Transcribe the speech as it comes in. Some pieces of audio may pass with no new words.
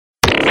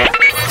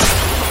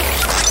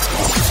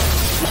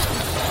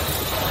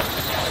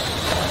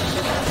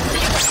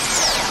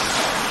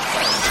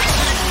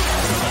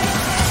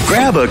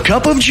Grab a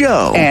cup of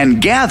joe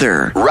and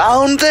gather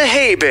round the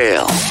hay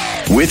bale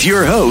with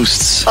your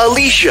hosts,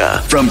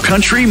 Alicia from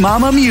Country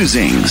Mama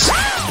Musings,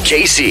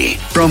 Casey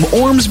from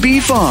Ormsby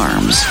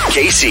Farms,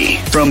 Casey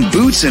from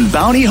Boots and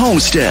Bounty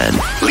Homestead,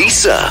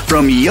 Lisa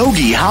from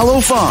Yogi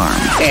Hollow Farm,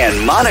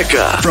 and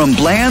Monica from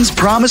Bland's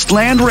Promised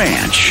Land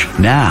Ranch.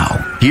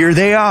 Now, here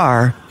they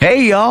are.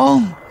 Hey, y'all.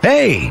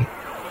 Hey.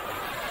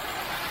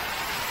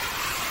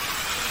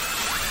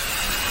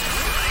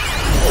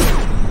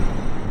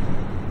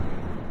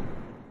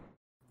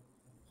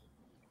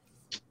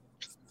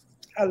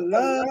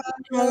 Hello.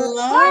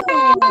 Hello.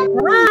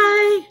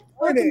 Hi.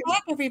 Welcome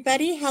back,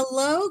 everybody.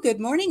 Hello, good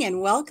morning, and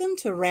welcome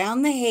to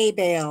Round the Hay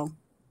Bale.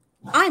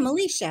 I'm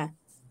Alicia.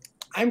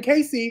 I'm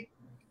Casey.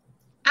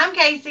 I'm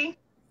Casey.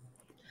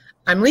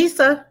 I'm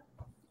Lisa.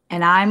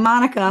 And I'm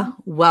Monica.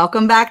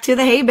 Welcome back to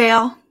the Hay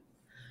Bale.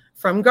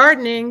 From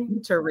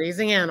gardening to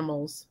raising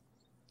animals.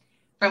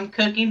 From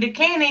cooking to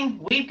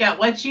canning, we've got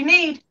what you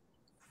need.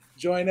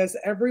 Join us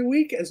every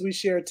week as we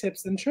share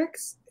tips and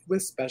tricks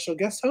with special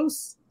guest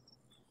hosts.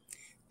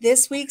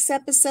 This week's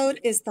episode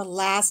is the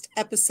last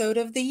episode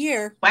of the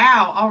year.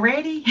 Wow,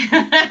 already?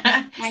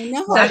 I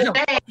know. So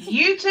today,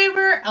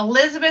 YouTuber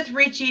Elizabeth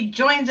Richey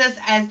joins us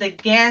as the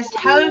guest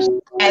host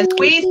as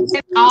we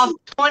finish off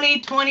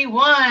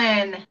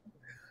 2021.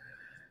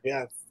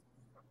 Yes.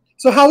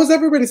 So how was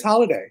everybody's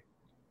holiday?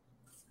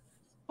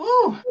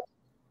 Ooh.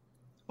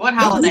 What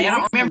holiday? I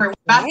don't remember. It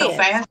went by so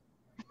fast.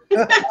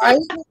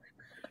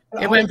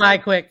 It went by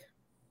quick.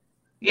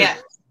 Yeah.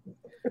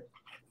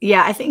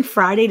 Yeah, I think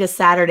Friday to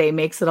Saturday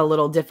makes it a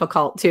little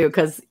difficult too,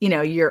 because,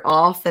 you're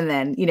off and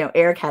then,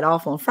 Eric had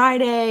off on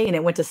Friday and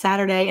it went to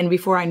Saturday. And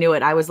before I knew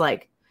it, I was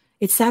like,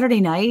 it's Saturday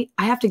night.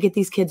 I have to get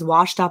these kids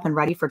washed up and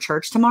ready for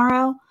church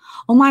tomorrow.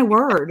 Oh, my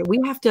word. We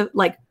have to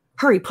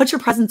hurry, put your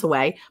presents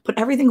away, put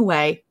everything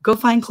away, go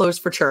find clothes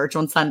for church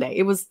on Sunday.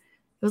 It was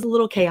a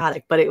little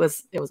chaotic, but it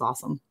was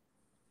awesome.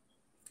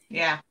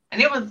 Yeah.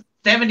 And it was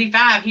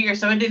 75 here,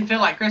 so it didn't feel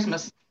like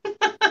Christmas.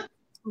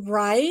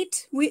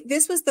 Right.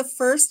 This was the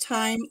first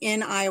time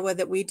in Iowa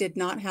that we did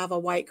not have a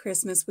white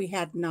Christmas. We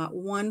had not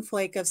one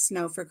flake of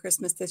snow for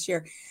Christmas this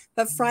year.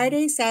 But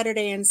Friday,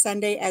 Saturday, and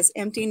Sunday as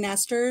empty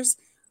nesters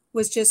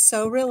was just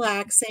so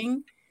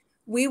relaxing.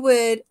 We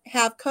would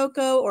have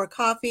cocoa or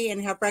coffee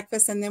and have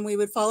breakfast, and then we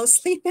would fall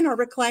asleep in our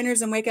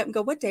recliners and wake up and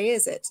go, what day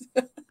is it?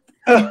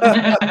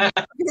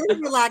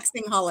 Very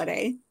relaxing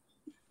holiday.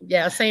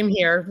 Yeah, same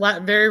here.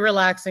 Very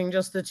relaxing,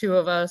 just the two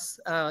of us,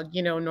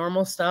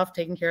 normal stuff,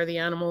 taking care of the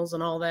animals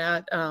and all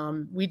that.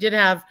 We did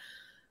have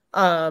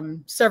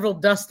several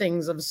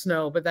dustings of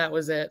snow, but that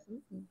was it.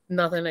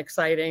 Nothing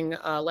exciting.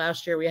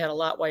 Last year we had a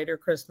lot whiter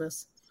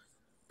Christmas,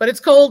 but it's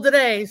cold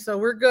today, so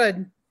we're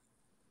good.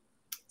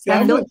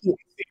 Yeah,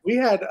 we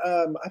had,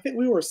 I think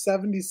we were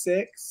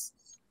 76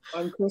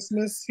 on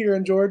Christmas here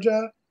in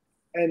Georgia,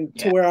 and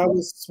to where I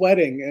was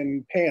sweating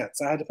in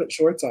pants. I had to put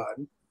shorts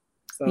on.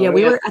 So, yeah,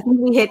 I think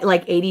we hit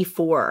like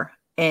 84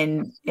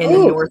 in the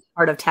north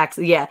part of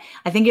Texas. Yeah,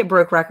 I think it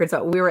broke records.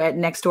 We were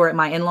next door at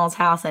my in-laws'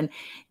 house, and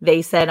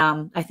they said,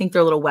 I think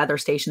their little weather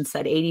station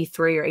said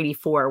 83 or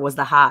 84 was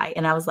the high.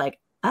 And I was like,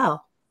 oh,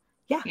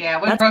 yeah.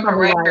 Yeah, we broke a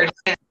record.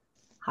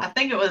 I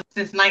think it was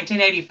since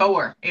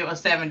 1984. It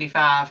was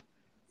 75.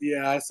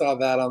 Yeah, I saw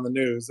that on the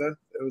news. It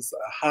was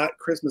a hot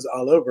Christmas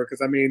all over.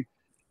 Because,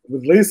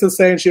 with Lisa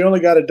saying she only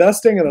got a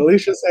dusting and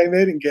Alicia saying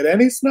they didn't get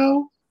any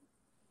snow.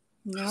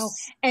 No.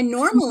 And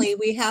normally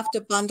we have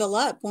to bundle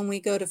up when we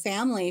go to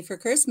family for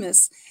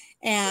Christmas.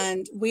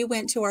 And we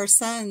went to our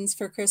sons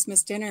for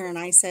Christmas dinner. And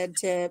I said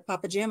to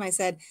Papa Jim, I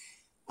said,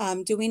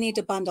 do we need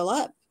to bundle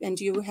up? And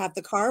do you have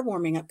the car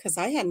warming up? Because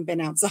I hadn't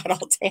been outside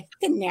all day. I've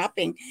been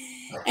napping.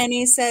 And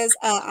he says,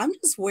 I'm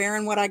just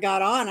wearing what I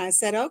got on. I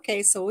said,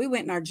 okay. So we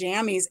went in our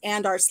jammies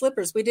and our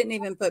slippers. We didn't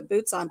even put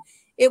boots on.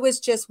 It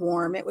was just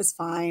warm. It was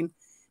fine.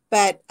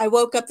 But I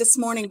woke up this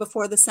morning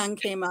before the sun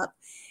came up.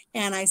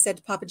 And I said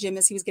to Papa Jim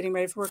as he was getting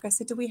ready for work, I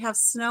said, do we have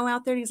snow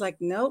out there? And he's like,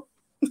 nope.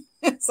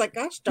 It's like,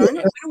 gosh darn it.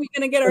 When are we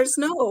going to get our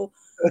snow?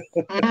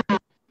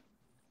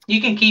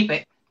 You can keep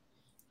it.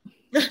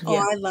 Oh,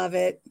 yeah. I love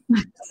it.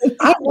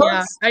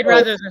 I'd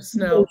rather the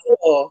snow.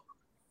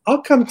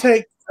 I'll come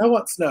I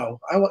want snow.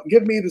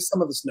 Give me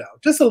some of the snow.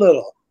 Just a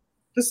little.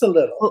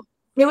 Well,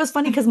 it was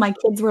funny because a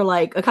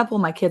couple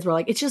of my kids were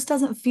like, it just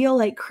doesn't feel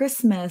like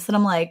Christmas. And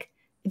I'm like,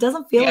 it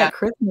doesn't feel like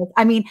Christmas.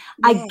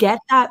 I get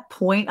that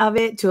point of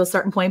it to a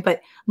certain point,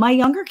 but my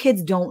younger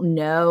kids don't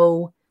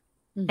know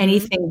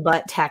anything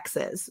but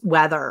Texas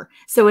weather.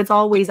 So it's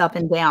always up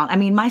and down.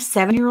 My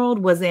 7-year-old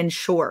was in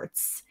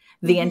shorts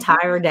the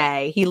entire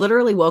day. He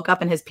literally woke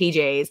up in his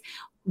PJs,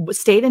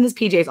 stayed in his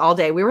PJs all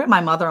day. We were at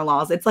my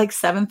mother-in-law's. It's like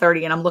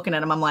 7:30 and I'm looking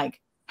at him. I'm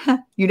like,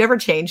 you never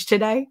changed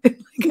today? I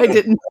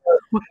didn't.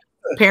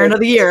 Parent of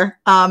the year.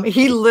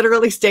 He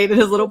literally stayed in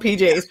his little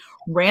PJs,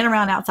 ran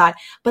around outside.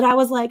 But I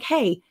was like,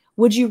 hey,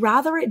 would you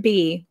rather it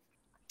be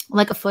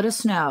like a foot of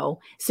snow,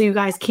 so you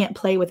guys can't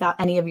play without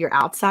any of your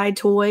outside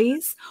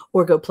toys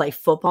or go play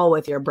football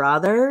with your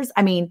brothers.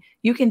 I mean,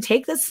 you can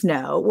take the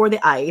snow or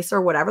the ice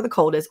or whatever the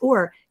cold is,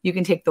 or you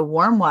can take the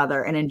warm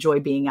weather and enjoy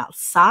being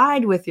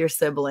outside with your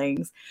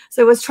siblings.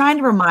 So it was trying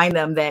to remind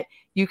them that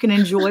you can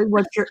enjoy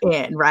what you're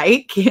in,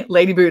 right?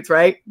 Lady Boots,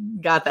 right?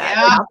 Got that.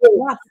 Yeah.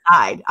 Go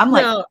outside. I'm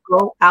like,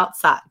 go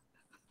outside.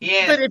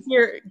 Yeah. But if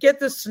you get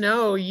the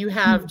snow, you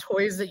have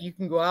toys that you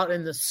can go out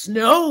in the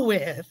snow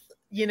with.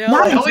 You know,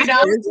 No, we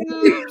don't.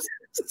 tubes,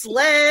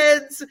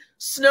 sleds,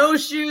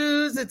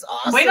 snowshoes. It's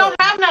awesome. We don't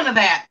have none of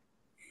that.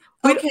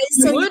 Okay,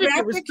 so would you if it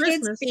wrap was your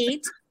kids' Christmas.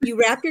 feet. You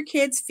wrap your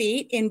kids'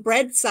 feet in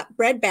bread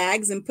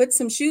bags and put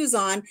some shoes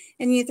on,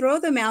 and you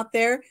throw them out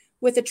there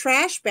with a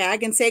trash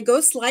bag and say,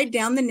 "Go slide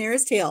down the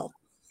nearest hill."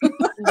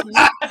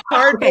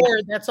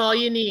 Cardboard. That's all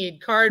you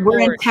need.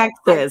 Cardboard. We're in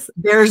Texas.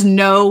 There's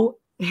no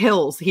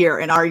hills here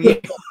in our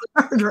yard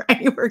or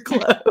anywhere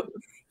close.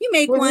 You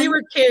make When one. we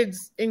were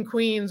kids in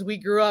Queens, we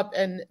grew up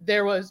and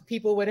there was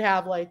people would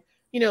have like,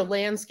 you know,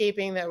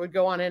 landscaping that would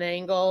go on an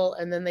angle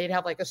and then they'd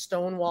have like a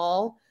stone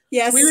wall.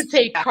 Yes. We would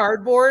take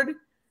cardboard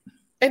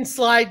and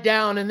slide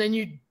down and then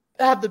you'd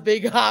have the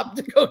big hop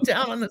to go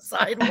down on the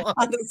sidewalk.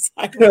 On the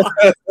sidewalk.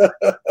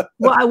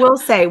 Well, I will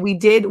say we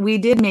did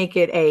make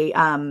it a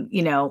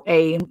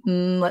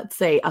let's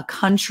say a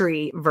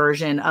country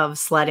version of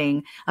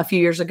sledding a few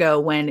years ago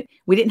when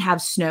we didn't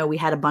have snow. We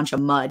had a bunch of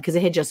mud because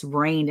it had just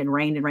rained and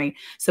rained and rained.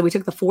 So we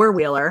took the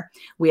 4-wheeler,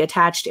 we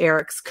attached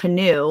Eric's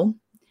canoe.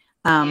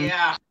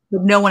 Yeah.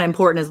 But no one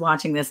important is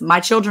watching this. My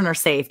children are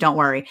safe. Don't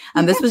worry.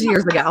 This was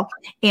years ago.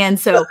 And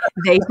so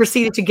they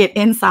proceeded to get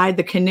inside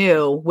the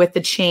canoe with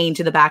the chain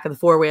to the back of the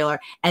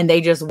 4-wheeler. And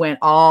they just went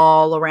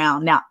all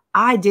around. Now,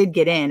 I did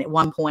get in at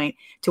one point,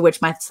 to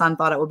which my son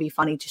thought it would be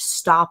funny to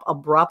stop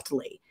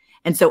abruptly.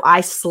 And so I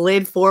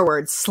slid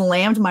forward,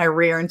 slammed my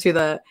rear into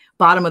the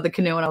bottom of the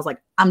canoe. And I was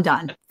like, I'm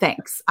done.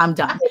 Thanks. I'm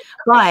done.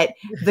 But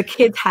the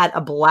kids had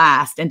a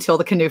blast until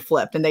the canoe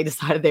flipped and they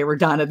decided they were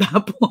done at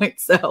that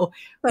point. So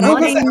But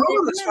mudding,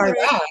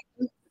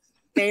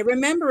 they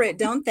remember it,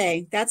 don't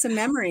they? That's a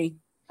memory.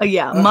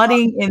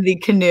 mudding in the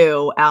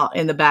canoe out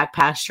in the back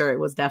pasture, it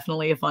was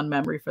definitely a fun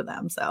memory for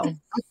them. So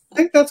I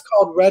think that's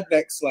called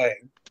redneck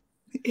slang.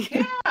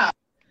 Yeah.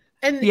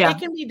 And it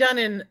can be done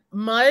in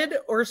mud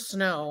or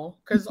snow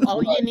because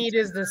all you need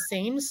is the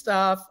same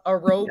stuff, a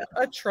rope,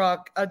 a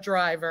truck, a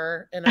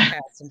driver, and a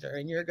passenger,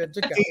 and you're good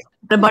to go.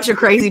 a bunch of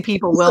crazy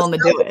people willing to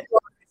do it.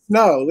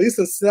 No,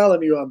 Lisa's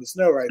selling you on the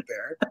snow right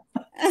there.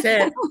 That's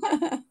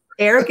it.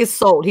 Eric is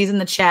sold. He's in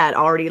the chat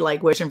already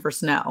like wishing for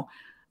snow.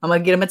 I'm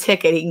going to get him a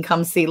ticket. He can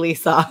come see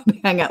Lisa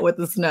and hang out with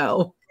the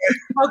snow.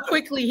 How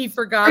quickly he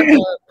forgot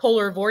the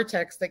polar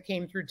vortex that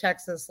came through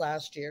Texas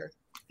last year.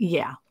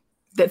 Yeah.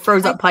 That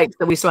froze up pipes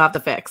that we still have to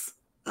fix.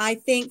 I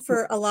think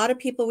for a lot of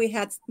people, we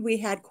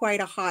had quite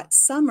a hot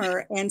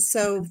summer. And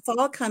so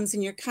fall comes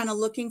and you're kind of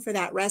looking for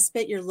that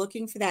respite. You're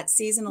looking for that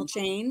seasonal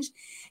change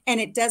and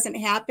it doesn't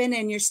happen.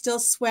 And you're still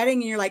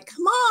sweating and you're like,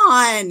 come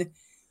on,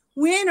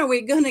 when are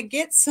we going to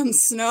get some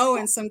snow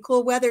and some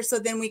cool weather so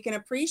then we can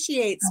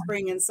appreciate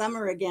spring and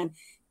summer again?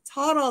 It's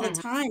hot all the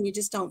time. You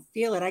just don't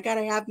feel it. I got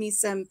to have me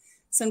some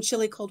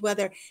chilly cold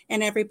weather.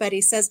 And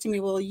everybody says to me,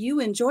 well, you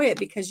enjoy it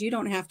because you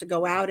don't have to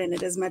go out in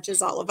it as much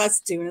as all of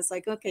us do. And it's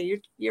like, okay,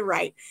 you're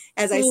right.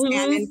 As I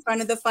stand in front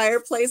of the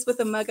fireplace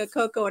with a mug of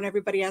cocoa and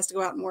everybody has to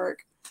go out and work.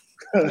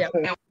 Yeah.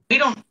 We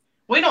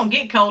don't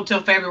get cold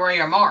till February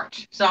or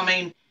March. So, I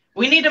mean,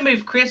 we need to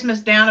move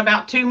Christmas down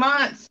about 2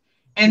 months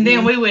and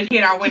then we would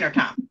hit our winter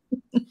time.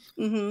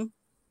 I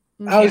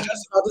was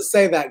just about to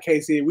say that,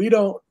 Casey. We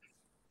don't,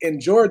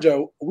 in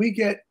Georgia, we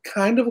get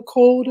kind of a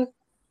cold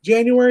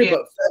January,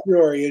 but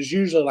February is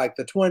usually like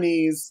the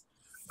 20s.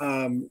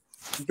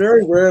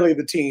 Very rarely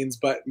the teens,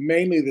 but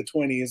mainly the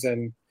 20s.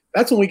 And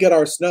that's when we get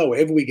our snow,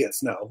 if we get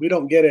snow. We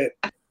don't get it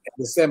in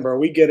December.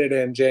 We get it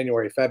in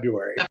January,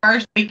 February. The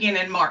first weekend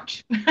in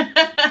March.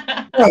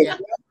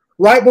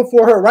 Right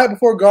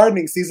before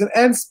gardening season.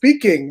 And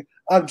speaking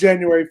of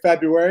January,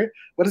 February,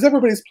 what is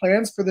everybody's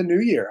plans for the new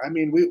year? I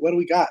mean, what do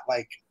we got?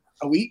 Like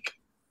a week?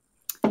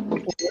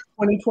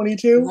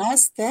 2022?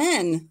 Less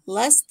than.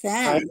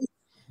 Right.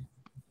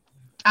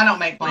 I don't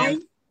make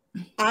plans.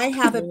 I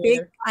have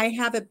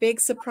a big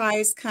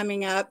surprise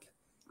coming up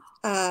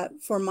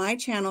for my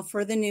channel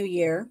for the new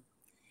year.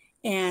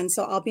 And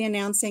so I'll be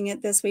announcing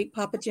it this week.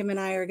 Papa Jim and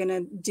I are going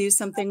to do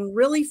something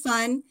really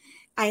fun.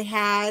 I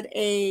had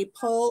a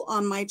poll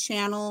on my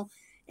channel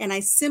and I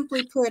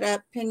simply put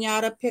up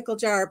piñata, pickle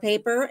jar, or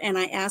paper, and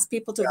I asked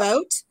people to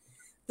vote.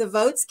 The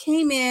votes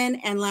came in,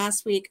 and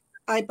last week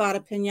I bought a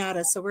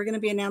piñata. So we're going to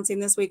be announcing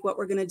this week what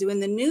we're going to do in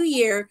the new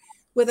year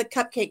with a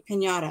cupcake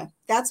piñata.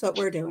 That's what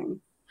we're doing.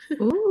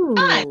 Ooh.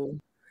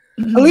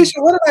 Alicia,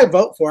 what did I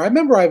vote for? I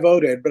remember I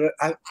voted, but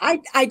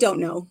I don't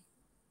know.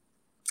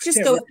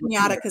 Just go with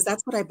piñata because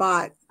that's what I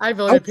bought. I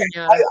voted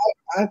piñata.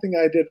 I think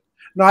I did.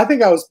 No, I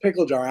think I was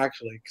pickle jar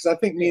actually, because I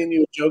think me and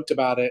you joked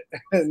about it.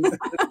 And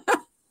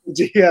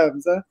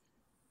GMs.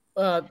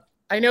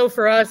 I know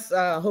for us,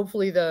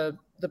 hopefully the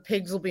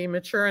pigs will be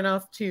mature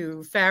enough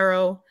to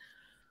farrow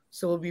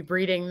So we'll be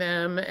breeding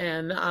them.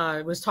 And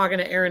I was talking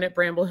to Erin at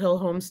Bramble Hill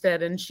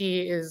Homestead, and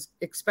she is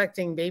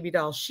expecting baby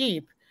doll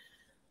sheep.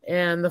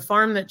 And the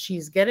farm that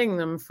she's getting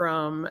them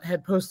from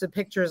had posted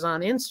pictures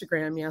on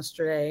Instagram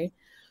yesterday.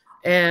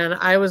 And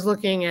I was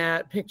looking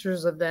at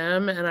pictures of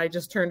them, and I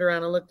just turned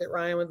around and looked at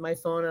Ryan with my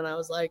phone, and I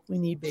was like, we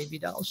need baby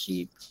doll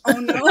sheep. Oh,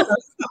 no.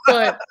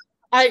 But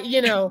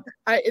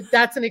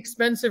that's an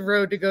expensive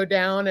road to go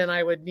down, and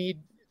I would need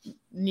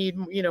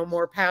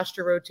more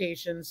pasture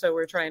rotation. So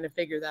we're trying to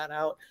figure that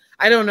out.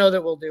 I don't know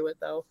that we'll do it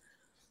though,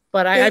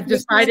 but I've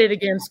decided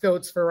against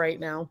goats for right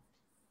now.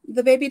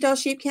 The baby doll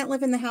sheep can't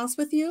live in the house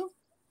with you?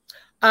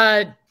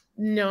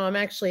 No, I'm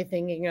actually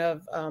thinking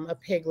of a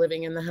pig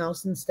living in the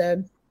house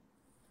instead.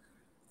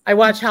 I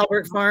watch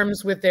Halbert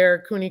Farms with their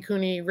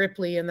Kuni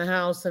Ripley in the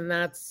house, and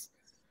that's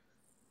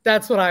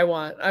what I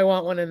want. I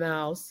want one in the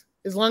house,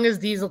 as long as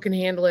Diesel can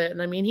handle it.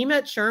 And I mean, he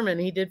met Sherman,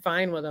 he did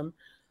fine with him.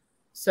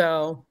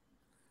 So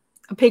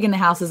a pig in the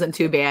house isn't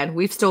too bad.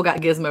 We've still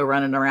got Gizmo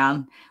running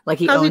around like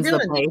he owns the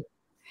place.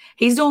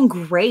 He's doing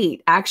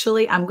great.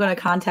 Actually, I'm going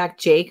to contact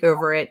Jake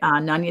over at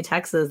Nunya,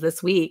 Texas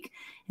this week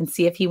and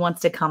see if he wants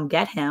to come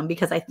get him,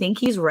 because I think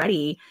he's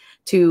ready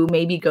to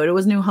maybe go to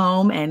his new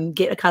home and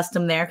get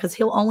accustomed there, because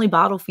he'll only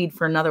bottle feed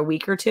for another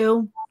week or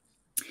two.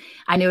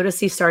 I noticed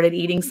he started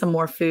eating some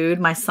more food.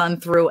 My son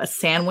threw a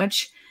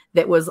sandwich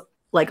that was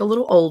like a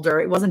little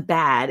older. It wasn't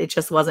bad. It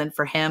just wasn't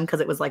for him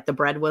because it was like the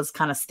bread was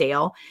kind of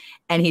stale.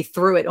 And he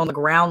threw it on the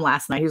ground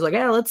last night. He was like,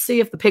 let's see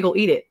if the pig will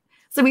eat it.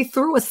 So he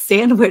threw a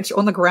sandwich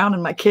on the ground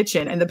in my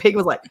kitchen, and the pig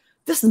was like,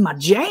 this is my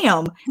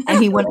jam.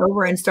 And he went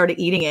over and started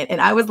eating it. And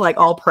I was like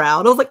all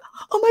proud. I was like,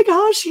 oh my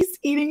gosh, he's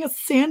eating a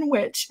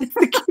sandwich. It's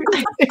the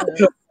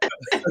cutest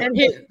thing.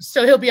 And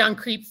so he'll be on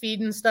creep feed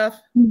and stuff.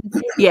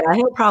 Yeah,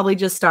 he'll probably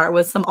just start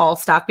with some all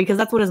stock, because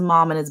that's what his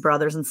mom and his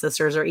brothers and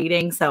sisters are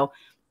eating. So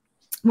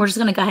we're just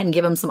going to go ahead and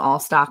give him some all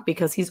stock,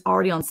 because he's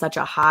already on such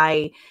a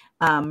high,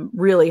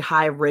 really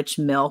high rich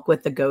milk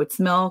with the goat's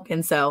milk.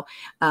 And so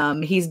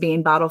he's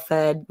being bottle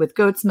fed with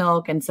goat's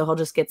milk. And so he'll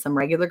just get some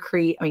regular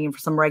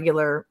some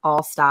regular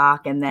all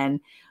stock, and then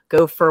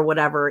go for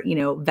whatever,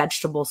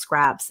 vegetable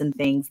scraps and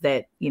things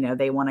that,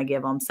 they want to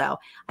give him. So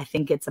I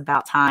think it's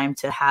about time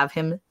to have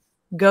him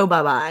go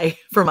bye-bye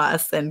from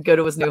us and go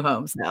to his new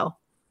home. So.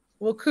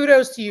 Well,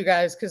 kudos to you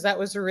guys, because that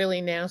was a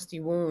really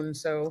nasty wound.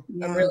 So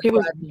I'm really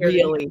glad to hear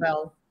really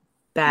well.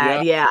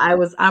 Bad. Yeah,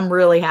 I'm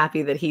really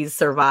happy that he's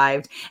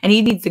survived, and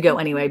he needs to go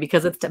anyway,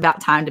 because it's about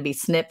time to be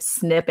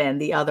snipping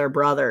the other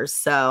brothers.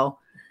 So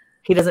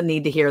he doesn't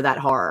need to hear that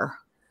horror.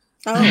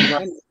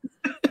 Oh,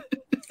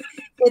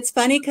 it's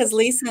funny because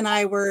Lisa and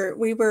I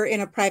we were in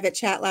a private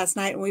chat last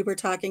night, and we were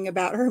talking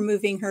about her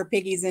moving her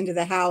piggies into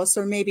the house,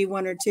 or maybe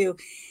one or two.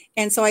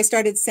 And so I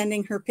started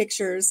sending her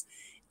pictures,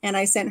 and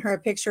I sent her a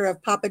picture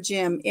of Papa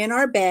Jim in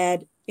our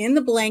bed, in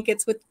the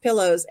blankets with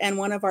pillows, and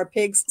one of our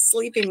pigs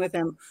sleeping with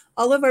him.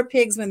 All of our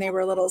pigs, when they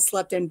were little,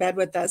 slept in bed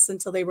with us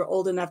until they were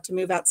old enough to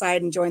move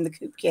outside and join the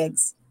coop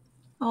kids.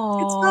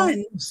 Oh, it's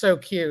fun. So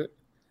cute.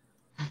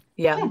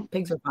 Yeah,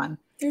 pigs are fun.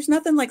 There's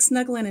nothing like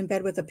snuggling in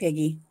bed with a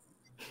piggy.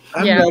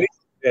 I'm ready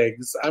for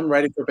pigs. I'm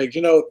ready for pigs.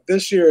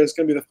 This year is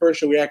going to be the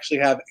first year we actually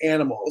have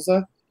animals.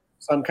 So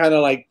I'm kind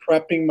of like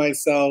prepping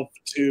myself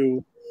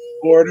to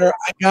order.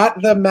 I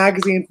got the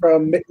magazine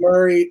from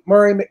Murray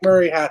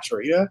McMurray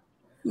Hatchery. Yeah.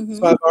 Mm-hmm.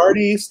 So I've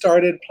already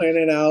started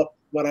planning out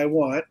what I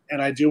want,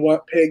 and I do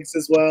want pigs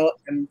as well.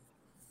 And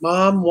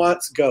Mom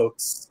wants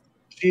goats.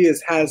 She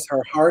has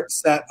her heart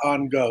set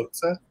on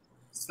goats.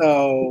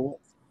 So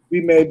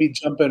we may be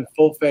jumping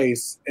full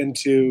face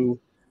into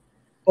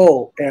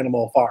full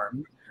animal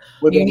farm.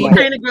 What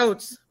kind of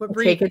goats? What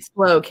breed? Take it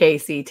slow,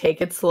 Casey.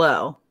 Take it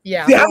slow.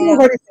 Yeah. See, I'm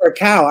ready for a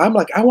cow. I'm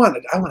like, I want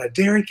a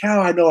dairy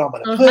cow. I know I'm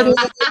gonna put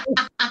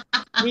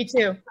it. Me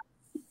too.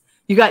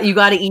 You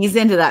got to ease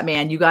into that,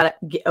 man. You got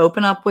to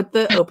open up with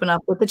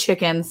the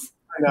chickens.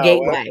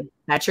 Gateway.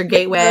 That's your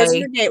gateway. That's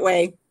your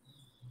gateway.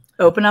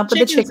 Open up with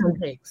the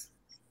chickens.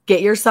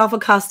 Get yourself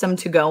accustomed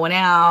to going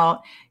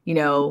out,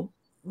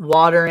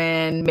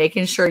 watering,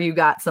 making sure you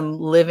got some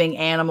living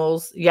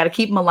animals. You got to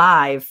keep them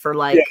alive for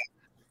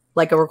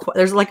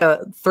there's like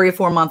a 3 or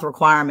 4 month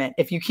requirement.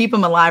 If you keep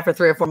them alive for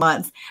 3 or 4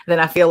 months, then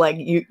I feel like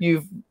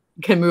you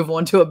can move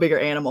on to a bigger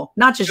animal.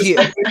 Not just you.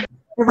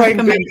 I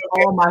recommend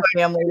all my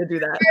family to do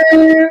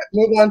that.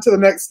 Move on to the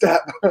next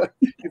step.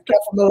 You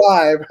kept them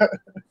alive.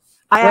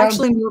 I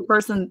actually knew a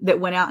person that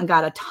went out and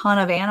got a ton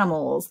of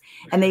animals,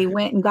 and they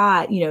went and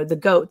got, the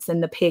goats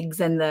and the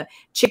pigs and the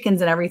chickens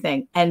and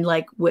everything. And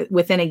like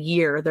within a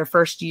year, their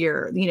first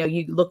year,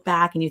 you look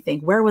back and you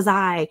think, where was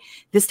I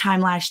this time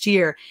last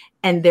year?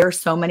 And there's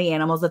so many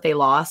animals that they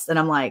lost. And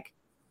I'm like,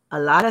 a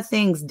lot of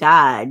things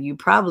died. You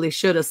probably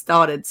should have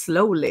started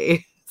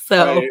slowly.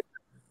 So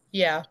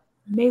yeah,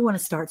 you may want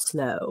to start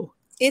slow.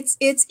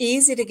 It's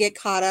easy to get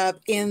caught up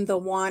in the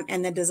want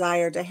and the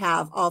desire to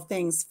have all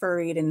things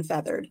furried and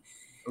feathered.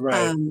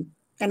 Right.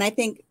 And I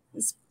think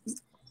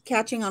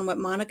catching on what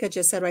Monica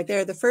just said right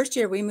there, the first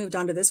year we moved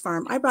onto this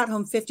farm, I brought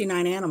home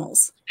 59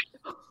 animals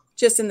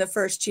just in the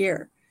first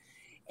year.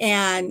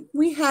 And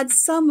we had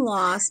some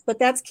loss, but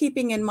that's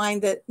keeping in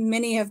mind that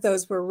many of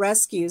those were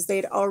rescues.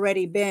 They'd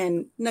already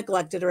been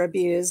neglected or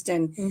abused.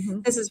 And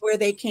this is where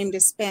they came to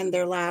spend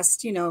their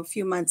last,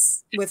 few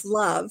months with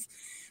love.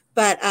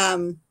 But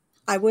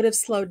I would have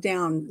slowed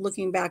down.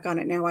 Looking back on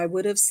it now, I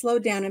would have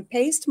slowed down and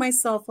paced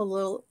myself a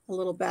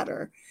little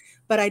better.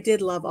 But I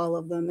did love all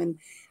of them.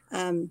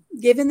 And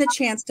given the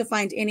chance to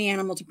find any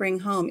animal to bring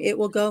home, it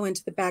will go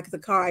into the back of the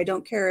car. I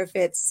don't care if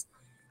it's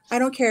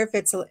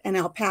an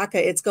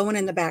alpaca, it's going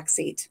in the back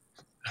seat.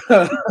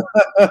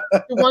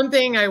 One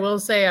thing I will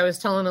say, I was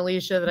telling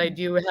Alicia that I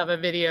do have a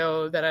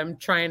video that I'm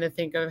trying to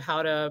think of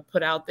how to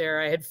put out there.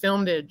 I had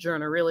filmed it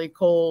during a really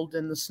cold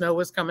and the snow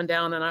was coming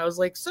down. And I was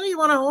like, so you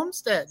want a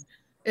homestead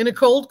in a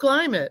cold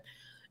climate?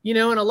 And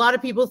a lot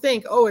of people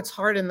think, oh, it's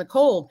hard in the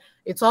cold.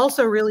 It's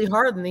also really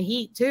hard in the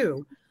heat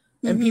too.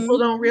 And people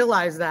don't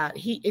realize that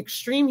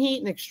extreme heat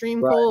and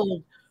extreme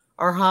cold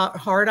are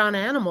hard on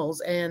animals.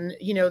 And,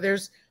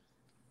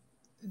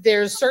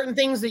 there's certain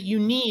things that you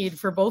need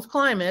for both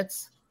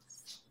climates,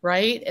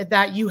 right?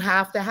 That you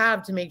have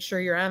to make sure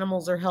your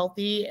animals are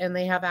healthy and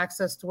they have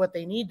access to what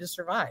they need to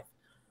survive.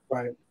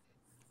 Right.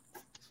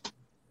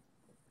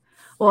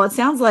 Well, it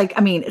sounds like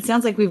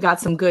we've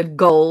got some good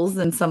goals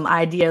and some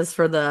ideas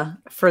for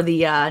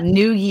the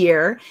new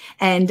year.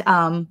 And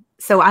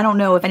so I don't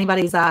know if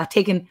anybody's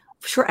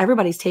sure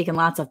everybody's taken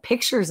lots of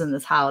pictures in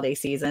this holiday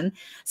season.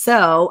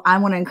 So I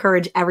want to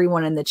encourage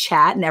everyone in the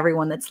chat and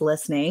everyone that's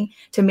listening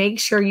to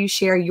make sure you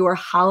share your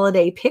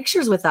holiday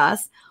pictures with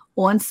us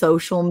on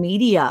social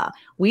media.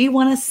 We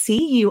want to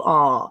see you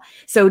all.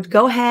 So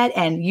go ahead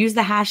and use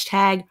the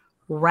hashtag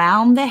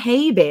Round the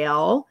Hay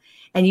Bale,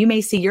 and you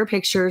may see your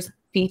pictures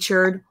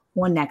featured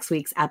on next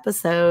week's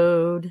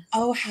episode.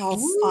 Oh, how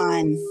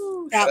fun.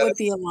 That would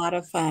be a lot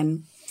of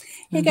fun.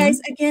 Hey guys,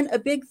 again, a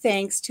big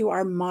thanks to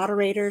our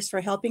moderators for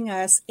helping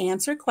us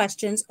answer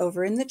questions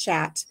over in the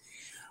chat.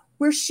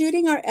 We're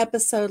shooting our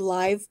episode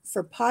live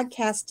for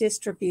podcast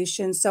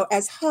distribution. So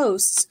as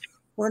hosts,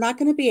 we're not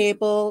going to be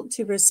able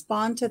to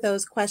respond to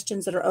those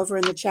questions that are over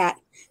in the chat.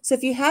 So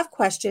if you have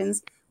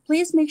questions,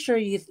 please make sure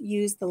you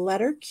use the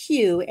letter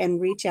Q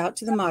and reach out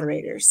to the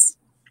moderators.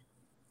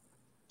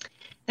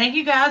 Thank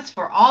you guys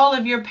for all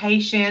of your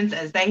patience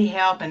as they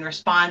help and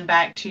respond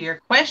back to your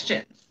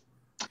questions.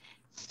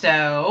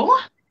 So,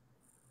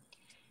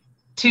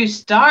 to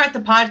start the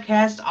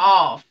podcast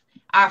off,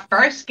 our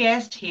first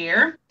guest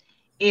here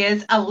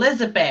is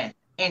Elizabeth,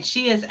 and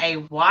she is a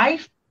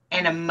wife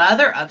and a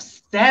mother of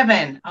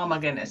 7. Oh my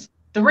goodness.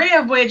 3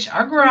 of which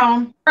are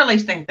grown, or at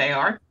least think they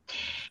are,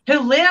 who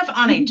live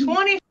on a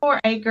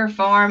 24-acre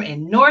farm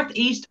in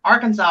Northeast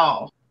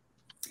Arkansas.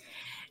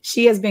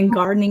 She has been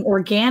gardening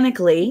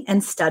organically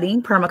and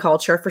studying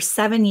permaculture for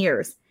 7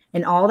 years.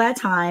 And all that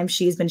time,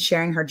 she's been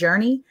sharing her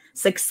journey,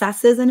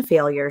 successes, and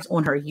failures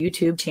on her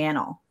YouTube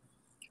channel.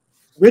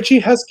 Richey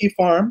Husky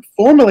Farm,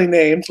 formerly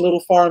named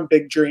Little Farm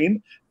Big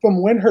Dream,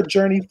 from when her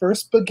journey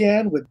first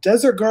began with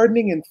desert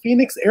gardening in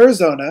Phoenix,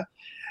 Arizona.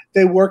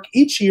 They work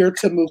each year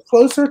to move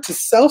closer to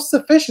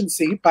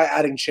self-sufficiency by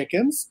adding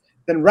chickens,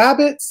 then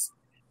rabbits,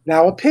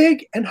 now a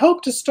pig, and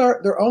hope to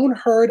start their own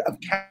herd of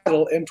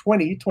cattle in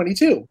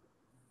 2022.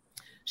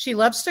 She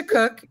loves to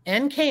cook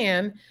and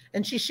can,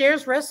 and she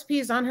shares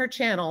recipes on her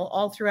channel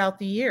all throughout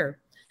the year.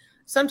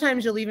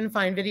 Sometimes you'll even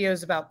find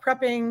videos about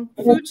prepping,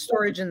 food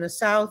storage in the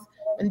South,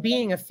 and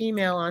being a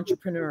female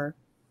entrepreneur.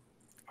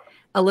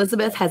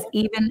 Elizabeth has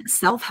even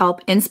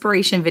self-help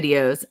inspiration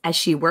videos as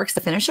she works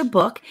to finish a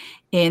book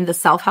in the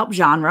self-help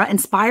genre,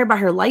 inspired by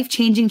her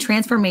life-changing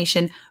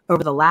transformation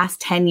over the last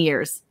 10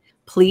 years.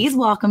 Please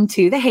welcome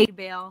to the Hay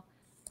Bale,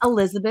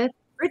 Elizabeth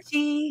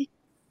Richey.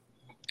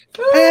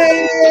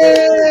 Hey!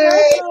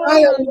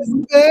 Hi,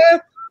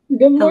 Elizabeth.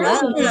 Good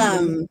morning.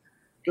 Welcome.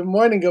 Good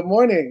morning. Good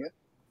morning.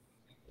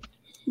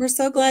 We're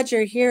so glad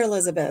you're here,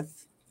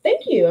 Elizabeth.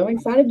 Thank you. I'm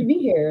excited to be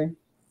here.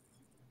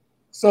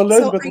 So,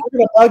 Elizabeth, we're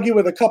going to bug you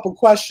with a couple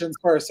questions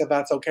first, if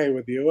that's okay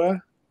with you.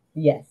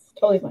 Yes,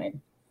 totally fine.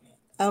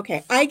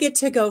 Okay, I get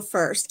to go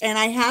first. And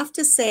I have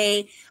to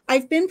say,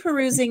 I've been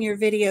perusing your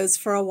videos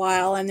for a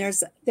while, and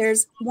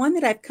there's one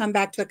that I've come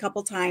back to a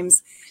couple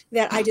times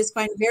that I just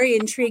find very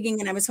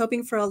intriguing, and I was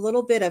hoping for a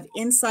little bit of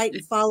insight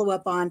and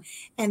follow-up on,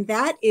 and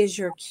that is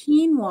your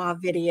quinoa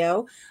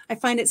video. I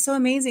find it so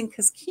amazing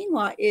because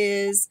quinoa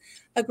is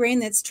a grain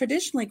that's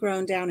traditionally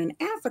grown down in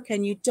Africa,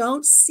 and you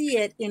don't see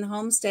it in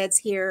homesteads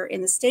here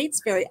in the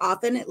States very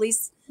often, at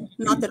least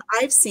not that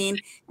I've seen.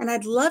 And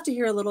I'd love to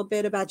hear a little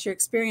bit about your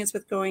experience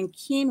with growing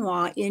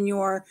quinoa in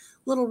your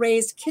little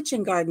raised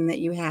kitchen garden that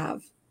you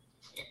have.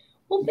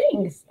 Well,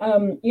 thanks.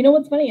 You know,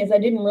 what's funny is I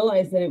didn't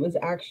realize that it was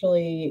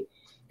actually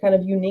kind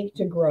of unique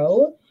to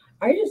grow.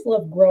 I just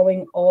love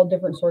growing all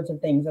different sorts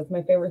of things. That's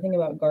my favorite thing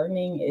about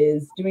gardening,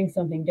 is doing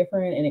something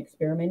different and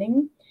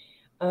experimenting.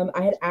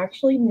 I had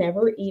actually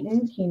never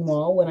eaten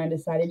quinoa when I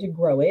decided to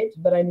grow it,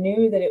 but I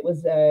knew that it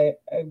was a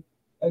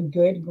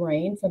good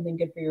grain, something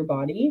good for your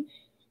body.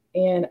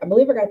 And I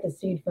believe I got the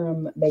seed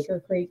from Baker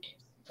Creek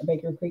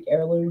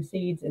heirloom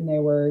seeds, and they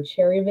were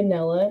cherry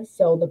vanilla.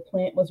 So the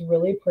plant was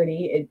really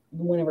pretty.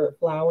 Whenever it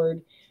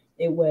flowered,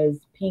 it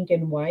was pink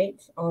and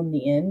white on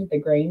the end, the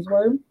grains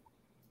were.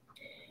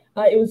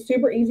 It was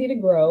super easy to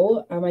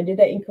grow. I did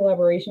that in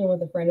collaboration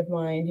with a friend of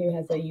mine who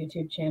has a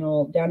YouTube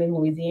channel down in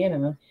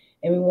Louisiana,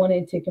 and we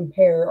wanted to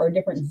compare our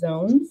different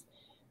zones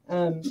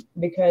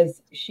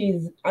because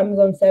I'm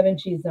zone 7,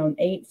 she's zone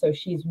 8, so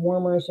she's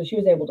warmer. So she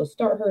was able to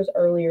start hers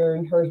earlier,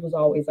 and hers was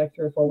always like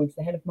 3 or 4 weeks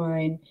ahead of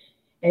mine.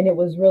 And it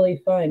was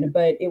really fun,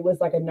 but it was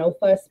like a no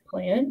fuss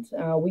plant.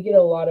 We get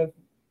a lot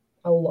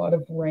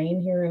of rain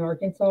here in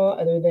Arkansas,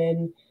 other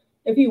than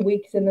a few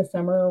weeks in the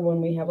summer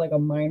when we have like a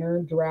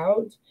minor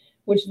drought,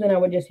 which then I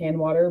would just hand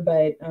water.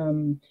 But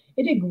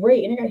it did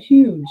great, and it got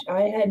huge.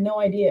 I had no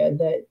idea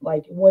that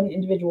like one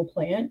individual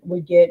plant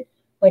would get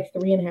like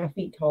 3.5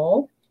 feet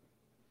tall.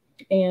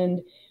 And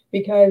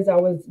because I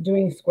was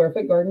doing square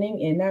foot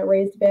gardening in that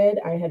raised bed,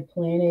 I had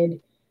planted,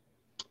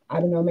 I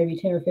don't know, maybe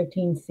 10 or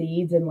 15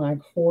 seeds in like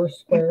 4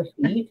 square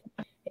feet.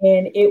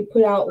 And it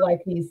put out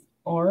like these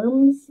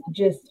arms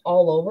just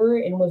all over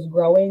and was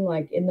growing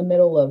like in the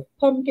middle of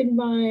pumpkin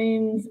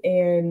vines.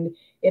 And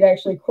it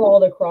actually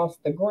crawled across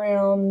the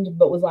ground,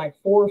 but was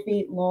like 4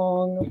 feet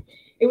long.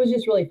 It was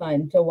just really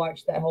fun to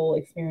watch that whole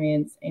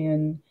experience.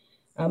 And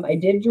I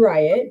did dry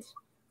it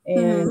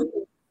and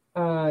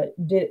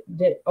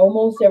did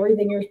almost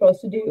everything you're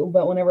supposed to do.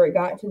 But whenever it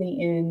got to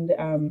the end,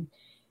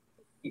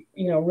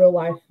 real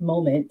life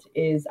moment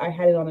is I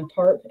had it on a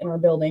tarp in our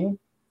building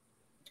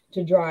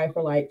to dry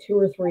for like 2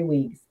 or 3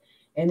 weeks.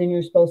 And then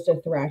you're supposed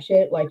to thrash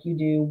it like you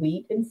do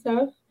wheat and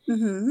stuff.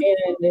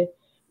 And,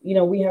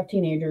 we have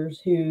teenagers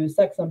who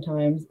suck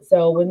sometimes.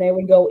 So when they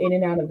would go in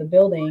and out of the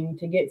building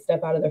to get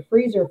stuff out of the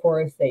freezer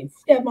for us, they'd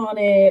step on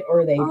it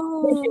or they'd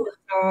push it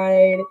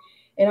aside.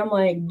 And I'm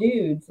like,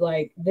 dudes,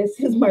 like, this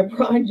is my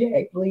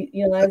project.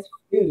 That's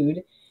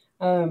food.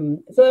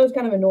 So that was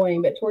kind of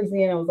annoying, but towards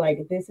the end, I was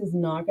like, this is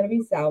not going to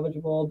be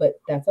salvageable, but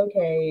that's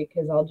okay,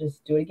 because I'll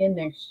just do it again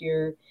next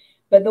year.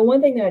 But the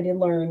one thing that I did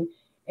learn,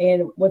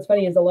 and what's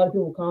funny is a lot of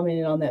people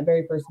commented on that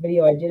very first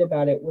video I did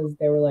about it, was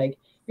they were like,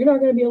 you're not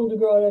going to be able to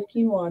grow enough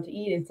quinoa to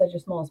eat in such a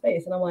small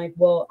space. And I'm like,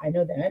 well, I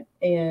know that.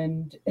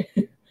 And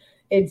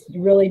it's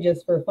really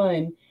just for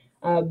fun.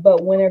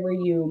 But whenever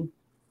you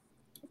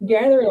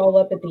gather it all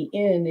up at the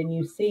end and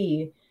you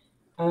see,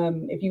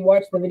 if you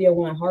watch the video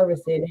when I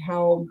harvested,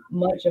 how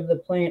much of the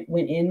plant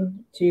went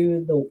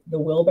into the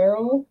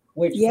wheelbarrow,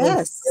 which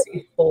was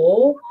very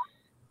full,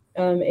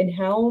 and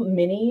how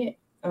many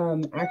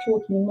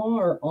actual quinoa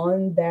are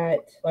on that,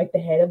 like the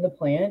head of the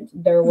plant.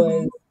 There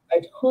was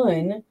a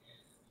ton,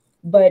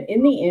 but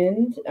in the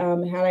end,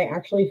 had I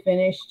actually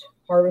finished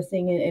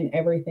harvesting it and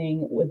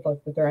everything with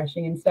like the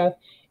thrashing and stuff,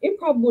 it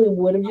probably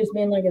would have just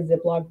been like a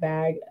Ziploc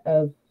bag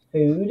of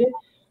food.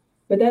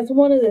 But that's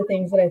one of the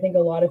things that I think a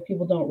lot of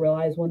people don't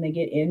realize when they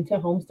get into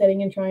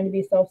homesteading and trying to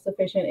be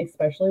self-sufficient,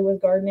 especially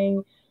with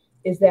gardening,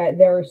 is that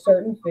there are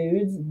certain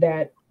foods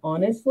that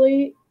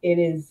honestly,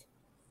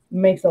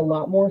 makes a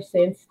lot more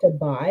sense to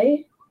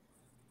buy.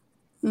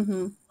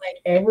 Like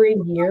every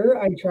year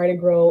I try to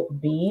grow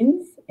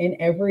beans, and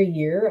every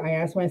year I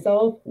ask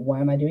myself, why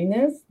am I doing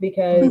this?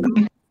 Because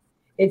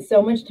it's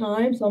so much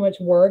time, so much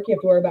work. You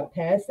have to worry about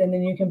pests, and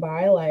then you can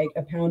buy like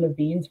a pound of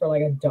beans for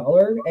like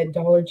 $1 at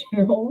Dollar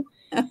General.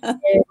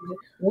 And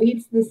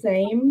wheat's the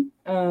same.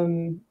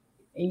 And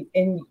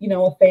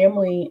a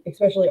family,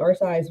 especially our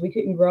size, we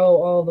couldn't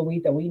grow all the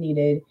wheat that we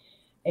needed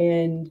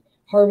and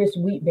harvest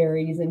wheat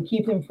berries and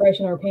keep them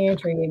fresh in our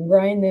pantry and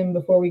grind them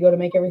before we go to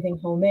make everything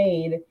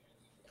homemade.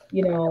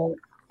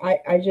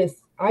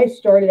 I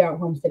started out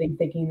homesteading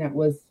thinking that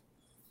was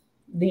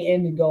the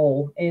end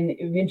goal, and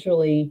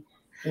eventually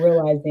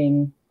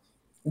realizing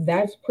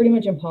that's pretty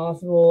much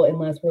impossible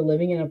unless we're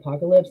living in an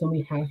apocalypse and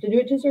we have to do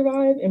it to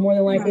survive. And more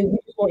than likely, we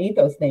just won't eat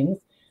those things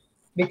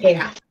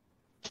because,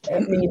 I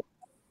mean,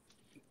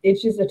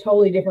 it's just a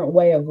totally different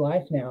way of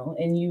life now.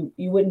 And you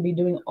wouldn't be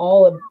doing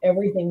all of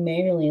everything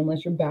manually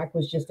unless your back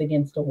was just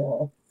against a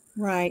wall.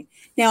 Right.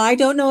 Now, I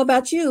don't know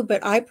about you,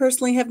 but I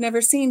personally have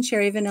never seen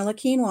cherry vanilla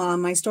quinoa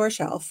on my store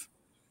shelf.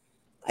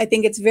 I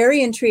think it's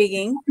very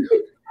intriguing.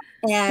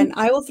 And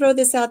I will throw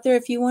this out there.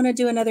 If you want to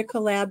do another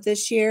collab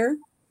this year,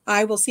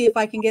 I will see if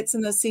I can get some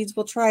of those seeds.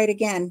 We'll try it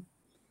again.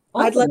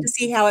 Awesome. I'd love to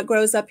see how it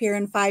grows up here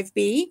in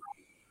 5B.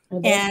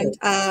 And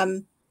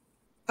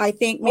I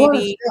think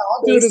maybe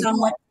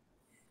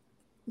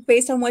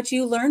based on what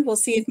you learned, we'll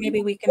see if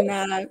maybe we can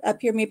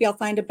up here, maybe I'll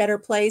find a better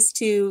place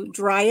to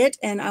dry it.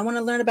 And I want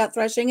to learn about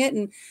threshing it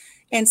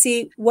and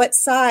see what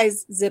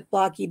size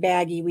Ziploc-y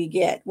baggie we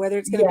get, whether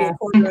it's going to be a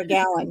quarter or a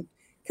gallon.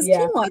 Because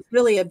quinoa is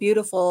really a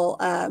beautiful,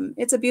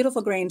 it's a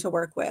beautiful grain to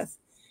work with.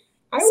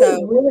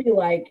 Was really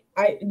like,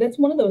 that's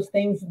one of those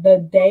things, the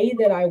day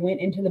that I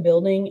went into the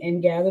building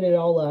and gathered it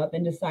all up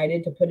and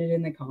decided to put it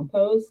in the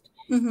compost,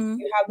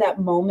 you have that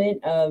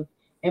moment of,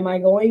 am I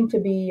going to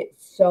be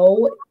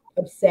so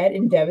upset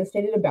and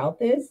devastated about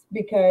this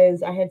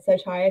because I had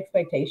such high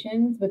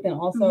expectations, but then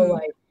also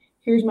like,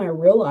 here's my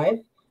real life.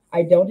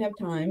 I don't have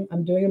time.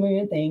 I'm doing a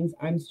million things.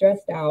 I'm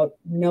stressed out.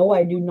 No,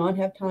 I do not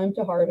have time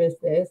to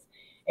harvest this.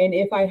 And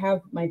if I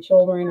have my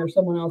children or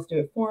someone else do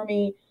it for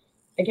me,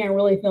 I can't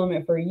really film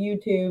it for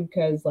YouTube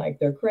because like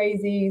they're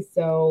crazy.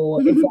 So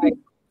it's like,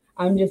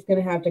 I'm just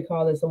going to have to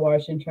call this a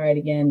wash and try it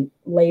again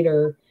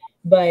later.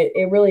 But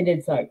it really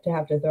did suck to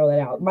have to throw that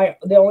out.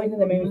 The only thing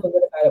that made me feel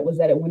good about it was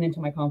that it went into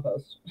my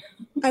compost.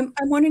 I'm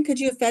wondering, could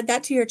you have fed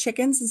that to your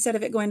chickens instead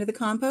of it going to the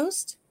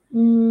compost?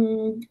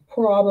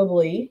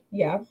 Probably.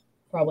 Yeah,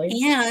 probably.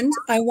 And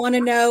I want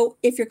to know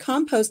if your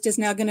compost is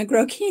now going to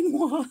grow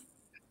quinoa.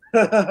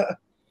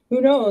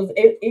 Who knows?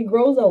 It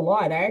grows a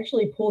lot. I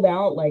actually pulled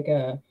out like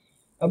a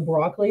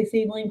broccoli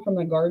seedling from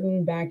the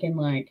garden back in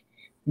like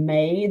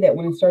May, that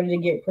when it started to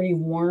get pretty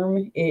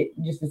warm, it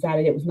just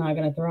decided it was not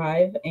going to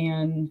thrive.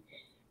 And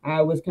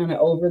I was kind of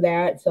over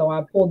that. So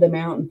I pulled them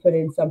out and put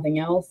in something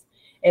else.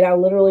 And I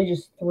literally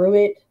just threw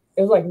it.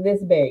 It was like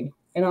this big.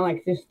 And I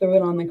like just threw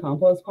it on the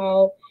compost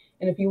pile.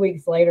 And a few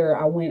weeks later,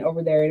 I went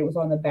over there and it was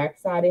on the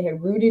backside. It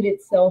had rooted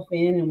itself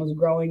in and was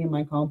growing in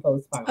my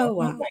compost pile. Oh,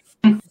 wow.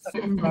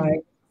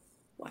 Right.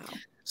 Wow.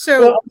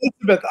 So, well,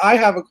 Elizabeth, I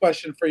have a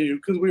question for you,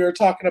 because we were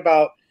talking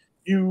about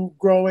you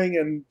growing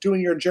and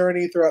doing your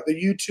journey throughout the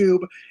YouTube,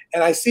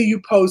 and I see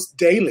you post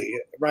daily,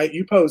 right?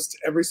 You post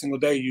every single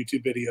day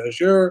YouTube videos.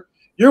 You're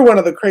one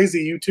of the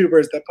crazy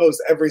YouTubers that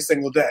posts every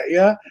single day,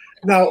 yeah?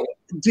 Now,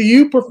 do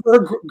you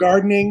prefer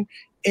gardening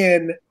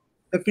in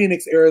the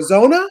Phoenix,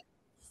 Arizona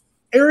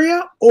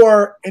area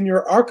or in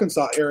your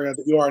Arkansas area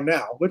that you are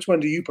now? Which one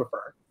do you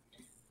prefer?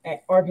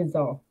 At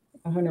Arkansas,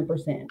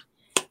 100%.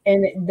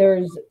 And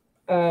there's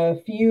a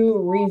few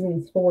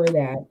reasons for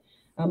that.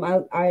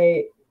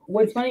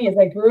 What's funny is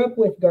I grew up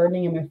with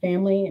gardening in my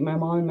family. My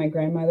mom and my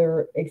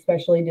grandmother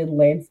especially did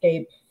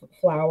landscape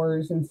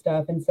flowers and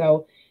stuff. And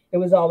so it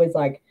was always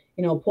like,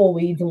 pull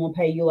weeds and we'll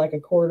pay you like a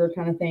quarter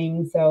kind of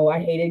thing. So I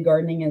hated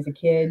gardening as a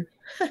kid.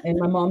 And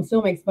my mom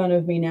still makes fun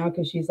of me now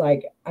because she's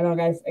like, I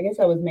guess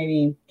I was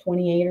maybe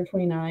 28 or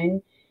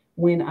 29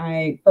 when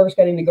I first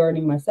got into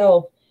gardening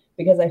myself,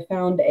 because I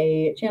found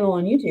a channel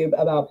on YouTube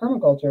about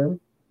permaculture.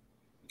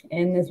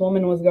 And this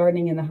woman was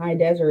gardening in the high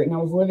desert, and I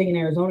was living in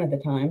Arizona at the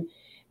time.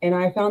 And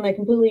I found that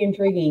completely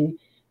intriguing,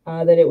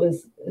 that it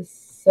was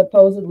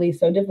supposedly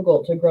so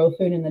difficult to grow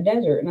food in the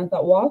desert. And I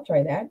thought, well, I'll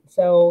try that.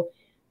 So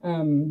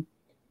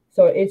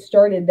it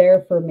started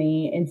there for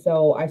me. And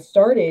so I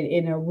started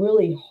in a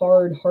really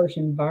harsh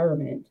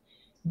environment.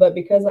 But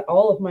because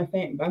all of my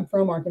I'm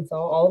from Arkansas,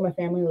 all of my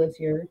family lives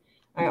here.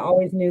 I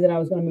always knew that I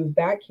was going to move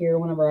back here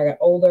whenever I got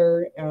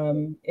older.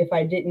 If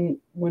I didn't,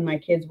 when my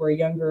kids were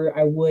younger,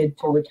 I would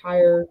to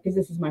retire, because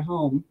this is my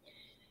home.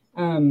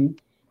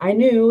 I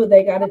knew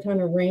they got a ton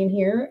of rain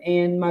here,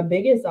 and my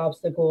biggest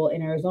obstacle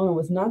in Arizona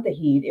was not the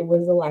heat, it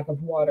was the lack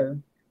of water.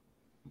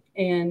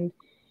 And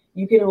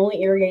you can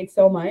only irrigate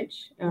so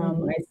much.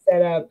 Probably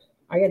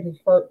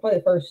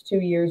the first 2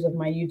 years of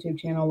my YouTube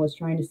channel was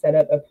trying to set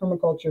up a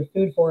permaculture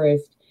food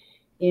forest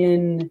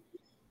in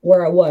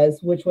where I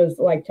was, which was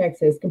like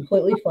Texas,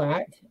 completely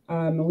flat.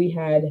 We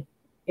had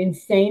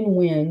insane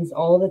winds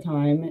all the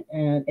time,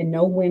 and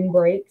no wind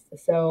breaks.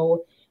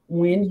 So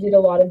wind did a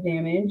lot of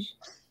damage.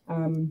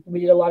 We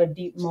did a lot of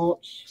deep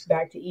mulch,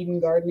 back to Eden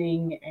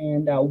gardening,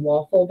 and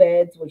waffle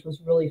beds, which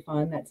was really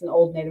fun. That's an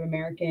old Native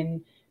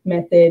American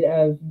method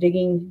of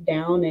digging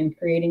down and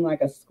creating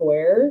like a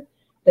square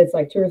that's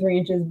like 2 or 3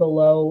 inches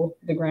below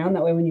the ground.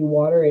 That way, when you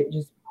water, it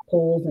just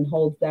pulls and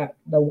holds the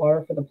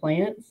water for the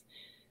plants.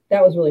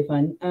 That was really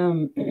fun.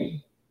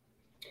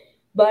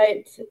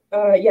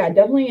 Yeah,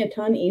 definitely a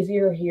ton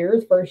easier here.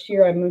 The first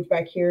year I moved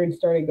back here and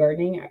started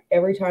gardening,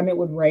 every time it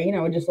would rain,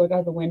 I would just look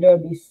out the window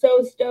and be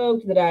so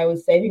stoked that I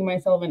was saving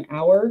myself an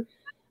hour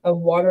of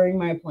watering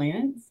my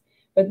plants.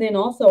 But then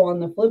also on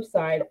the flip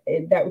side,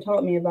 that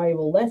taught me a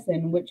valuable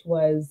lesson, which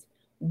was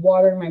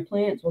watering my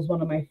plants was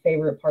one of my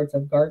favorite parts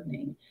of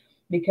gardening,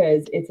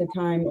 because it's a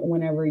time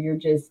whenever you're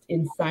just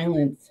in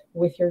silence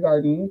with your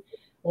garden,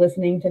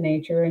 listening to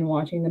nature and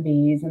watching the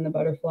bees and the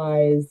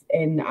butterflies.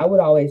 And I would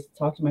always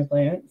talk to my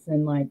plants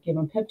and like give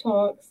them pep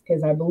talks,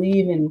 because I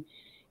believe in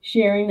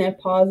sharing that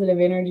positive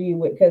energy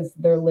because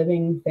they're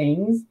living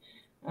things.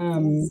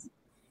 Yes.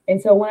 And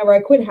so whenever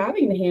I quit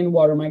having to hand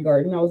water my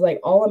garden, I was like,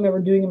 all I'm ever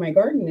doing in my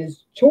garden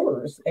is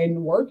chores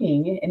and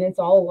working, and it's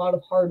all a lot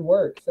of hard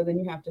work. So then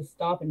you have to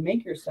stop and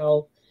make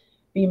yourself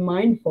be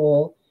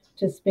mindful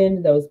to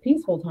spend those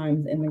peaceful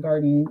times in the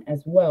garden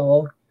as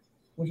well,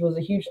 which was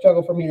a huge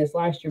struggle for me this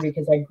last year,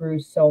 because I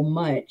grew so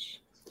much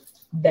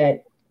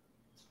that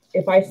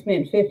if I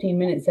spent 15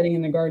 minutes sitting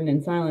in the garden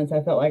in silence,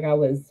 I felt like I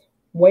was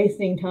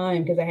wasting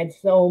time because I had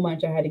so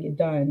much I had to get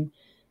done.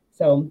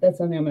 So that's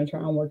something I'm going to try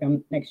and work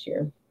on next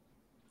year.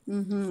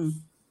 Mm-hmm.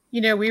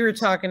 We were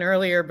talking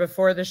earlier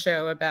before the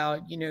show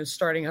about,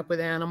 starting up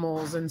with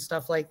animals and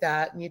stuff like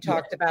that. And you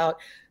talked about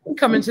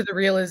coming to the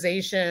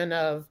realization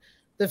of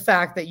the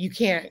fact that you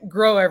can't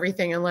grow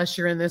everything unless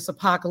you're in this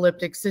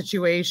apocalyptic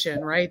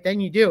situation, right? Then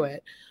you do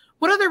it.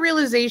 What other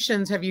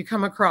realizations have you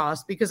come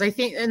across? Because I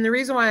think, and the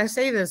reason why I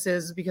say this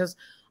is because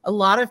a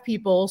lot of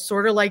people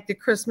sort of like the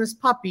Christmas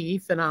puppy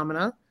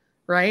phenomena,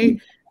 right?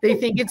 They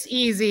think it's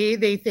easy.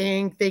 They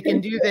think they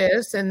can do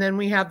this. And then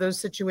we have those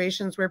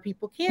situations where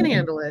people can't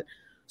handle it.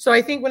 So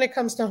I think when it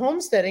comes to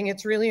homesteading,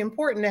 it's really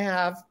important to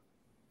have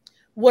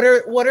what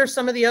are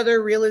some of the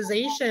other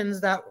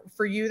realizations that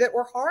for you that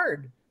were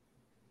hard?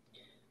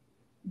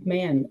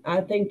 Man,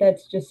 I think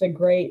that's just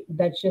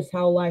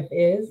how life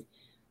is.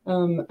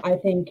 I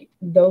think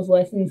those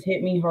lessons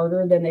hit me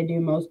harder than they do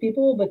most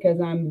people because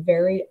I'm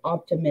very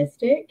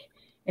optimistic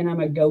and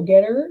I'm a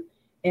go-getter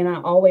and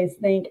I always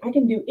think I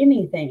can do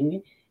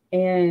anything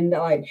and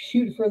like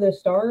shoot for the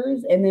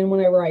stars. And then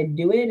whenever I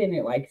do it and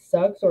it like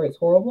sucks or it's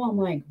horrible, I'm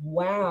like,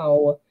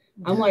 wow.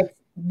 I'm like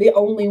the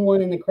only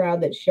one in the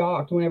crowd that's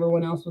shocked when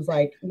everyone else was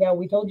like, yeah,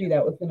 we told you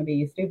that was going to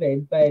be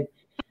stupid, but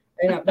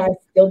and I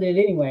still did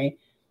it anyway.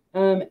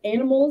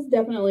 Animals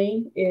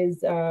definitely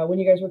is when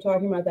you guys were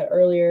talking about that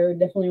earlier,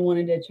 definitely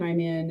wanted to chime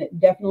in.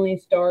 Definitely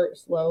start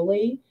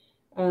slowly.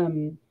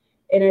 And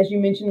as you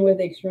mentioned with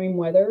extreme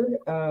weather,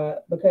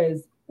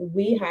 because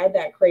we had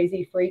that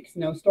crazy freak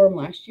snowstorm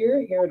last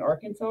year here in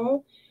Arkansas.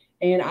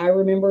 And I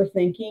remember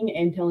thinking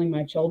and telling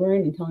my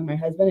children and telling my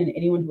husband and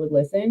anyone who would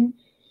listen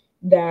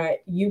that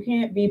you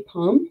can't be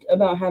pumped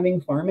about having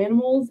farm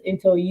animals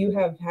until you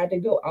have had to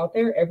go out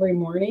there every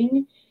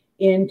morning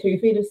in 2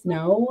 feet of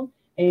snow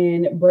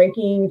and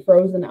breaking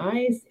frozen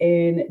ice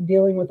and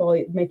dealing with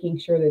making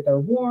sure that they're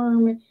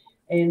warm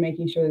and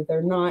making sure that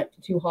they're not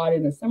too hot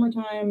in the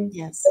summertime.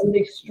 Yes. Those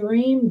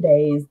extreme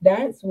days,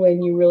 that's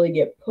when you really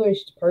get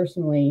pushed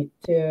personally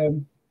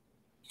to,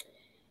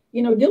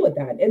 deal with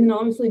that. And then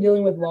obviously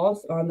dealing with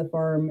loss on the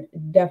farm,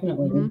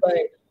 definitely. Mm-hmm. But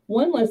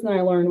one lesson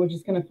I learned, which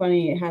is kind of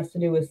funny, it has to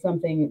do with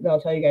something that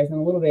I'll tell you guys in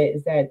a little bit,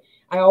 is that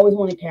I always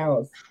wanted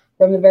cows.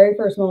 From the very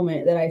first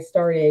moment that I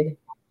started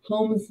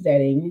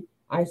homesteading,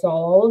 I saw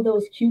all of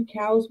those cute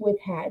cows with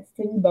hats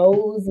and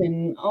bows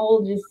and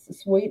all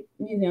just sweet,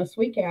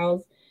 sweet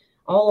cows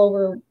all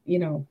over,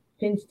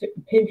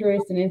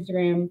 Pinterest and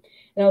Instagram.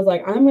 And I was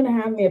like, I'm going to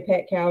have me a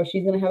pet cow.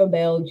 She's going to have a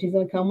bell and she's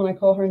going to come when I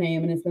call her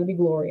name and it's going to be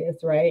glorious,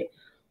 right?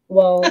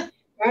 Well,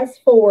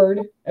 fast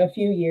forward a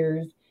few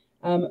years.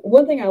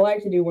 One thing I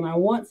like to do when I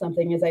want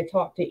something is I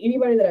talk to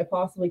anybody that I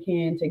possibly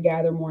can to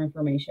gather more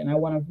information. I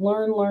want to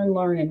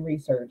learn, and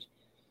research.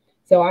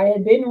 So I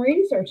had been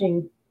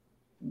researching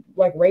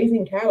like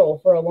raising cattle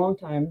for a long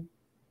time.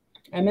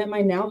 I met my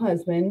now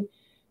husband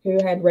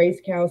who had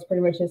raised cows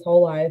pretty much his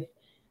whole life.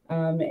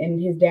 And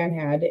his dad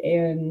had,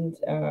 and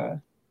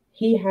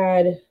he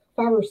had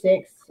 5 or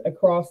 6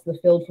 across the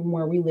field from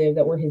where we live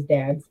that were his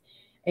dad's.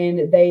 And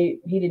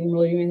he didn't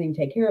really do anything to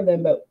take care of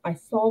them, but I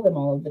saw them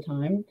all of the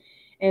time.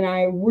 And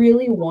I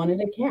really wanted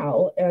a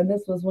cow. And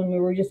this was when we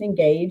were just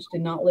engaged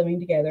and not living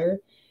together.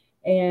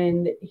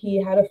 And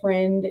he had a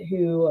friend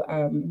who,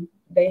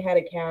 they had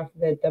a calf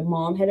that the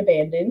mom had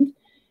abandoned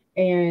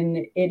and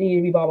it needed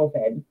to be bottle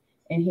fed.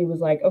 And he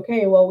was like,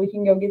 okay, well, we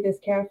can go get this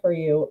calf for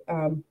you.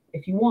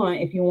 If you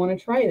want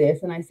to try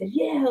this. And I said,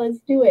 yeah, let's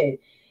do it.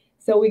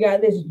 So we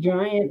got this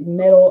giant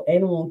metal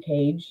animal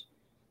cage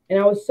and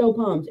I was so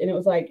pumped. And it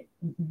was like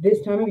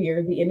this time of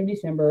year, the end of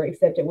December,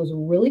 except it was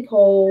really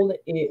cold.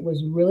 It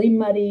was really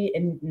muddy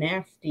and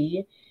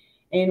nasty.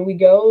 And we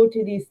go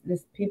to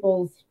this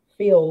people's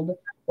field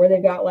where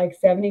they've got like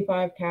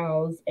 75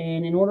 cows.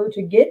 And in order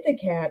to get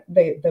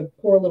the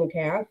poor little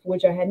calf,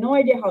 which I had no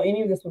idea how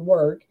any of this would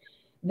work,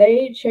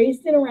 they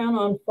chased it around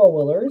on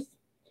 4-wheelers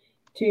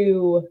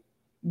to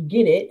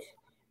get it.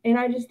 And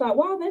I just thought,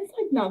 wow, that's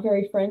like not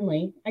very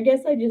friendly. I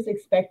guess I just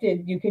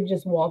expected you could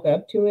just walk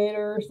up to it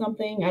or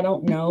something. I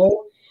don't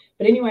know.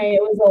 But anyway,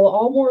 it was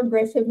all more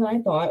aggressive than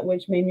I thought,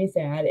 which made me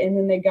sad. And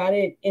then they got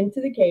it into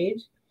the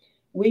cage.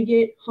 We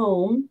get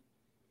home,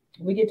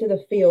 we get to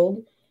the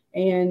field,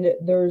 and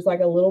there's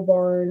like a little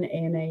barn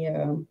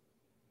and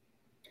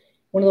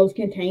one of those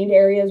contained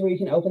areas where you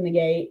can open the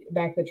gate,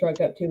 back the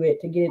truck up to it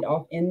to get it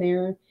off in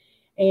there.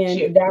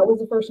 And that was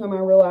the first time I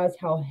realized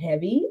how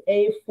heavy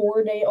a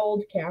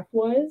 4-day-old calf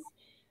was,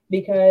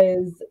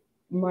 because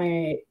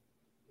my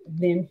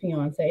then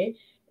fiance,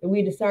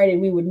 we decided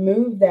we would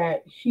move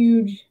that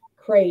huge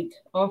crate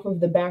off of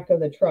the back of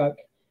the truck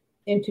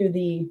into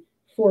the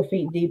 4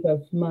 feet deep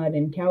of mud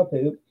and cow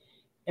poop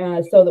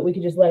so that we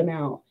could just let him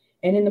out.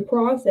 And in the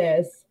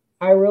process,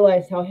 I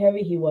realized how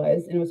heavy he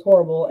was, and it was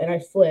horrible. And I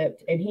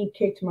slipped, and he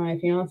kicked my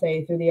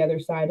fiance through the other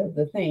side of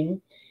the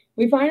thing.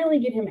 We finally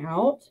get him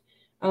out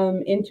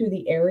into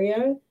the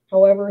area.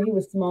 However, he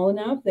was small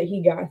enough that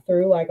he got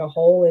through like a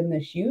hole in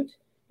the chute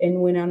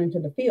and went out into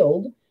the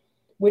field,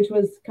 which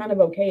was kind of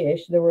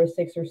okay-ish. There were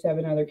 6 or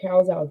 7 other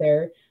cows out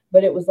there,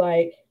 but it was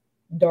like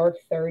dark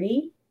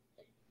 30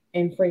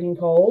 and freaking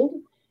cold.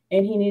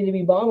 And he needed to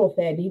be bottle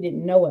fed. He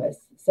didn't know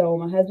us. So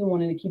my husband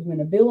wanted to keep him in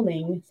a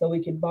building so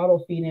we could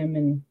bottle feed him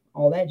and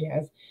all that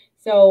jazz.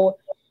 So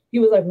he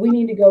was like, we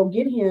need to go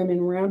get him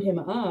and round him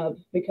up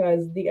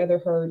because the other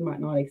herd might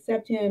not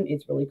accept him.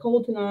 It's really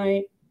cold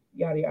tonight,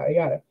 yada, yada,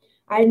 yada.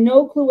 I had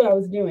no clue what I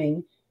was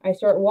doing. I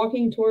start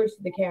walking towards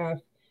the calf.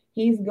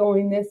 He's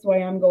going this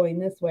way. I'm going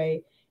this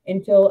way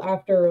until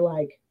after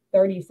like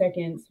 30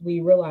 seconds,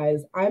 we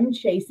realize I'm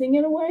chasing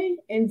it away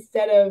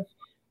instead of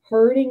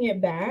herding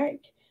it back.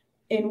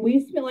 And we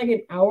spent like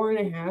an hour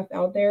and a half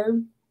out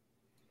there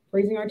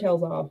freezing our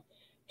tails off,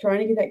 trying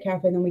to get that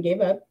calf in. Then we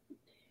gave up.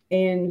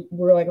 And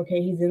we're like,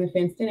 okay, he's in the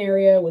fenced in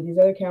area with these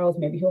other cows.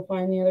 Maybe he'll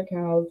find the other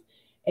cows.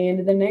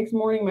 And the next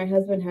morning, my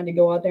husband had to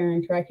go out there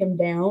and track him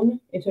down.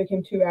 It took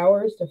him 2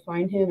 hours to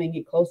find him and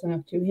get close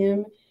enough to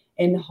him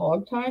and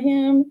hog tie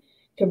him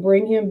to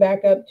bring him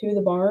back up to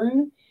the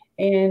barn.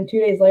 And 2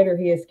 days later,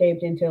 he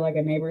escaped into like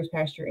a neighbor's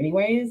pasture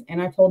anyways.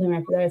 And I told him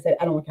after that, I said,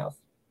 I don't want cows.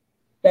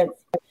 That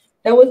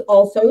was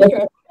also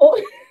stressful.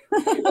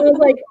 I was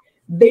like,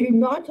 they do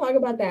not talk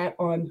about that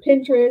on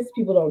Pinterest.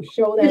 People don't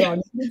show that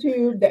on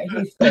YouTube, that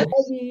he's so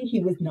heavy.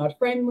 He was not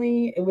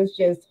friendly. It was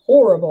just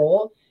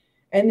horrible.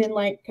 And then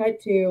like cut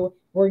to,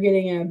 we're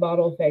getting a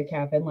bottle fed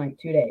calf in like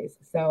 2 days.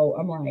 So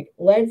I'm like,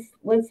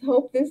 let's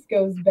hope this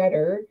goes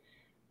better,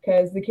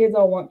 because the kids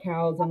all want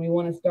cows and we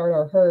want to start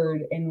our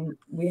herd. And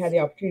we had the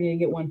opportunity to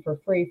get one for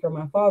free for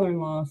my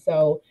father-in-law.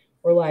 So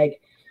we're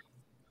like,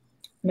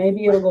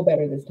 maybe it'll go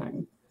better this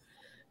time.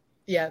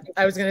 Yeah,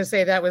 I was going to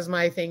say that was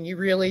my thing. You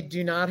really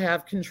do not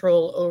have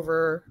control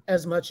over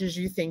as much as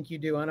you think you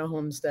do on a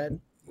homestead.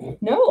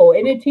 No,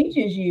 and it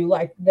teaches you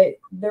like that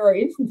there are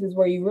instances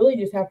where you really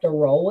just have to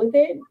roll with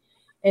it,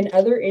 and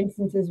other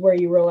instances where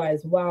you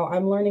realize, wow,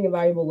 I'm learning a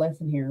valuable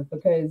lesson here,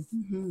 because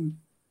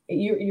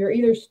you're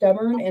either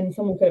stubborn and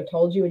someone could have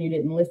told you and you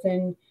didn't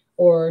listen,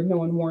 or no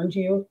one warned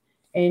you.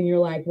 And you're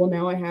like, well,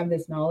 now I have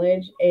this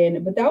knowledge.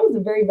 But that was a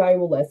very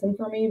valuable lesson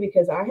for me,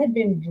 because I had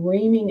been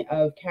dreaming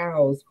of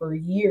cows for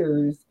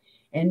years.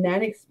 And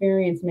that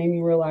experience made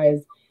me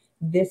realize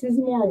this is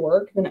more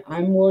work than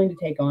I'm willing to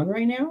take on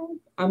right now.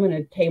 I'm going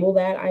to table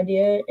that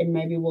idea and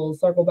maybe we'll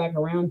circle back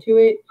around to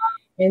it.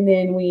 And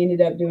then we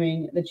ended up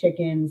doing the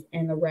chickens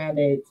and the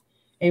rabbits.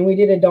 And we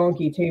did a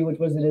donkey too, which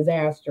was a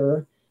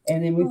disaster.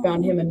 And then we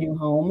found him a new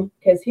home,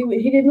 because he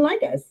didn't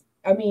like us.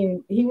 I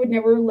mean, he would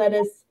never let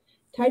us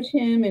touch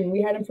him, and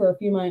we had him for a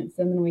few months,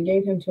 and then we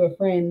gave him to a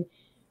friend,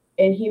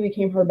 and he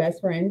became her best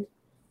friend.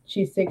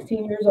 She's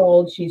 16 years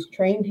old. She's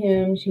trained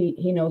him.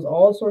 He knows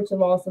all sorts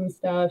of awesome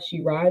stuff.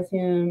 She rides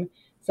him.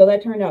 So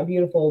that turned out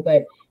beautiful,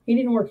 but he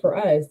didn't work for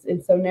us.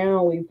 And so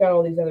now we've got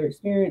all these other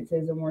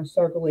experiences, and we're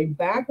circling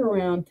back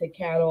around to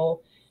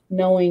cattle,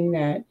 knowing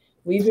that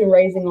we've been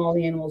raising all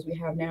the animals we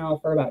have now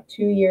for about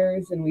 2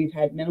 years, and we've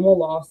had minimal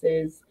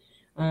losses.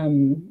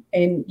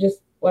 And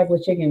just like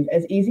with chickens,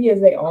 as easy as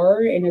they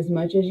are, and as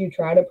much as you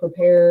try to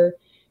prepare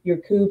your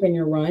coop and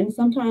your run,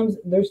 sometimes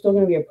there's still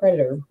going to be a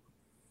predator,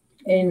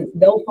 and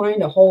they'll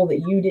find a hole that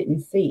you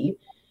didn't see,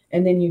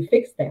 and then you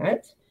fix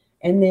that,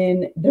 and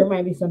then there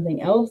might be something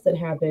else that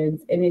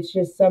happens, and it's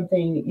just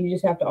something you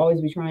just have to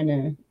always be trying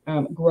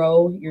to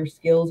grow your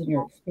skills and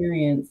your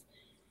experience,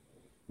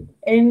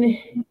 and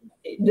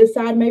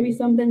decide maybe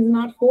something's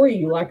not for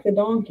you, like the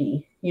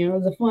donkey. You know,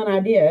 it was a fun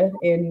idea,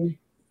 and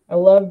I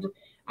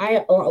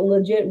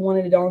legit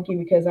wanted a donkey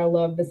because I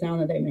love the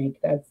sound that they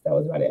make. That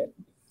was about it.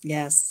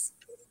 Yes.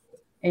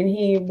 And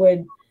he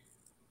would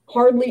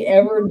hardly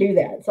ever do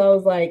that. So I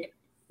was like,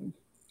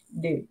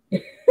 dude.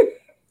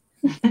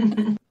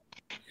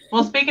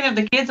 Well, speaking of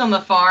the kids on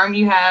the farm,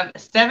 you have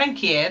 7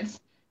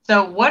 kids.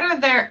 So what are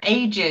their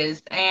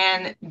ages,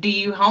 and do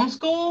you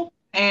homeschool?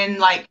 And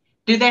like,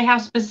 do they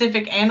have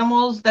specific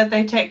animals that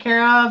they take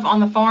care of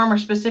on the farm, or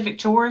specific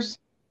chores?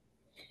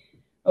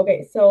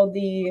 Okay, so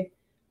the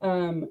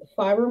 5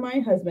 are my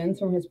husband's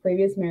from his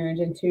previous marriage,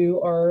 and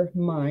 2 are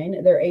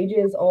mine. Their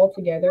ages all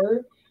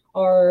together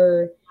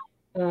are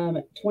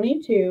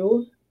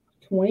 22,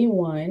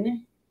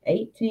 21,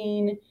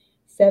 18,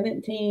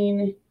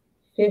 17,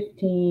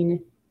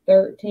 15,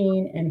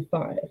 13, and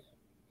 5.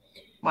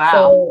 Wow.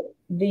 So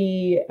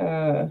the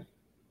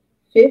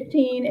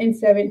 15 and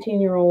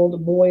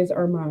 17-year-old boys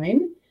are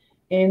mine,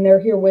 and they're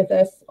here with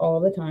us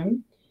all the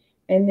time.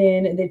 And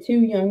then the 2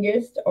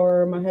 youngest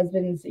are my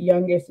husband's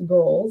youngest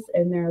girls,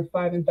 and they're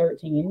 5 and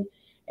 13,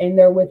 and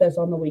they're with us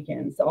on the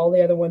weekends. So all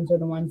the other ones are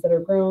the ones that are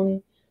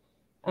grown.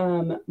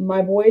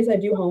 My boys, I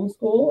do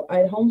homeschool. I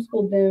had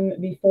homeschooled them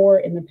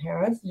before in the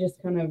past,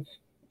 just kind of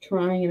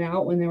trying it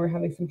out when they were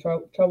having some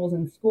troubles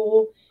in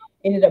school.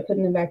 Ended up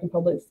putting them back in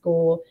public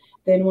school.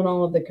 Then when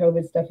all of the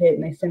COVID stuff hit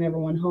and they sent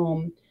everyone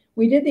home,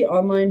 we did the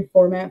online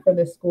format for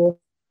the school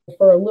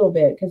for a little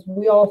bit, because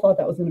we all thought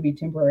that was going to be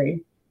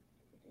temporary.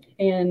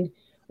 And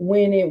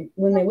when they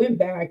went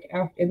back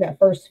in that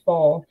first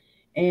fall,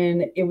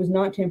 and it was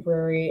not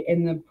temporary,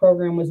 and the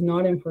program was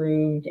not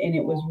improved, and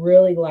it was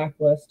really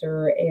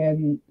lackluster,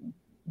 and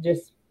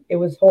just, it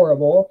was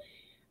horrible.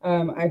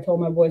 I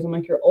told my boys, I'm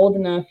like, you're old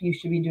enough, you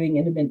should be doing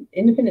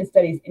independent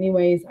studies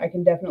anyways. I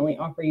can definitely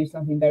offer you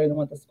something better than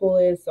what the school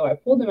is. So I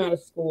pulled them out of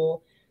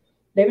school.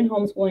 They've been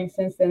homeschooling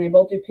since then. They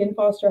both do Penn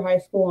Foster High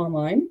School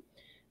online,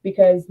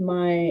 because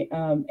my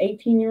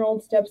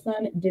 18-year-old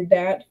stepson did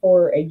that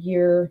for a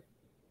year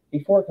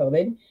before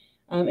COVID.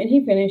 And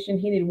he finished, and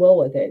he did well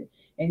with it.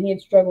 And he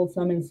had struggled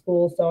some in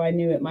school, so I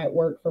knew it might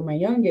work for my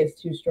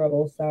youngest, who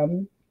struggles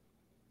some.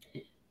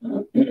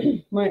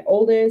 My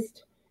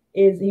oldest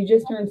he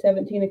just turned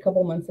 17 a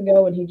couple months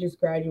ago, and he just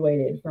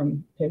graduated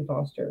from Penn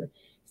Foster.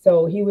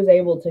 So he was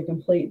able to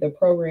complete the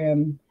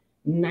program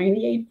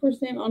 98%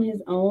 on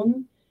his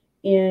own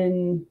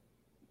in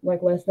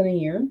like less than a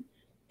year.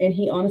 And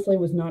he honestly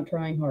was not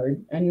trying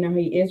hard. And now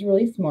he is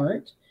really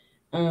smart,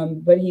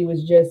 but he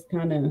was just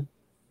kind of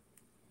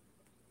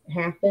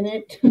half in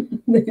it.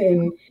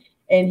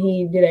 and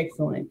he did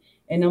excellent.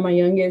 And now my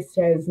youngest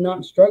has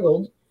not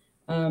struggled.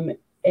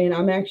 And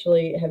I'm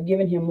actually have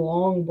given him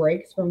long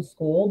breaks from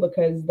school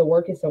because the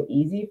work is so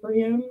easy for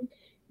him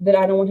that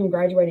I don't want him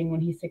graduating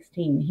when he's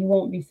 16. He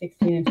won't be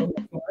 16 until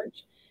next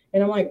March.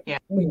 And I'm like,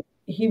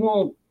 he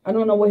won't, I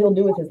don't know what he'll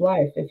do with his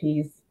life if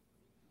he's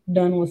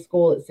done with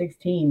school at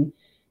 16.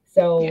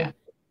 So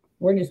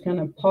we're just kind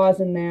of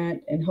pausing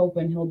that and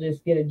hoping he'll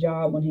just get a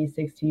job when he's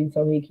 16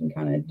 so he can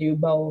kind of do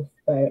both.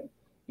 But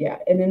yeah.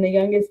 And then the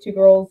youngest two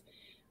girls,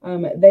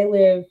 they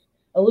live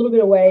a little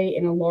bit away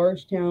in a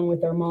large town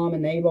with their mom,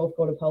 and they both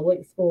go to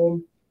public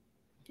school,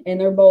 and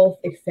they're both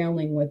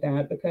excelling with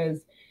that because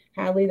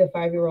Hadley, the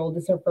 5-year-old,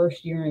 is her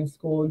first year in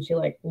school, and she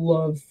like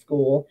loves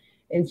school,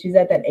 and she's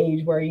at that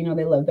age where, you know,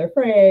 they love their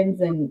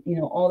friends and, you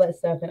know, all that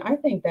stuff. And I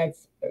think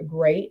that's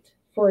great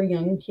for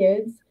young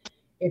kids.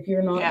 If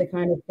you're not the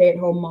kind of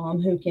stay-at-home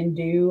mom who can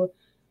do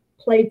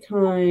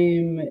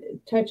playtime,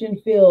 touch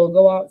and feel,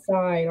 go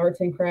outside,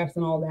 arts and crafts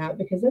and all that,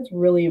 because that's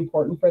really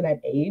important for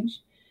that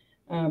age.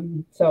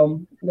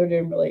 So they're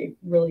doing really,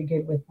 really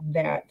good with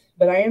that.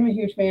 But I am a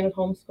huge fan of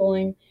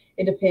homeschooling.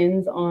 It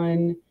depends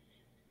on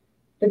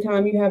the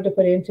time you have to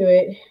put into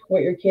it,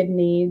 what your kid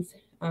needs,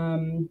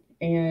 and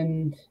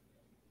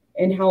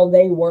how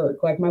they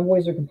work. Like my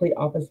boys are complete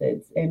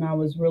opposites. And I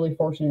was really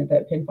fortunate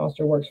that Penn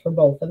Foster works for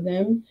both of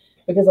them,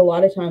 because a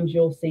lot of times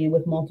you'll see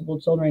with multiple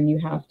children, you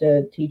have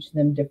to teach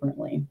them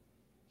differently.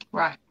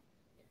 Right.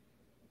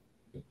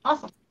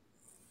 Awesome.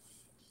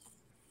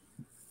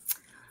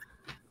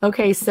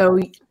 Okay, so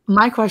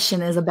my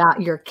question is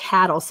about your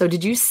cattle. So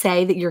did you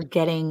say that you're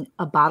getting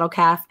a bottle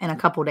calf in a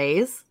couple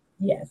days?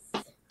 Yes.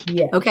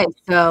 Yes. Okay,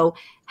 so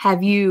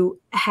have you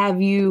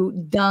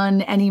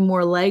done any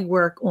more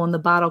legwork on the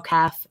bottle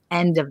calf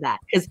end of that?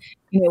 Because,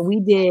 you know,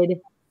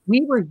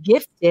 we were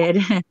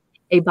gifted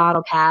a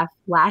bottle calf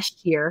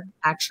last year,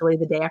 actually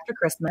the day after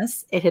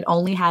Christmas. It had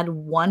only had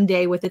 1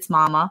 day with its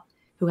mama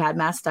who had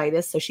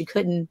mastitis, so she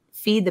couldn't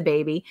feed the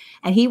baby,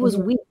 and he was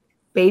weak.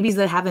 Babies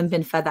that haven't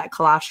been fed that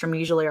colostrum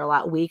usually are a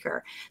lot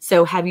weaker.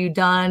 So have you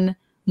done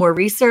more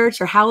research,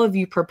 or how have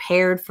you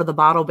prepared for the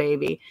bottle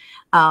baby?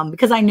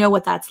 Because I know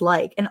what that's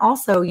like. And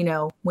also, you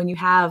know, when you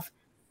have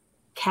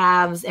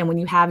calves and when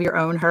you have your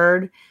own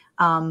herd,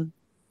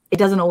 it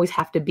doesn't always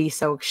have to be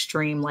so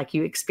extreme like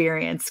you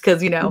experience.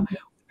 Because, you know, we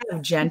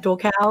have gentle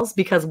cows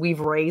because we've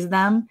raised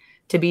them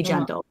to be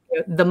gentle.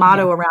 The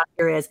motto around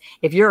here is,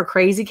 if you're a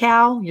crazy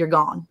cow, you're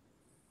gone.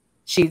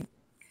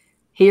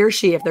 He or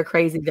she, if they're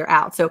crazy, they're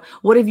out. So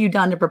what have you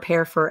done to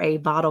prepare for a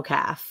bottle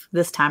calf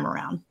this time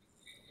around?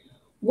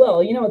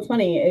 Well, you know, what's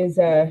funny is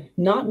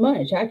not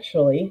much,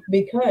 actually,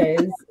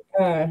 because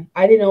I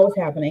didn't know what was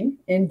happening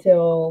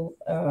until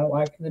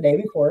like the day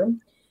before,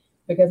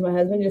 because my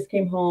husband just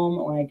came home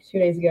like 2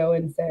 days ago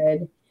and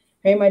said,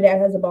 hey, my dad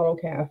has a bottle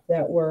calf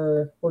that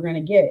we're going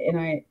to get.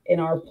 And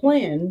our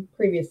plan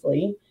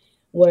previously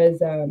was,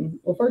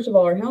 well, first of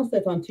all, our house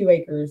that's on 2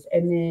 acres,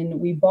 and then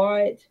we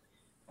bought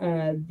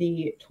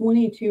the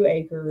 22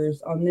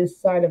 acres on this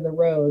side of the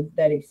road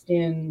that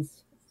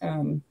extends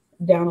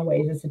down a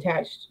ways. It's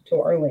attached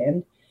to our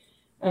land.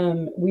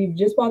 We've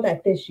just bought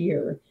that this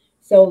year.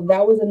 So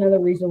that was another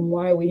reason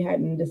why we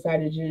hadn't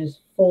decided to just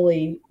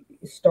fully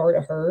start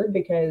a herd,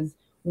 because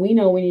we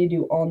know we need to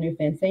do all new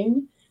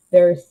fencing.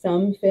 There's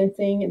some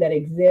fencing that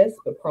exists,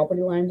 but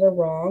property lines are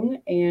wrong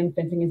and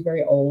fencing is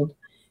very old.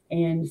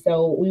 And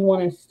so we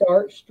want to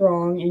start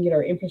strong and get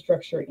our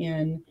infrastructure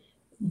in,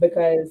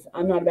 because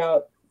I'm not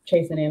about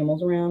chasing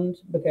animals around,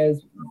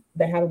 because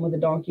that happened with a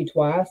donkey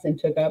twice and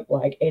took up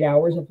like 8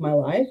 hours of my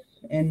life.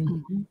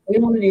 And we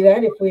don't want to do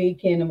that if we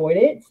can avoid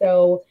it.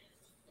 So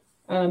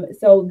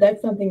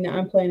that's something that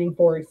I'm planning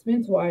for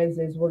expense wise,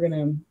 is we're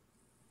going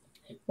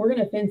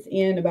to fence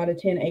in about a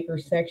 10-acre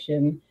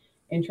section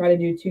and try to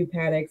do 2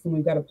 paddocks. And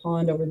we've got a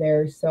pond over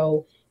there.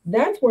 So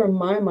that's where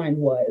my mind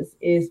was,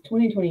 is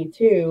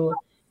 2022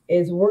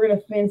 is we're going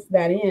to fence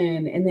that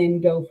in and then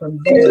go from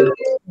there.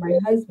 My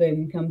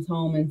husband comes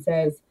home and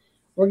says,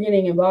 we're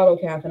getting a bottle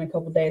calf in a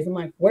couple of days. I'm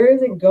like, where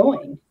is it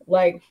going?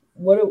 Like,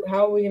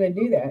 how are we going to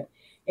do that?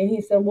 And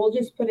he said, we'll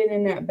just put it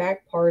in that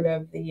back part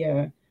of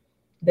the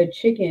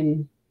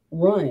chicken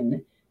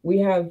run. We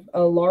have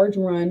a large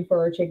run for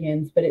our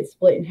chickens, but it's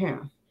split in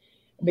half,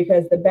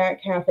 because the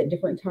back half at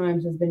different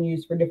times has been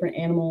used for different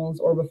animals,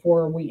 or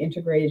before we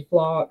integrated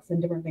flocks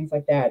and different things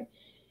like that.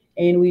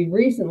 And we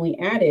recently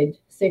added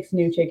 6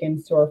 new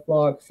chickens to our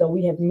flock, so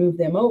we have moved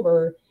them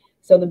over.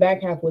 So the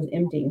back half was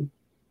empty.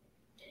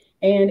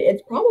 And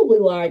it's probably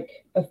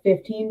like a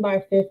 15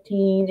 by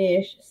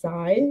 15-ish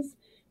size,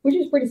 which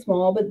is pretty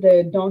small. But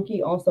the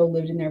donkey also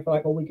lived in there for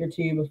like a week or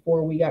 2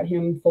 before we got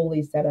him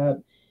fully set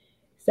up.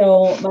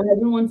 So my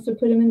husband wants to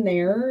put him in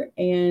there,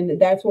 and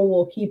that's where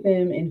we'll keep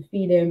him and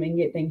feed him and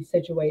get things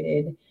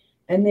situated.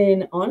 And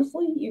then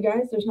honestly, you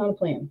guys, there's not a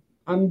plan.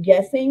 I'm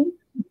guessing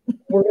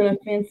we're going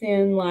to fence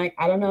in like,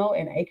 I don't know,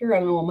 an acre. I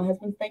don't know what my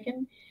husband's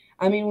thinking.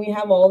 I mean, we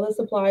have all the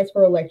supplies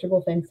for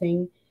electrical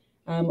fencing.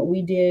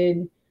 We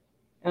did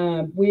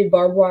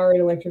barbed wire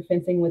and electric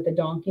fencing with the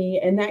donkey,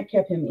 and that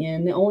kept him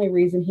in. The only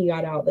reason he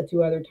got out the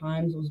 2 other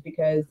times was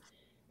because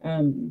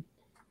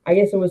I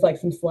guess there was like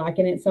some slack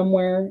in it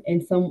somewhere,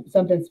 and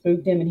something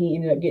spooked him, and he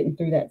ended up getting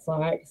through that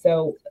slack.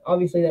 So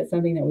obviously that's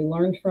something that we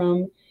learned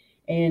from.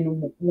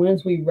 And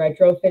once we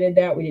retrofitted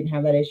that, we didn't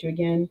have that issue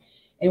again.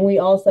 And we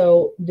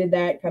also did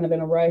that kind of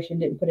in a rush and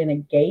didn't put in a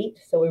gate.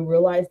 So we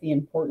realized the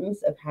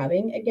importance of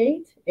having a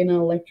gate in an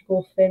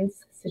electrical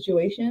fence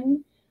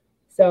situation.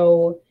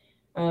 So,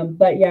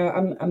 but yeah,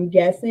 I'm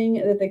guessing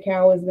that the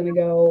cow is going to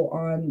go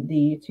on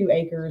the 2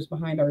 acres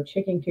behind our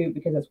chicken coop,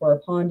 because that's where our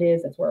pond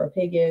is, that's where our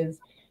pig is,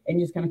 and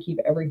just kind of keep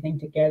everything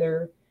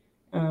together.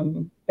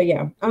 But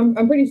yeah,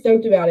 I'm pretty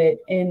stoked about it,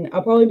 and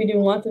I'll probably be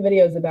doing lots of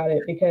videos about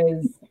it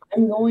because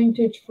I'm going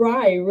to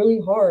try really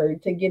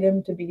hard to get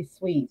them to be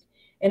sweet.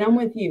 And I'm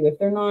with you. If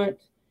they're not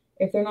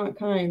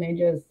kind, they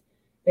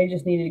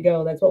just need to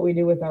go. That's what we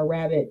do with our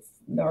rabbits.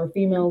 Our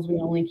females, we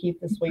only keep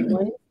the sweet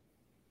ones.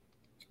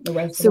 The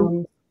rest of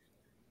them.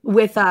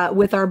 With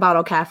our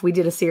bottle calf, we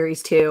did a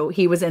series too.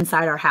 He was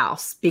inside our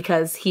house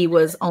because he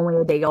was only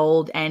a day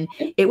old, and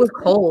it was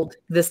cold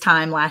this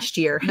time last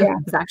year. Yeah.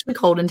 It was actually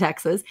cold in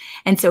Texas.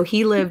 And so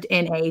he lived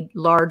in a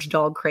large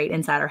dog crate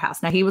inside our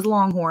house. Now he was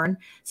Longhorn,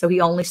 so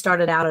he only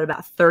started out at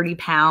about 30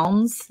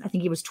 pounds. I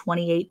think he was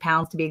 28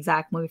 pounds to be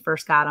exact when we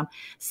first got him.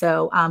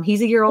 So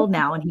he's a year old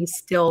now, and he's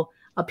still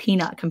a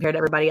peanut compared to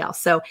everybody else.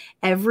 So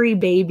every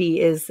baby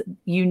is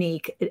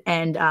unique,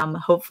 and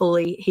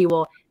hopefully he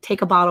will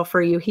take a bottle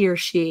for you, he or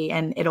she,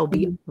 and it'll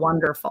be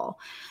wonderful.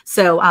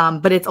 So,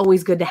 but it's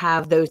always good to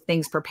have those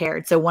things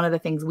prepared. So one of the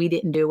things we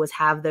didn't do was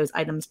have those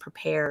items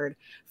prepared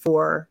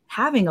for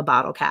having a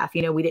bottle calf.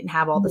 You know, we didn't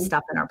have all the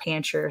stuff in our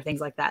pantry or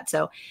things like that.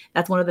 So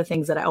that's one of the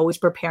things that I always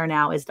prepare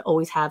now, is to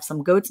always have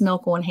some goat's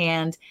milk on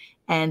hand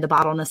and the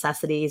bottle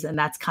necessities. And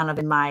that's kind of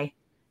in my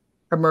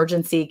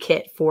emergency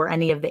kit for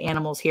any of the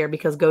animals here,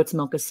 because goat's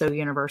milk is so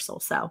universal.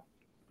 So,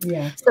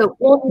 yeah. So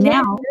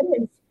now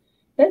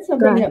that's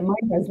something that my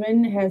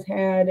husband has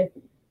had.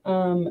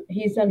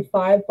 He's done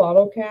 5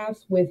 bottle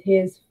calves with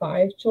his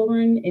 5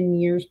 children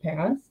in years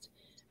past.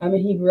 I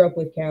mean, he grew up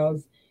with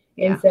cows.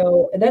 Yeah. And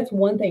so that's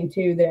one thing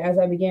too, that as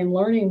I began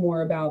learning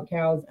more about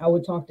cows, I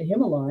would talk to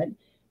him a lot,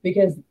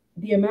 because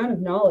the amount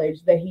of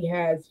knowledge that he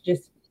has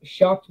just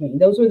shocked me.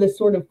 Those were the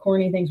sort of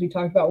corny things we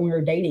talked about when we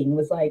were dating,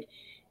 was like,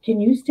 can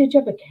you stitch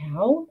up a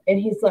cow? And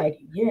he's like,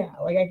 yeah,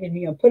 like I could,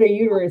 put a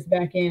uterus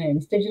back in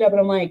and stitch it up. And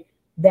I'm like,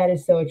 that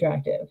is so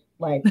attractive.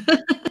 Like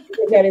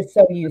that is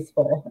so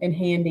useful and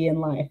handy in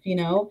life,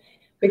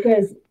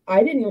 because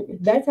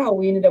that's how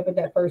we ended up with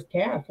that first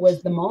calf,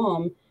 was the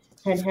mom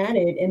had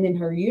it, and then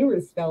her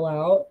uterus fell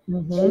out,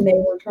 and they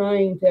were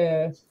trying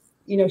to,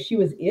 she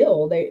was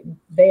ill. They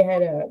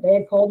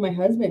had called my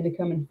husband to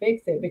come and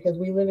fix it, because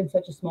we live in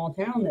such a small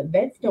town that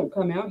vets don't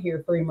come out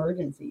here for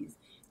emergencies.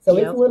 So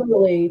it's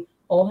literally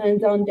all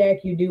hands on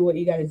deck. You do what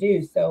you got to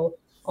do. So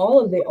all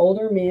of the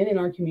older men in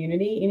our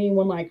community,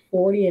 anyone like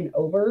 40 and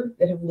over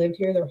that have lived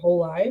here their whole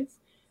lives,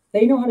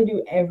 they know how to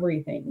do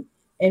everything.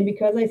 And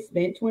because I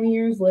spent 20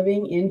 years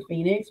living in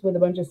Phoenix with a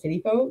bunch of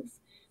city folks,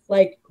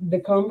 like the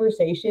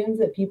conversations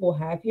that people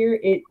have here,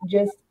 it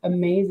just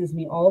amazes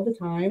me all the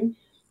time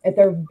at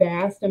their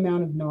vast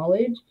amount of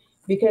knowledge,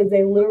 because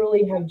they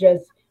literally have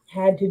just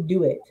had to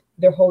do it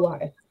their whole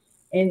life.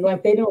 And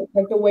like, they don't,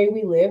 like the way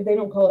we live, they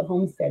don't call it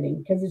homesteading,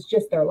 because it's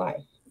just their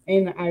life.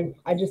 And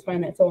I just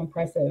find that so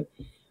impressive.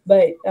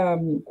 But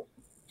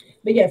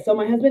yeah, so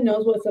my husband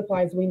knows what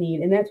supplies we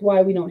need, and that's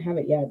why we don't have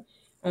it yet.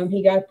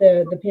 He got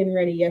the pen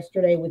ready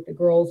yesterday with the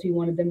girls. He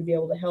wanted them to be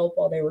able to help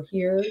while they were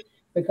here,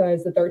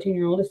 because the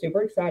 13-year-old is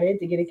super excited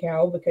to get a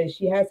cow, because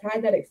she has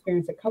had that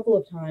experience a couple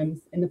of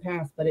times in the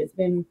past, but it's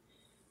been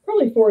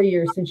probably 4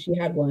 years since she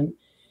had one.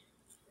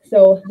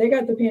 So they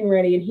got the pen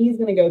ready, and he's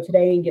going to go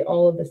today and get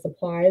all of the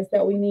supplies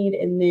that we need,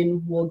 and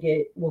then we'll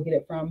get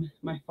it from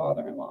my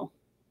father-in-law.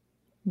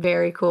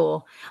 Very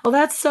cool. Oh,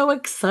 that's so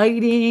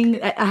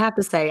exciting. I have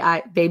to say,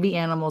 baby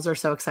animals are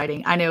so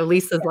exciting. I know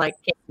Lisa's like,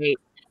 can't wait.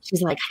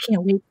 She's like, I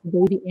can't wait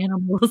for baby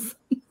animals.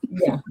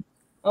 Yeah.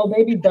 Oh,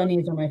 baby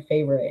bunnies are my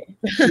favorite.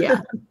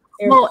 Yeah.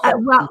 Well,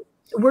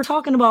 we're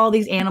talking about all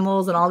these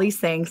animals and all these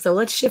things. So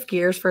let's shift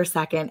gears for a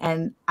second.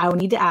 And I will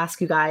need to ask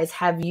you guys,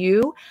 have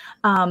you,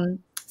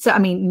 so, I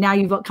mean, now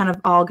you've kind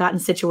of all gotten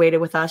situated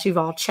with us. You've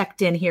all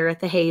checked in here at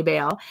the hay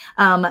bale.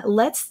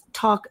 Let's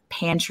talk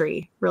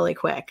pantry really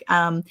quick.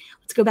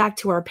 Let's go back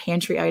to our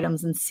pantry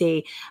items and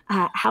see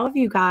how have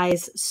you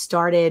guys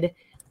started,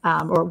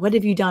 or what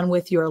have you done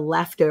with your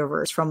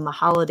leftovers from the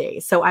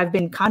holidays? So I've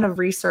been kind of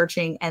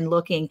researching and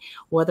looking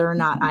whether or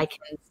not I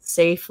can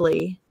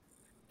safely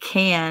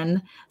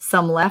can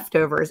some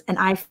leftovers. And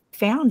I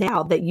found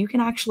out that you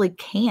can actually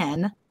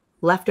can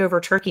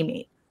leftover turkey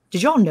meat.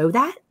 Did y'all know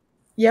that?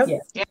 Yep.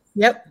 Yes.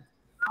 Yep.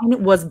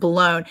 Mine was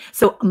blown.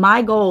 So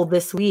my goal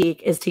this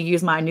week is to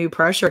use my new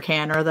pressure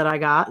canner that I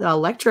got, the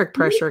electric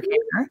pressure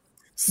canner.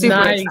 Super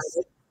excited.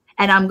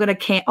 and I'm gonna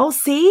can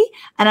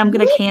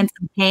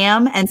some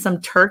ham and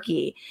some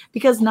turkey,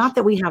 because not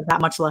that we have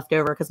that much left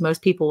over, because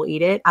most people will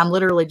eat it. I'm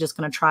literally just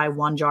gonna try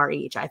 1 jar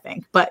each, I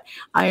think. But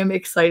I am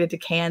excited to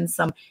can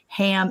some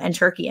ham and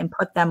turkey and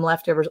put them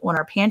leftovers on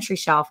our pantry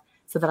shelf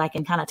so that I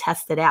can kind of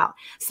test it out.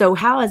 So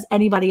how has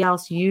anybody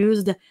else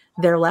used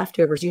their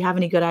leftovers? Do you have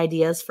any good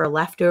ideas for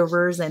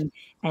leftovers and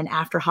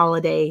after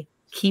holiday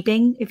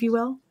keeping, if you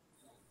will?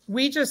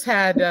 We just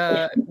had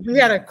we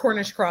had a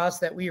Cornish cross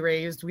that we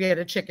raised. We had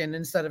a chicken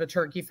instead of a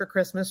turkey for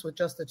Christmas with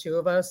just the 2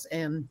 of us,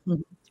 and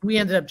we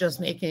ended up just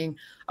making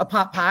a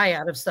pot pie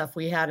out of stuff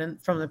we had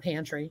from the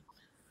pantry.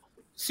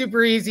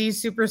 Super easy,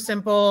 super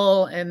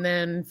simple, and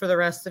then for the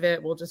rest of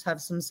it, we'll just have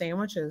some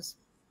sandwiches.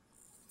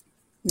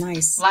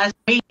 Nice. Last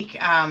week,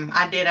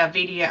 I did a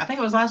video. I think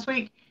it was last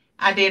week.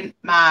 I did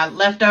my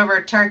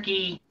leftover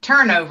turkey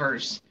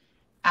turnovers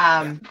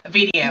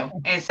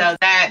video, and so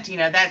that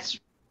that's.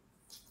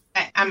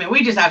 I mean,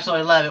 we just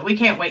absolutely love it. We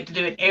can't wait to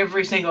do it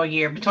every single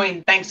year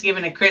between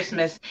Thanksgiving and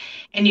Christmas.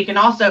 And you can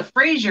also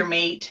freeze your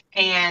meat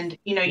and,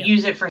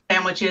 use it for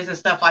sandwiches and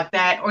stuff like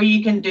that. Or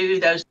you can do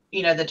those,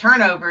 the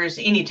turnovers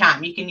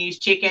anytime. You can use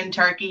chicken,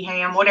 turkey,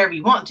 ham, whatever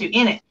you want to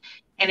in it.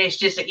 And it's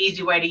just an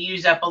easy way to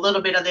use up a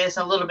little bit of this,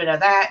 a little bit of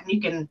that. And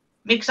you can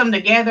mix them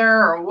together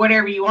or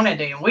whatever you want to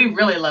do. And we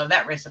really love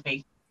that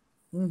recipe.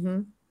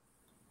 Mm-hmm.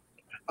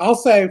 I'll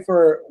say,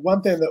 for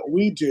one thing that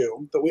we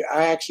do,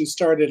 I actually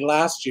started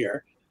last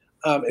year,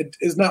 it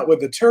is not with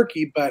the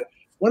turkey, but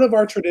one of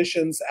our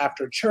traditions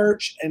after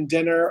church and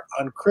dinner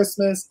on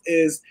Christmas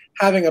is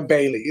having a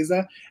Bailey's.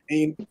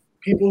 And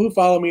people who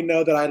follow me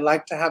know that I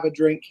like to have a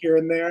drink here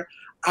and there.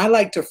 I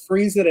like to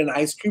freeze it in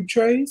ice cube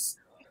trays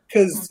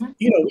because,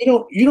 you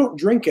don't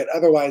drink it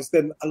otherwise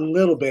than a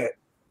little bit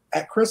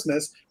at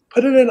Christmas.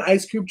 Put it in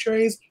ice cube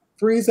trays,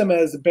 freeze them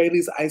as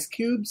Bailey's ice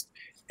cubes.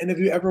 And if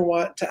you ever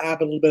want to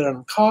add a little bit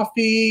of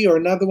coffee or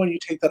another one, you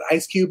take that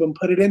ice cube and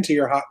put it into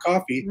your hot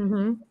coffee.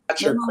 Mm-hmm.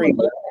 That's your cream.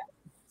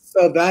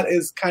 So that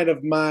is kind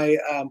of my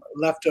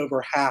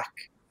leftover hack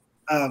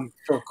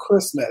for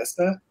Christmas.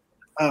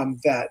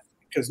 That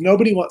because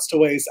nobody wants to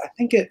waste. I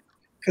think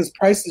because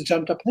prices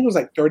jumped up. I think it was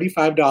like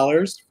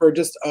 $35 for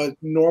just a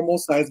normal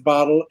size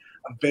bottle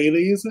of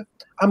Bailey's.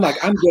 I'm like,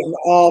 I'm getting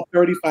all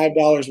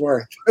 $35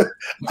 worth.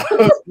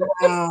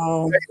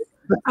 Wow.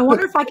 I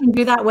wonder if I can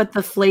do that with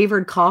the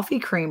flavored coffee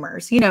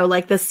creamers,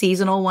 like the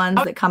seasonal ones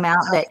that come out.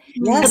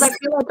 Because I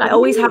feel like I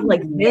always have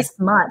like this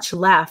much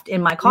left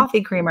in my coffee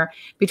creamer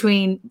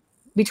between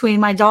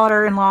my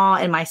daughter-in-law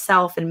and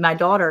myself and my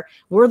daughter.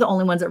 We're the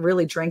only ones that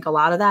really drink a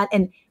lot of that.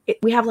 And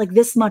we have like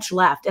this much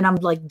left, and I'm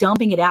like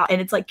dumping it out,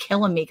 and it's like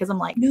killing me because I'm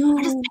like, no,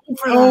 I just paid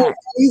for that.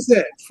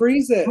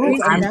 Freeze it.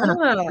 I'm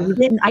gonna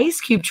get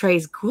ice cube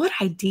trays. Good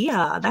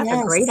idea. That's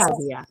a great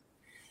idea.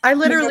 I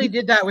literally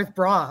did that with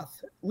broth.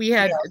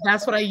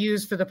 That's what I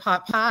used for the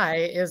pot pie,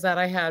 is that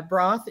I had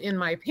broth in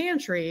my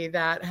pantry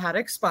that had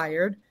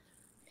expired,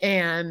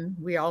 and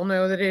we all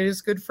know that it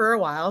is good for a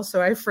while.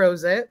 So I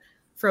froze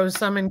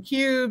some in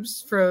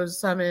cubes, froze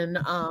some in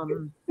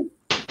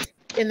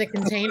the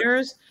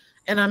containers,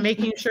 and I'm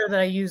making sure that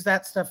I use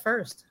that stuff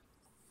first.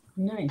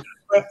 Nice.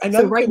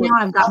 So right now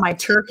I've got my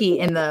turkey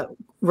in the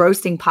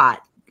roasting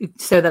pot,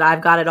 so that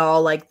I've got it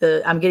all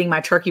I'm getting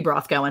my turkey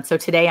broth going. So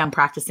today I'm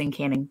practicing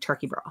canning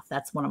turkey broth.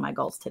 That's one of my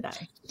goals today.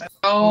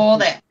 Oh,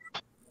 that.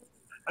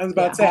 I was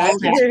about to say.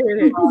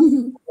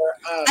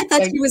 I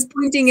thought she was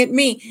pointing at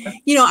me.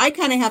 I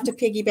kind of have to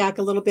piggyback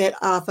a little bit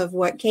off of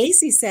what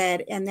Casey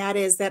said, and that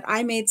is that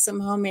I made some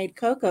homemade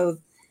cocoa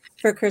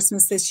for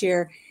Christmas this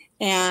year,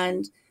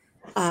 and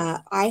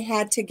I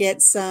had to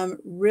get some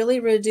really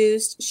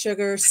reduced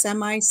sugar,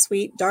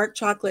 semi-sweet dark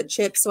chocolate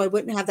chips so I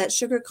wouldn't have that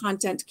sugar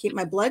content to keep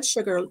my blood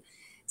sugar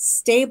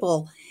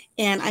stable.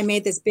 And I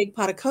made this big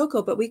pot of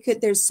cocoa, but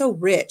they're so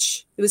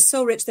rich. It was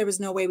so rich, there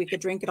was no way we could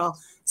drink it all.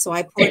 So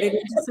I poured it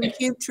into some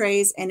cube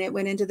trays and it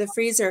went into the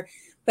freezer.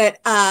 But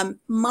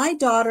my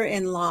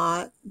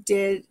daughter-in-law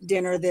did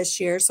dinner this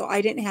year, so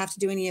I didn't have to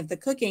do any of the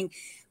cooking.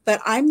 But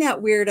I'm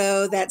that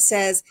weirdo that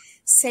says,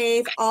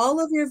 save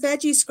all of your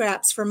veggie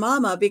scraps for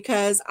mama,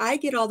 because I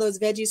get all those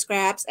veggie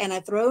scraps and I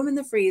throw them in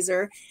the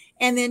freezer.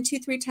 And then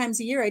 2-3 times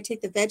a year, I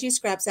take the veggie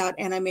scraps out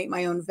and I make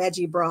my own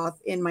veggie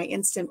broth in my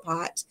Instant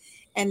Pot.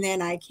 And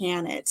then I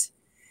can it.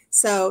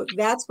 So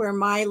that's where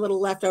my little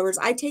leftovers,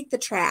 I take the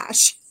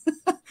trash.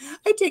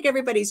 I take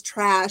everybody's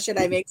trash and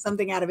I make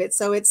something out of it.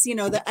 So it's,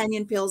 the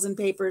onion peels and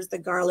papers, the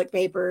garlic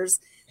papers,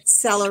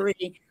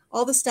 celery,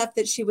 all the stuff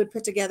that she would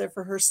put together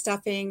for her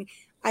stuffing.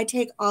 I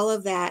take all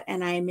of that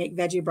and I make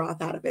veggie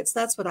broth out of it. So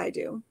that's what I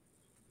do.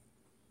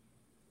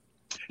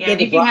 Yeah, and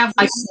if you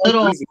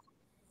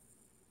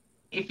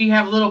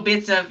have little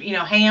bits of,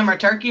 ham or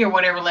turkey or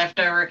whatever left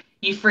over,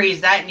 you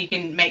freeze that and you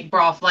can make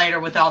broth later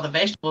with all the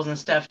vegetables and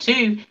stuff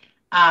too.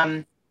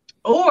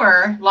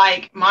 Or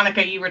like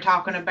Monica, you were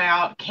talking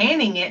about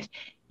canning it.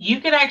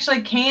 You could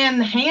actually can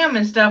ham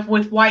and stuff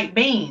with white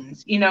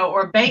beans,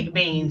 or baked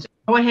beans.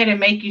 Go ahead and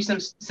make you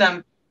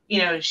some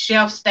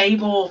shelf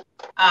stable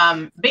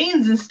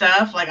beans and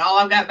stuff, like all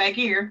I've got back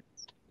here.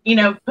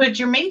 put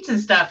your meats and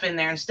stuff in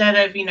there instead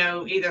of,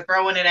 either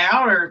throwing it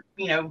out or,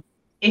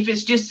 if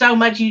it's just so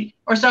much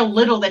or so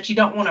little that you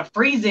don't want to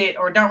freeze it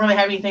or don't really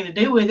have anything to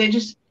do with it,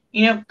 just,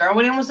 throw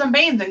it in with some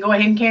beans and go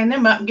ahead and can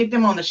them up and get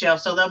them on the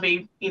shelf. So they'll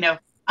be, a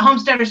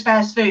homesteader's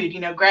fast food,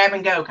 grab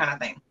and go kind of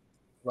thing.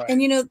 Right.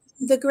 And,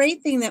 the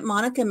great thing that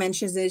Monica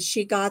mentions is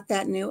she got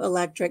that new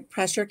electric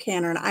pressure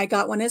canner, and I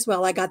got one as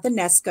well. I got the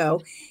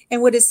Nesco.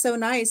 And what is so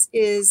nice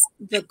is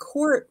the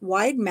quart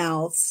wide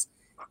mouths,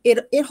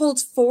 it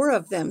holds 4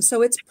 of them.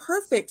 So it's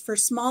perfect for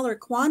smaller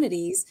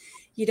quantities.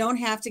 You don't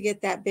have to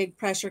get that big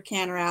pressure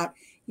canner out.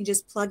 You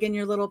just plug in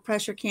your little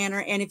pressure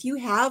canner. And if you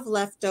have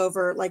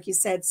leftover, like you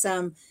said,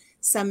 some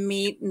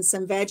meat and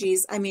some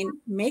veggies,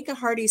 make a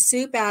hearty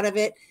soup out of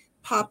it,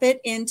 pop it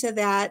into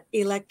that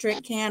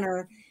electric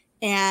canner,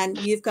 and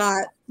you've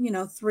got,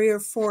 3 or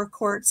 4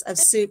 quarts of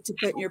soup to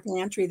put in your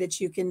pantry that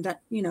you can,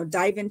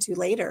 dive into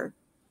later.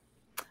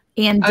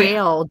 And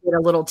Dale did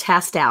a little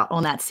test out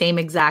on that same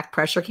exact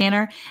pressure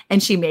canner,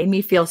 and she made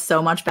me feel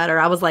so much better.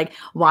 I was like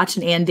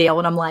watching Ann Dale,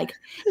 and I'm like,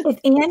 if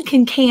Ann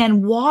can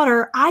can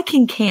water, I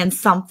can can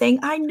something.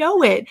 I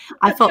know it.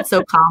 I felt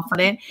so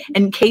confident.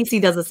 And Casey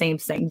does the same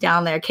thing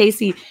down there.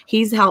 Casey,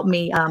 he's helped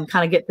me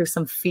kind of get through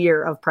some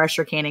fear of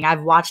pressure canning.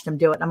 I've watched him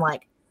do it. And I'm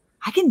like,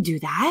 I can do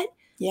that.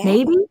 Yeah.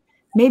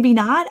 Maybe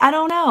not. I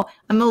don't know.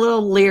 I'm a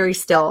little leery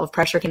still of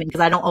pressure canning because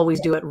I don't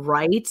always do it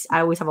right. I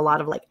always have a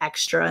lot of like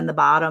extra in the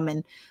bottom,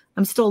 and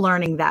I'm still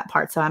learning that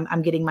part. So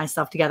I'm getting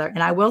myself together.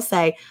 And I will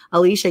say,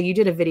 Alicia, you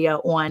did a video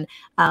on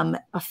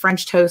a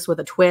French toast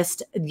with a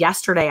twist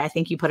yesterday. I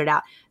think you put it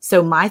out.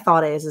 So my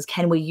thought is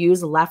can we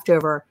use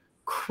leftover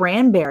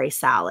cranberry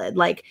salad?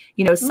 Like,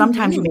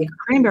 sometimes you make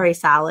a cranberry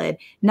salad,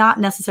 not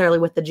necessarily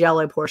with the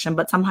Jell-O portion,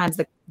 but sometimes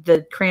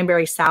the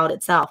cranberry salad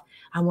itself.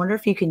 I wonder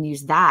if you can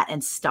use that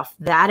and stuff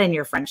that in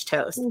your French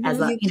toast as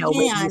a,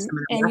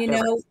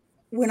 and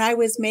when I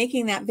was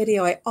making that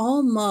video, I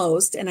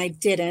almost, and I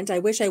didn't, I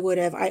wish I would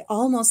have, I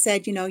almost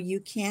said, you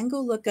can go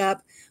look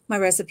up my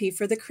recipe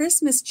for the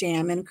Christmas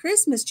jam, and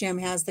Christmas jam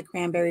has the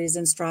cranberries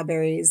and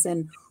strawberries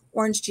and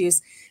orange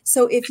juice.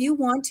 So if you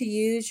want to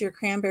use your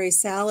cranberry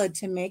salad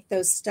to make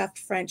those stuffed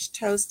French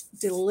toast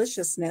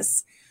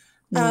deliciousness,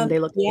 they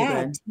look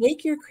good.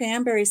 Take your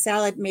cranberry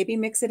salad, maybe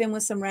mix it in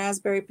with some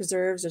raspberry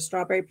preserves or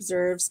strawberry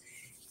preserves,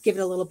 give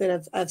it a little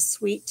bit of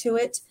sweet to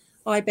it.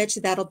 Oh, I bet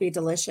you that'll be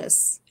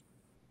delicious.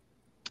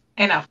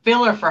 And a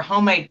filler for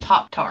homemade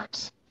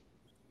Pop-Tarts.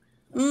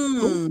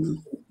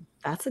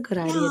 That's a good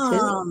idea too.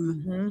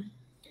 Mm-hmm.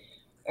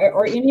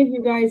 Are any of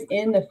you guys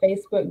in the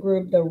Facebook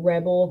group, the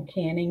Rebel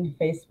Canning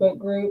Facebook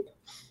group?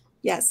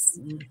 Yes.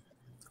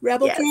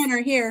 Rebel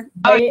Canner here.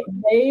 I've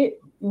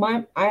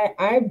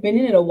been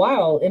in it a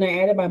while, and I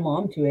added my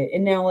mom to it,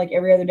 and now like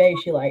every other day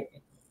she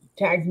like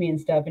tags me and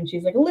stuff, and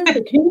she's like,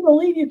 Elizabeth, can you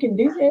believe you can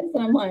do this?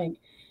 And I'm like,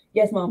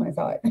 yes, Mom, I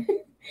saw it.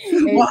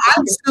 Well,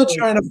 I'm still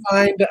trying to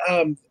find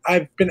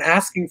I've been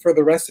asking for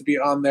the recipe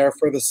on there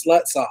for the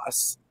slut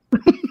sauce.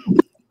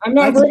 I've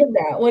not heard of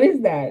that. What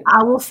is that?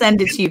 I will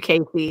send it to you,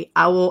 Casey.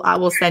 I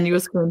will send you a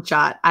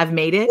screenshot. I've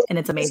made it, and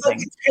it's amazing.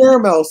 It's like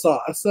caramel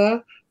sauce,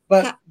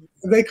 but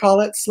they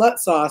call it slut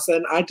sauce,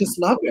 and I just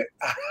love it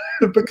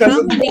because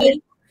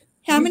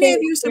how many of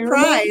you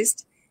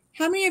surprised?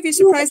 How many of you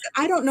surprised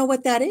that I don't know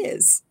what that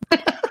is?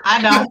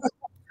 I know.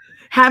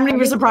 How many of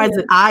you are surprised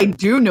that I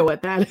do know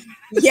what that is?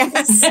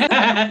 Yes.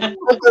 That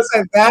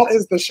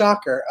is the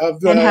shocker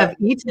of the. And have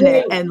eaten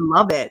it and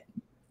love it.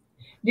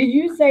 Did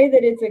you say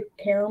that it's a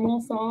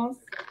caramel sauce?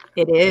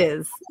 It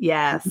is,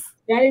 yes.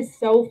 That is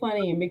so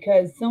funny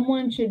because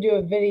someone should do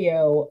a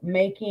video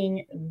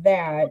making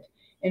that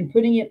and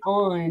putting it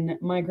on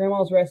my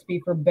grandma's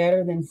recipe for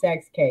better than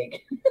sex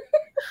cake.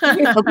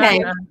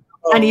 Okay.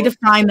 I need to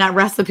find that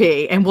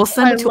recipe, and we'll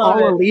send it to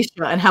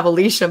Alicia and have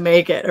Alicia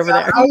make it over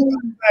there.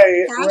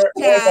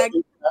 Hashtag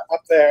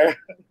up there.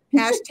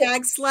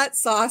 Hashtag slut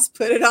sauce.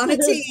 Put it on a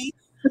tea.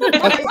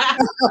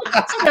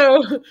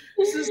 So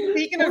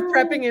speaking of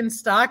prepping and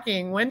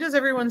stocking, when does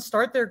everyone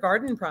start their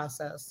garden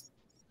process?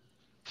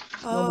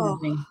 Oh.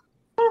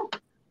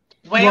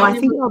 Well, I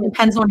think it all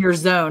depends on your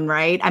zone,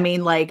 right? I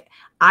mean, like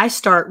I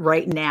start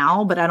right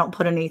now, but I don't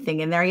put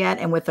anything in there yet.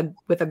 And with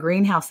a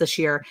greenhouse this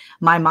year,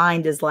 my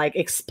mind is like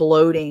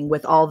exploding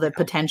with all the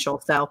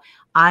potential. So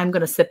I'm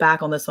going to sit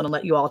back on this one and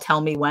let you all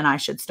tell me when I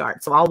should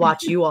start. So I'll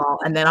watch you all,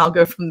 and then I'll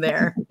go from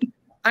there.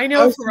 I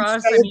know for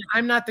us, I mean,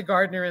 I'm not the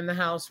gardener in the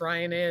house,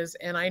 Ryan is.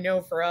 And I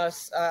know for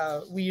us,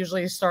 we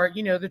usually start,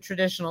 the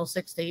traditional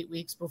 6 to 8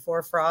 weeks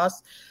before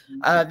frost.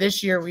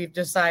 This year, we've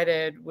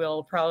decided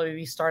we'll probably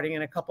be starting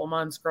in a couple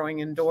months growing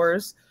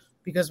indoors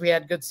because we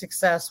had good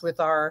success with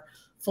our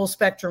full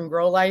spectrum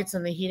grow lights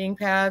and the heating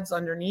pads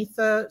underneath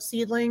the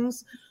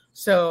seedlings.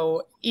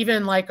 So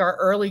even like our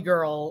early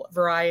girl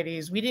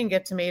varieties, we didn't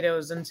get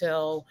tomatoes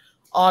until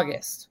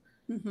August.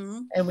 Mm-hmm.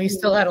 And we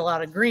still had a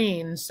lot of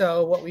green.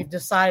 So what we've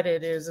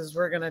decided is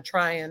we're going to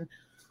try and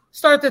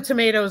start the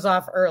tomatoes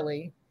off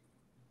early.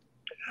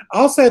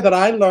 I'll say that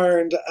I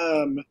learned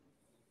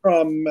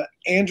from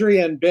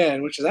Andrea and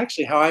Ben, which is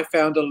actually how I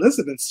found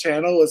Elizabeth's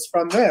channel, was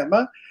from them.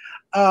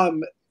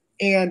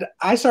 And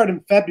I start in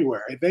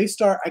February. They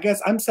start, I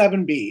guess I'm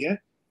 7B.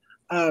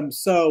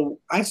 So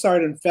I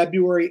started in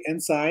February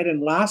inside,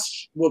 and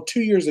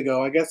 2 years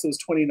ago, I guess it was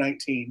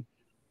 2019.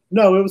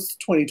 No, it was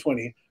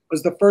 2020.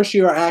 Was the first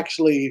year I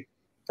actually,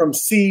 from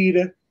seed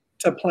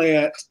to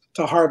plant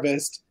to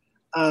harvest.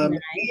 And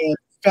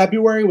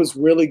February was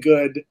really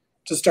good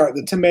to start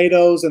the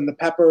tomatoes and the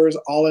peppers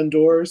all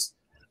indoors.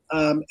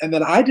 And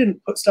then I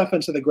didn't put stuff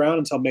into the ground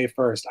until May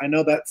 1st. I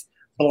know that's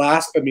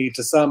blasphemy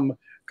to some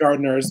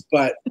gardeners,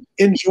 but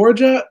in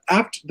Georgia,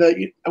 after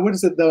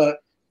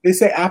they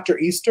say after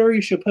Easter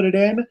you should put it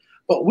in,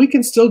 but we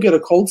can still get a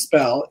cold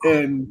spell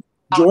in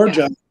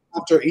Georgia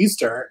after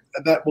Easter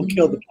that will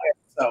kill the plant.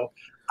 So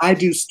I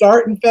do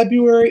start in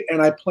February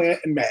and I plant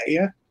in May.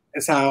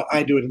 Is how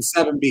I do it in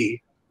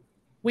 7B.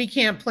 We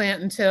can't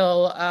plant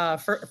until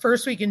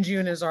first week in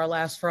June is our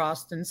last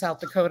frost in South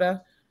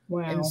Dakota.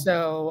 Wow. And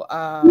so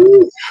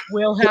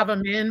we'll have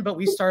them in, but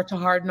we start to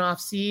harden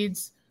off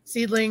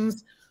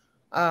seedlings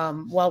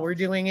while we're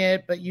doing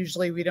it. But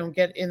usually we don't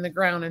get in the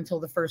ground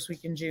until the first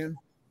week in June.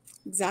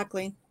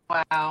 Exactly.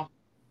 Wow.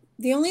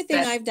 The only thing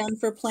I've done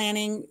for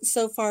planning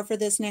so far for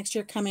this next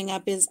year coming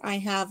up is I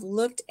have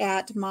looked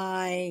at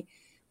my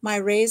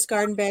raised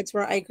garden beds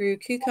where I grew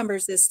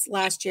cucumbers this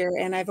last year,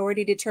 and I've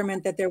already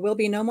determined that there will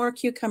be no more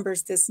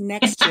cucumbers this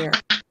next year.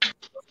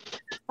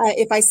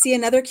 If I see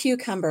another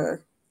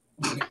cucumber,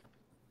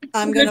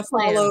 I'm going to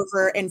fall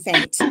over and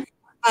faint. So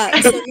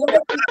no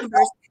more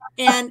cucumbers.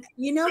 And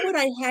you know what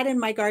I had in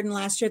my garden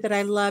last year that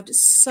I loved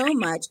so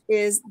much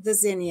is the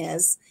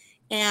zinnias.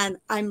 And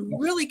I'm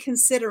really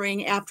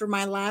considering, after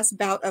my last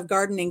bout of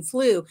gardening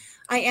flu,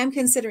 I am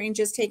considering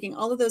just taking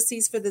all of those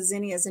seeds for the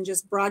zinnias and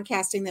just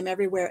broadcasting them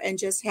everywhere and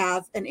just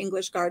have an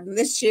English garden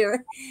this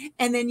year.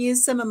 And then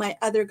use some of my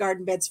other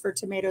garden beds for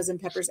tomatoes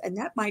and peppers. And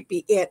that might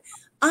be it,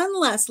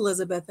 unless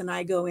Elizabeth and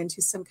I go into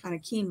some kind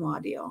of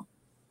quinoa deal.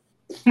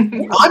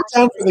 I'm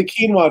down for the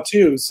quinoa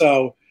too.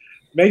 So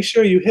make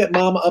sure you hit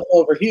Mama up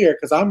over here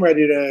because I'm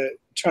ready to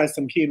try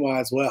some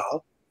quinoa as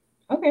well.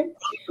 Okay.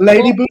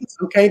 Lady Boots,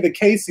 okay, the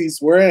Casey's,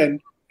 we're in.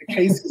 The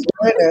Casey's,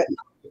 we're in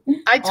it.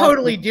 I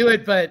totally do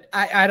it, but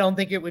I don't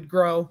think it would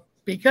grow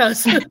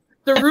because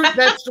the root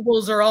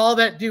vegetables are all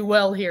that do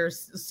well here,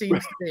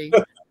 seems to be.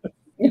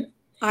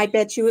 I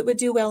bet you it would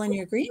do well in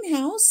your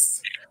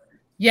greenhouse.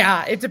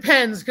 Yeah, it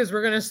depends because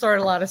we're going to start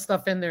a lot of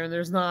stuff in there and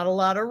there's not a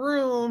lot of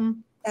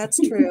room. That's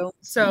true.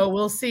 So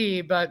we'll see,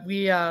 but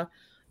we got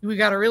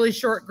a really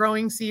short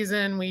growing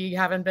season. We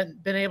haven't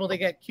been able to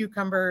get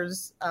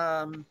cucumbers.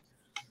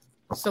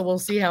 So we'll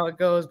see how it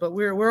goes, but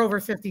we're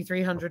over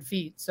 5,300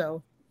 feet,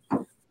 so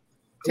it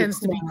tends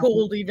to be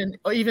cold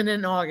even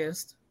in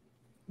August.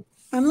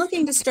 I'm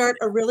looking to start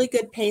a really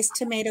good paste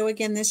tomato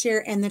again this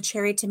year and the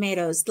cherry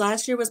tomatoes.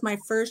 Last year was my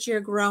first year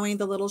growing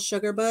the little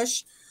sugar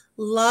bush.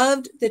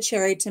 Loved the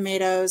cherry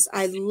tomatoes.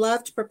 I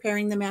loved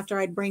preparing them after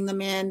I'd bring them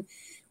in,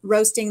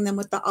 roasting them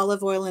with the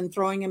olive oil and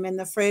throwing them in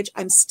the fridge.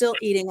 I'm still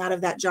eating out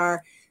of that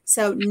jar.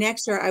 So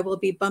next year I will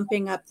be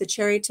bumping up the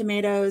cherry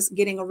tomatoes,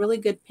 getting a really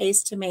good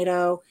paste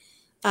tomato.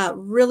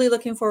 Really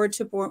looking forward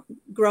to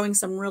growing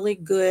some really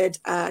good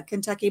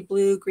Kentucky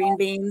blue green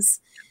beans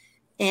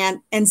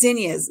and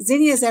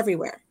zinnias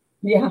everywhere.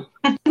 Yeah.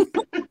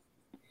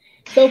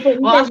 So for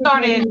you guys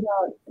talking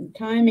about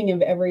timing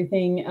of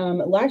everything,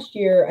 last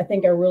year I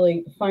think I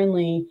really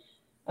finally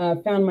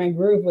found my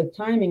groove with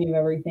timing of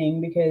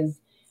everything because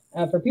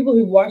for people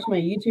who've watched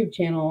my YouTube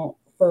channel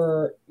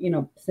for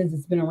since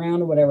it's been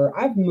around or whatever,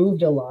 I've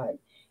moved a lot.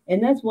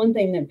 And that's one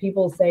thing that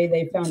people say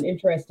they found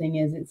interesting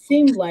is it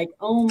seemed like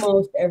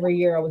almost every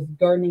year I was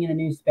gardening in a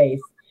new space,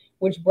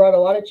 which brought a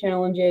lot of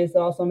challenges. It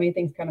also made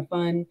things kind of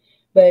fun.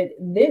 But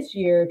this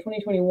year,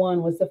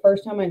 2021, was the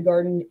first time I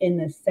gardened in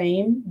the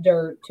same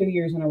dirt 2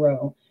 years in a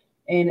row.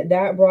 And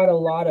that brought a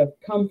lot of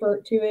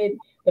comfort to it.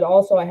 But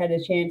also I had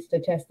a chance to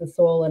test the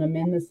soil and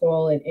amend the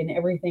soil and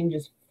everything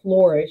just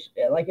flourished.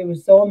 Like it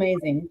was so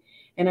amazing.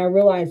 And I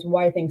realized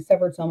why things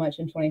suffered so much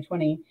in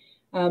 2020.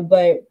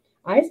 But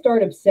I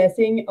start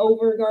obsessing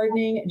over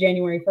gardening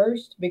January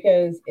 1st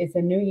because it's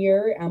a new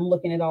year. I'm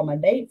looking at all my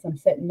dates. I'm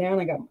sitting down.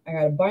 I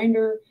got a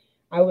binder.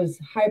 I was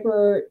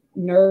hyper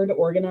nerd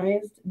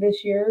organized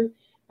this year.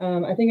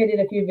 I think I did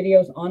a few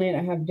videos on it.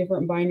 I have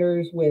different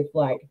binders with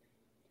like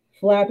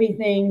flappy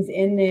things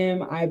in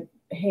them. I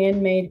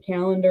handmade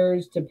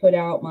calendars to put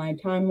out my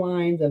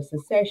timelines of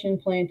succession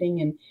planting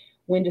and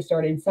when to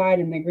start inside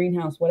in the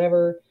greenhouse,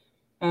 whatever.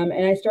 And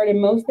I started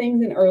most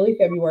things in early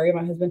February.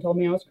 My husband told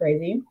me I was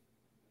crazy.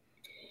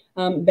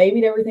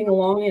 Babied everything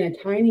along in a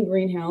tiny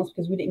greenhouse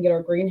because we didn't get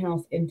our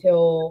greenhouse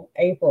until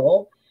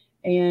April.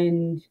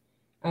 And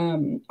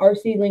our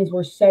seedlings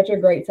were such a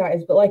great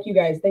size. But like you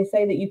guys, they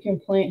say that you can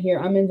plant here.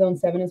 I'm in zone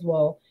 7 as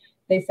well.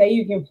 They say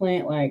you can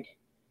plant like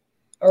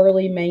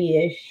early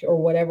May-ish or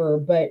whatever.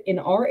 But in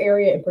our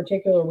area in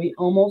particular, we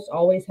almost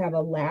always have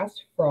a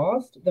last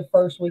frost the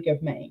first week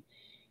of May.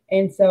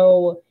 And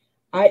so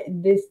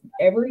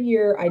every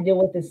year I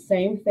deal with the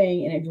same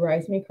thing and it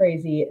drives me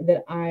crazy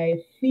that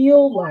I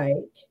feel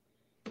like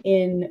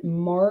in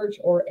March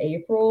or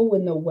April,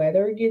 when the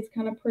weather gets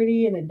kind of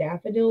pretty and the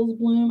daffodils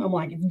bloom, I'm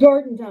like, it's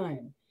garden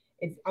time.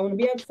 I want to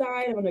be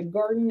outside. I want to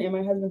garden. And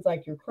my husband's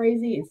like, you're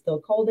crazy. It's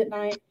still cold at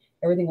night.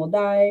 Everything will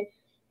die.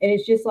 And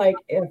it's just like,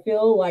 I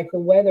feel like the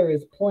weather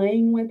is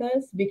playing with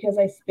us because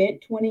I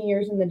spent 20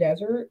 years in the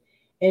desert.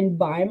 And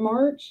by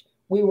March,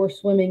 we were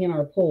swimming in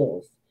our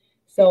pools.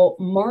 So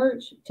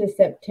March to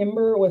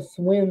September was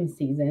swim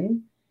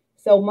season.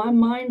 So my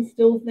mind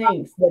still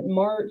thinks that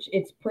March,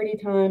 it's pretty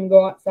time,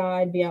 go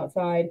outside, be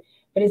outside.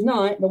 But it's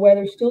not. The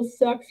weather still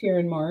sucks here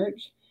in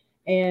March.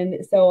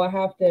 And so I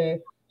have to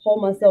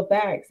hold myself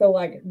back. So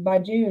like by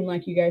June,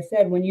 like you guys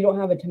said, when you don't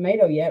have a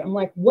tomato yet, I'm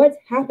like, what's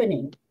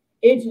happening?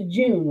 It's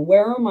June.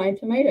 Where are my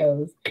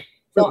tomatoes?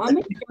 So I'm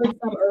going to start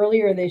some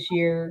earlier this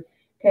year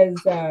because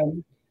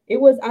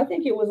I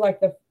think it was like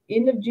the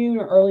end of June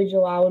or early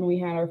July when we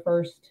had our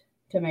first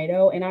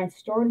tomato, and I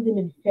started them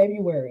in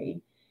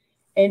February.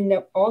 And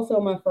also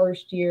my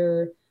first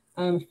year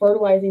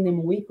fertilizing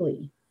them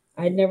weekly.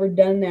 I had never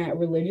done that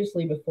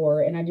religiously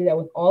before, and I did that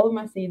with all of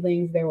my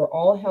seedlings. They were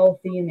all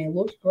healthy and they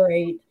looked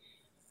great.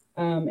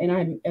 And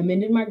I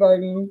amended my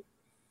garden,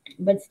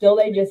 but still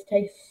they just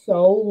take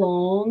so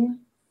long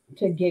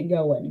to get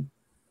going.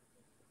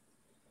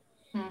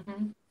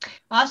 Mm-hmm. Well,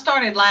 I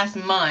started last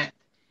month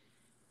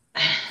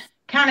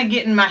kind of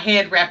getting my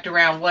head wrapped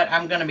around what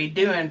I'm going to be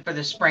doing for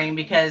the spring,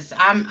 because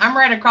I'm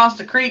right across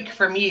the creek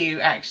from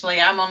you.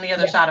 Actually, I'm on the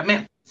other side of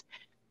Memphis.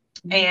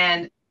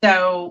 And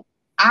so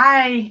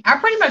I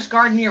pretty much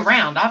garden year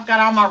round. I've got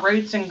all my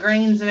roots and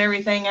greens and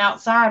everything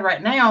outside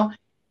right now.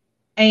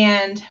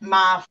 And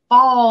my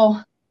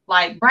fall,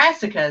 like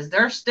brassicas,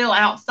 they're still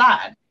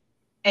outside.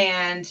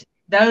 And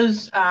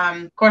those,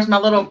 of course, my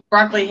little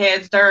broccoli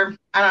heads, they're,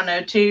 I don't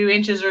know, 2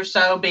 inches or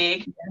so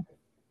big.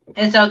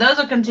 And so those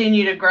will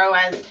continue to grow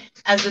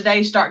as the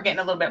days start getting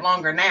a little bit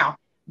longer now.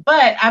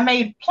 But I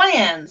made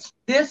plans.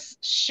 This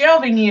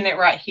shelving unit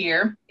right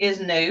here is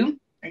new.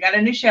 I got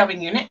a new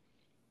shelving unit.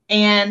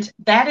 And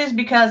that is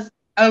because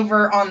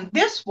over on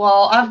this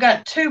wall, I've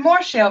got 2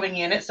 more shelving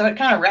units. So it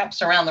kind of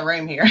wraps around the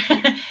room here.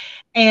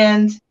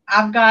 And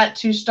I've got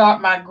to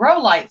start my grow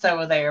lights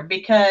over there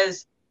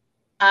because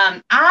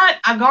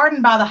I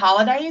garden by the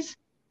holidays.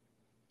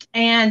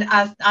 And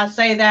I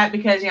say that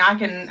because, I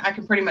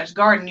can pretty much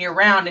garden year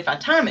round if I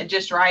time it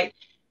just right.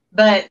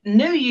 But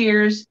New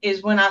Year's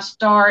is when I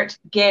start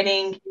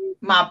getting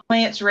my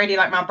plants ready,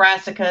 like my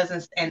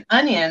brassicas and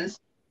onions,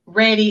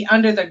 ready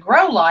under the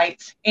grow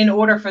lights in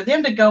order for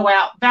them to go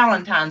out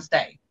Valentine's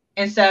Day.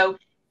 And so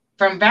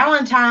from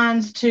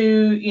Valentine's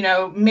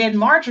to,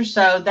 mid-March or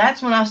so,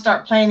 that's when I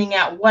start planning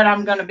out what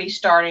I'm going to be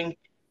starting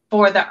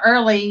for the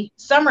early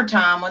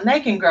summertime when they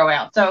can grow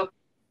out. So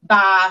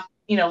by,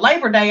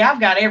 Labor Day, I've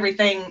got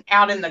everything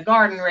out in the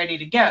garden ready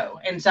to go.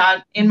 And so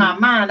in my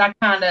mind, I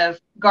kind of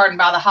garden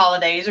by the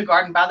holidays or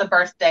garden by the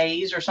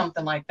birthdays or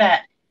something like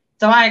that.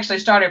 So I actually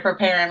started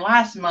preparing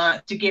last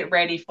month to get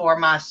ready for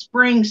my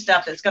spring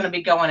stuff that's going to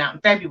be going out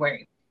in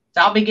February.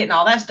 So I'll be getting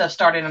all that stuff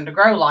started under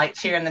grow lights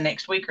here in the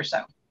next week or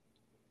so.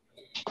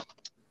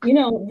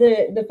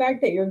 The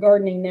fact that you're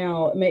gardening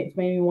now made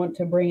me want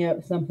to bring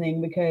up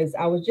something, because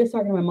I was just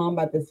talking to my mom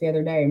about this the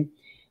other day.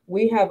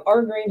 We have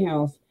our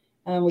greenhouse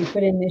we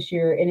put in this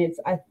year, and it's,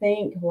 I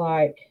think,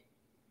 like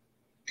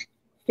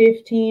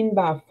 15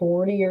 by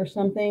 40 or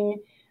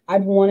something.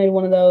 I've wanted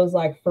one of those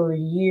like for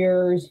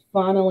years,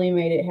 finally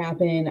made it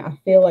happen. I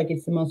feel like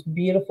it's the most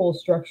beautiful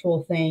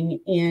structural thing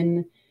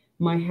in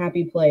my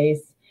happy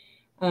place.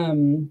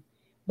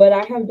 But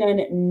I have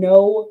done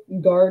no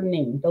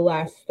gardening the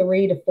last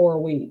 3 to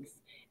 4 weeks.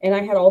 And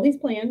I had all these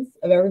plans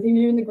of everything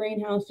to do in the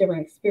greenhouse,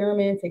 different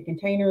experiments and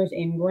containers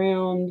in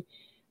ground.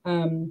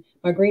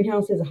 My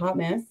greenhouse is a hot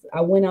mess.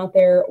 I went out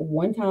there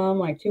one time,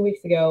 like 2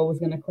 weeks ago, was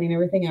going to clean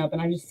everything up.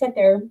 And I just sat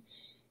there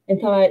and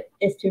thought,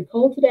 it's too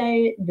cold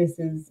today. This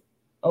is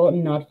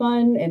not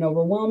fun and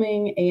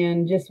overwhelming,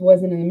 and just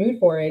wasn't in the mood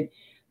for it.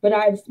 But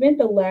I've spent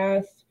the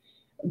last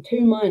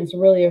 2 months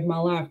really of my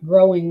life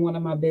growing one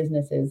of my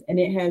businesses, and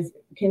it has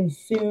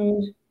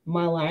consumed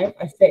my life.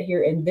 I sit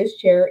here in this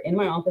chair in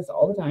my office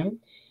all the time.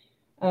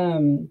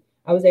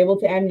 I was able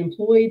to add an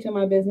employee to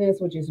my business,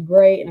 which is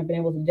great. And I've been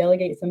able to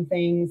delegate some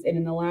things. And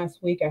in the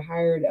last week, I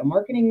hired a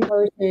marketing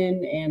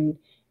person and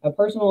a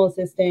personal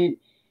assistant,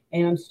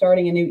 and I'm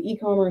starting a new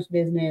e-commerce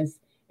business.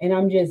 And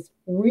I'm just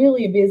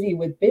really busy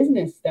with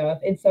business stuff.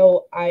 And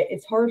so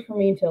it's hard for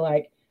me to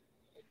like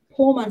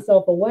pull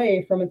myself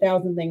away from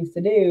 1,000 things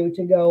to do,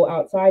 to go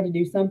outside to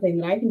do something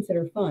that I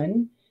consider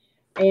fun.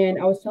 And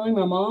I was telling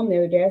my mom the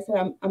other day, I said,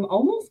 I'm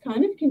almost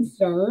kind of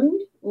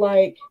concerned,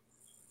 like,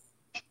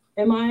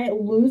 am I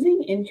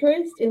losing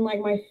interest in like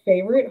my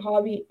favorite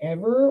hobby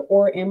ever?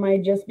 Or am I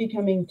just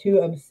becoming too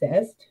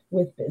obsessed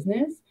with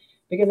business?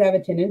 Because I have a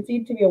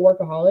tendency to be a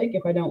workaholic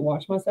if I don't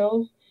watch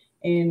myself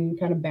and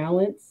kind of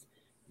balance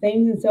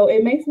things. And so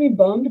it makes me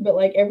bummed, but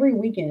like every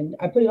weekend,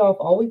 I put it off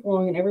all week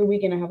long, and every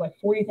weekend I have like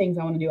 40 things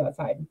I want to do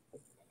outside.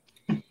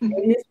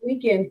 And this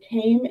weekend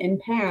came and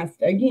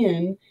passed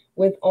again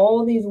with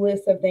all these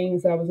lists of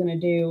things that I was going to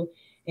do.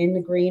 in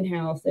the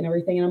greenhouse and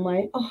everything. And I'm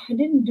like, oh, I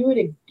didn't do it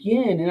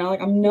again. And I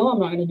know I'm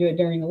not going to do it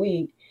during the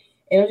week.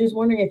 And I was just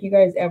wondering if you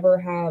guys ever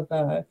have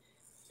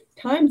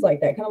times like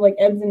that, kind of like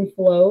ebbs and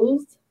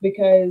flows,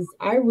 because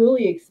I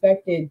really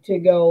expected to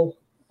go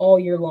all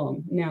year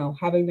long now,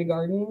 having the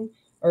garden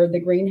or the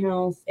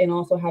greenhouse and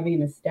also having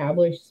an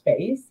established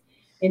space.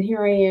 And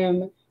here I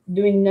am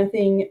doing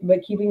nothing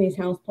but keeping these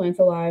house plants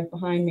alive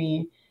behind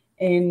me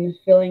and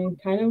feeling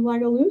kind of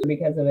like a loser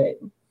because of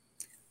it.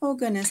 Oh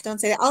goodness,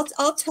 don't say that.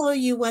 I'll tell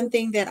you one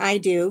thing that I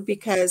do,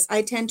 because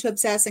I tend to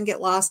obsess and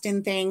get lost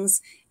in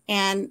things.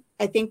 And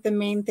I think the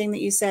main thing that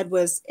you said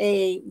was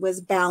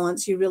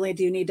balance. You really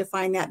do need to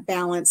find that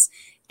balance,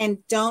 and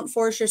don't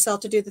force yourself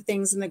to do the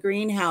things in the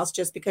greenhouse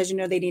just because you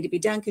know they need to be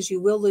done, because you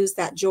will lose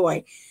that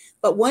joy.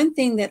 But one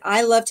thing that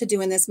I love to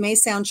do, and this may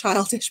sound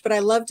childish, but I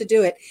love to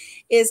do it,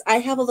 is I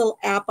have a little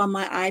app on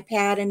my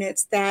iPad, and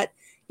it's that,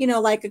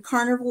 like a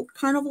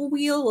carnival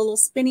wheel, a little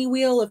spinny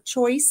wheel of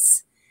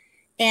choice.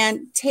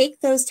 And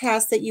take those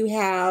tasks that you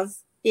have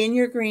in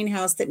your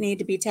greenhouse that need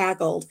to be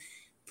tackled,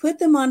 put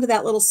them onto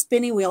that little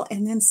spinny wheel,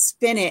 and then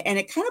spin it. And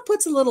it kind of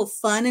puts a little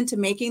fun into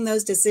making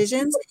those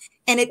decisions.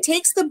 And it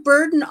takes the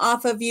burden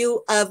off of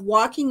you of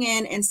walking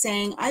in and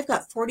saying, I've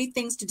got 40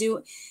 things to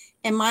do,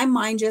 and my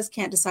mind just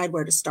can't decide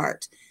where to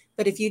start.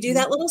 But if you do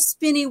that little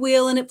spinny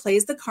wheel and it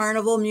plays the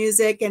carnival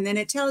music, and then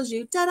it tells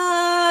you,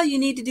 ta-da, you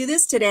need to do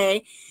this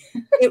today,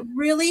 it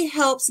really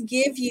helps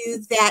give you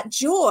that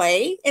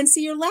joy. And so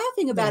you're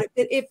laughing about it,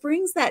 but it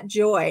brings that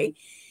joy.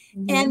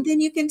 And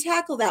then you can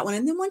tackle that one.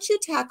 And then once you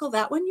tackle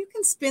that one, you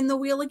can spin the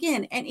wheel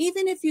again. And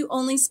even if you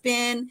only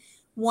spin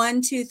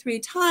 1, 2, 3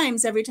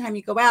 times every time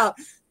you go out,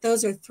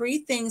 those are 3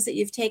 things that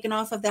you've taken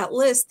off of that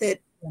list. That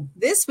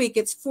this week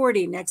it's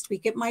 40, next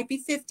week it might be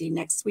 50,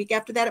 next week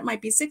after that it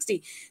might be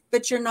 60,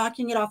 but you're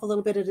knocking it off a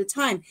little bit at a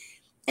time.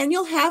 And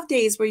you'll have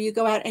days where you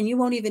go out and you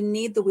won't even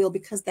need the wheel,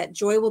 because that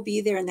joy will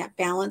be there and that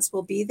balance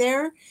will be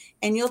there,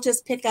 and you'll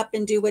just pick up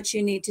and do what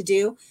you need to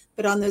do.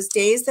 But on those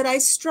days that I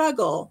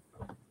struggle,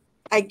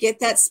 I get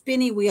that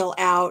spinny wheel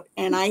out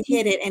and I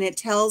hit it, and it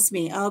tells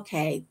me,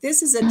 okay,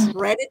 this is a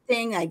dreaded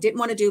thing I didn't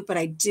want to do, but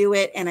I do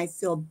it and I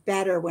feel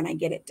better when I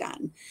get it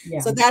done.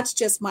 Yeah. So that's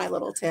just my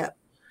little tip.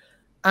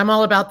 I'm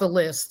all about the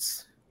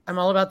lists. I'm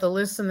all about the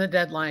lists and the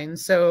deadlines.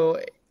 So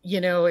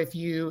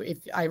if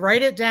I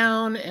write it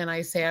down and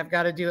I say I've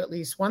got to do at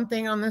least 1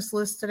 thing on this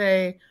list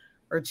today,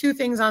 or 2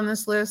 things on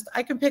this list,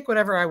 I can pick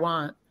whatever I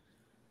want.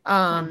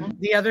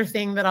 The other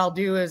thing that I'll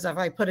do is, if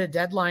I put a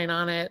deadline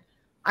on it,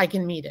 I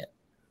can meet it.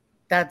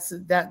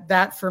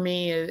 That for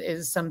me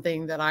is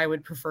something that I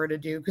would prefer to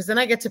do, because then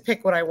I get to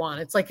pick what I want.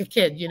 It's like a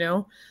kid,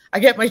 I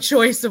get my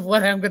choice of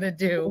what I'm going to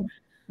do,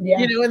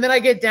 and then I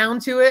get down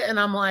to it. And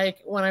I'm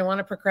like, when I want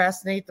to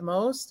procrastinate the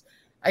most,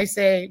 I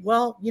say,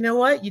 well, you know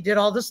what? You did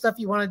all the stuff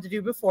you wanted to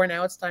do before.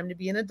 Now it's time to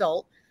be an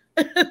adult.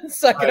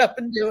 Suck it up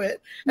and do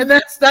it. And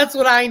that's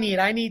what I need.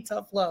 I need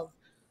tough love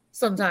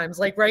sometimes.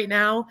 Like right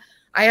now,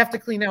 I have to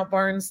clean out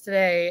barns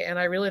today, and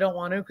I really don't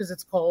want to because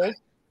it's cold.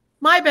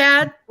 My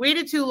bad.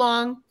 Waited too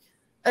long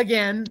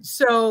again.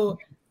 So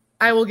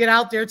I will get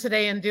out there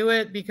today and do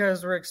it,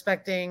 because we're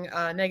expecting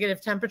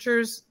negative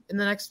temperatures in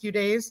the next few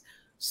days.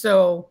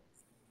 So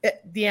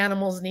the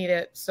animals need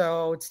it.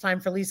 So it's time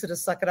for Lisa to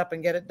suck it up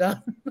and get it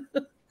done.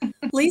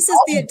 Lisa's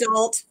the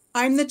adult.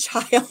 I'm the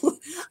child.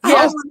 I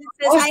have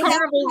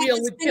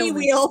a spinny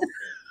wheel.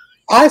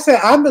 I say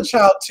I'm the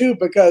child too,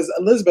 because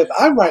Elizabeth,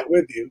 I'm right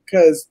with you,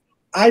 because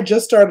I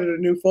just started a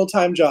new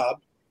full-time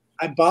job.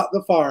 I bought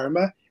the farm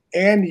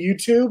and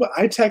YouTube.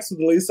 I text with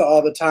Lisa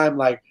all the time,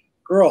 like,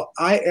 girl,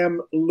 I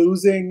am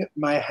losing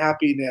my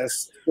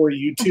happiness for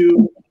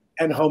YouTube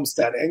and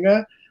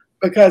homesteading,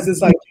 because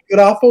it's like you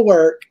get off of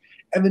work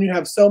and then you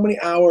have so many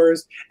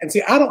hours. And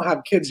see, I don't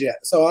have kids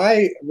yet, so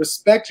I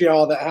respect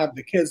y'all that have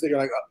the kids that you're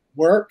like,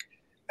 work,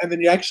 and then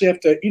you actually have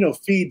to,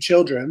 feed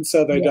children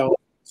so they don't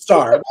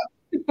starve,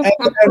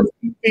 and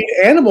feed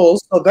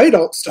animals so they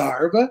don't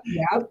starve,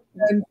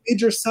 and feed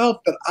yourself.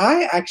 But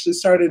I actually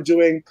started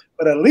doing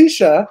what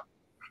Alicia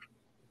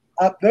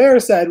up there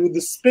said with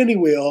the spinny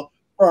wheel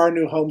for our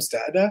new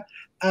homestead.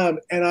 And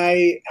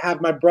I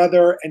have my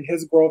brother and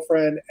his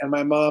girlfriend and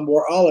my mom.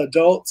 We're all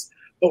adults,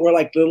 but we're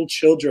like little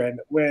children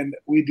when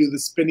we do the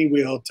spinny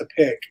wheel to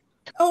pick.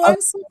 Oh, I'm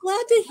so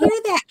glad to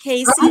hear that,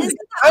 Casey. Isn't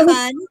that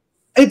fun?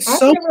 I've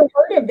never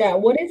heard of that.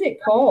 What is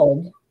it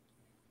called?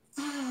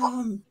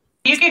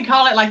 You can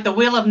call it like the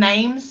Wheel of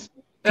Names.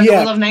 The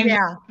Wheel of Names.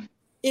 Yeah.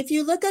 If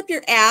you look up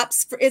your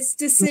apps, it's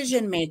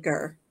Decision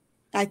Maker,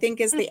 I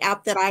think is the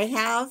app that I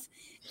have.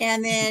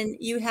 And then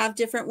you have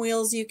different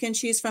wheels you can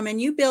choose from,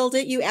 and you build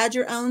it. You add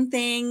your own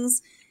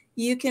things.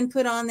 You can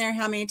put on there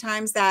how many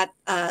times that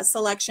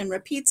selection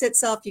repeats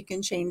itself. You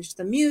can change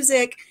the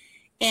music.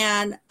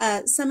 And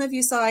some of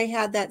you saw I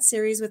had that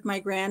series with my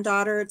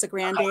granddaughter. It's a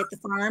grand day at the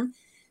farm.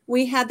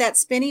 We had that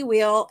spinny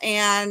wheel,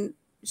 and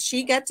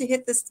she got to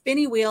hit the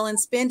spinny wheel and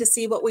spin to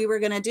see what we were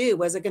going to do.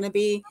 Was it going to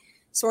be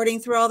sorting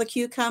through all the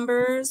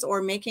cucumbers,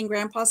 or making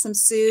grandpa some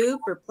soup,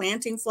 or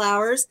planting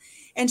flowers?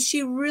 And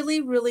she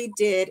really, really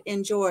did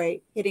enjoy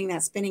hitting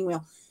that spinning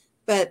wheel.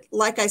 But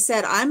like I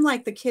said, I'm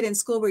like the kid in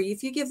school where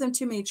if you give them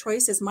too many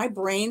choices, my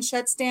brain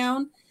shuts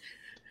down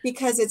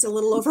because it's a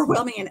little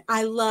overwhelming. And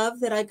I love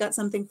that I've got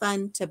something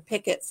fun to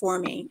pick it for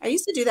me. I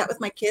used to do that with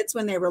my kids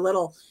when they were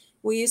little.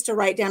 We used to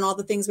write down all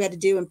the things we had to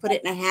do and put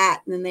it in a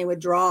hat, and then they would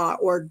draw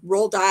or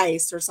roll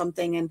dice or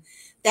something. And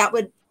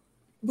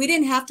we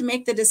didn't have to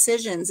make the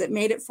decisions. It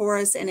made it for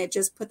us, and it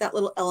just put that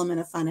little element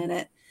of fun in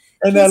it.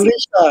 And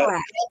Alicia,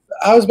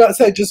 I was about to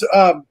say, just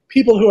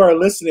people who are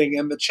listening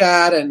in the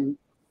chat and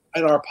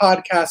our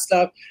podcast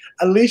stuff,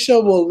 Alicia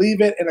will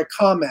leave it in a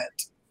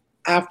comment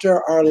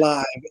after our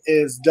live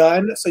is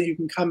done, so you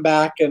can come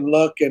back and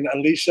look. And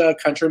Alicia,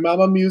 Country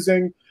Mama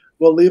Musing,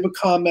 will leave a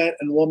comment,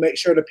 and we'll make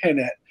sure to pin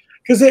it,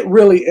 because it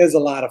really is a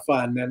lot of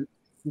fun. And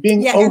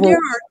being and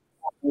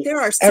there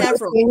are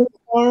several.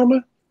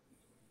 Farm,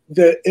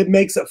 it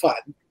makes it fun.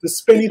 The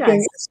spinny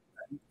thing is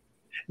fun.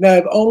 Now,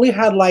 I've only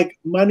had like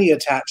money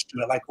attached to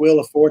it, like Wheel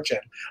of Fortune.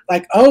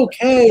 Like,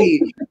 okay,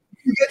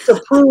 you get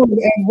to prune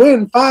and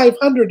win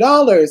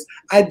 $500.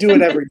 I do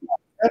it every day.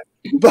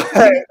 But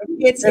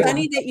it's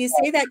funny that you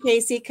say that,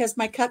 Casey, because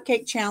my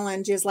cupcake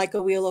challenge is like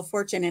a Wheel of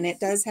Fortune, and it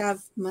does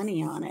have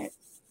money on it.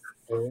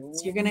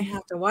 So you're going to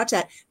have to watch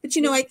that. But,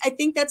 I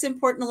think that's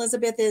important,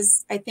 Elizabeth,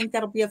 I think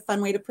that'll be a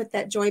fun way to put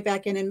that joy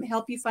back in and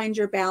help you find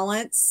your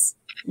balance,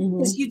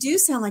 because you do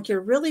sound like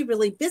you're really,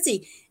 really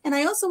busy. And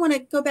I also want to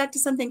go back to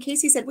something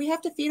Casey said. We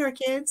have to feed our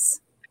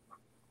kids.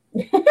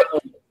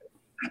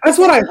 That's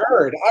what I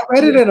heard. I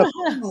read it in a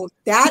book.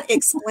 That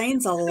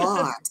explains a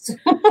lot.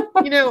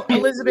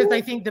 Elizabeth,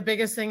 I think the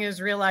biggest thing is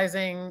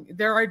realizing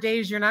there are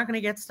days you're not going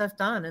to get stuff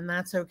done, and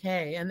that's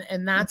okay.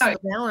 And that's the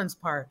balance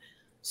part.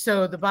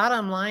 So the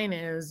bottom line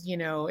is,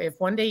 if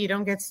one day you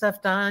don't get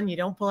stuff done, you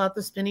don't pull out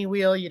the spinny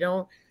wheel, you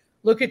don't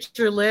look at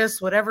your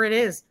list, whatever it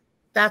is,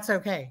 that's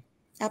okay.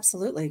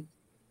 Absolutely.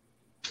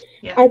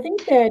 Yeah. I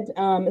think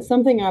that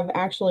something I've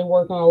actually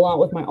worked on a lot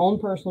with my own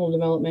personal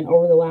development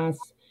over the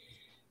last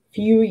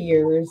few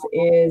years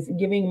is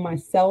giving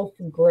myself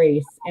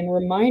grace and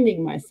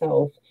reminding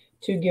myself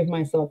to give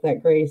myself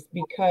that grace,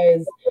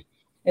 because,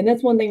 and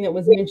that's one thing that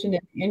was mentioned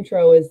in the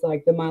intro, is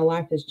like my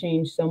life has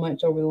changed so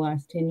much over the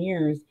last 10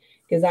 years.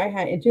 Because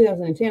in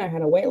 2010, I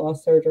had a weight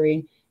loss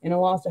surgery and I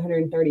lost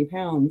 130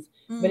 pounds,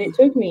 but it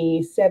took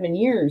me 7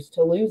 years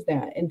to lose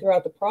that. And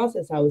throughout the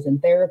process, I was in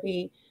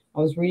therapy.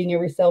 I was reading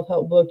every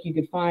self-help book you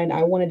could find.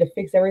 I wanted to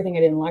fix everything I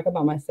didn't like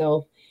about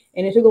myself.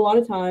 And it took a lot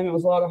of time. It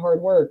was a lot of hard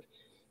work.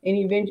 And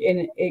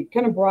it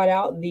kind of brought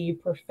out the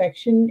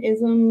perfectionist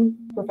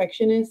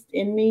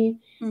in me,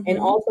 and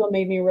also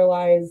made me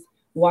realize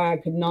why I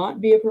could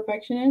not be a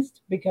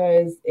perfectionist,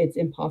 because it's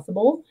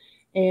impossible.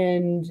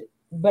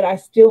 But I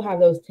still have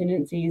those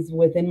tendencies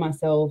within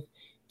myself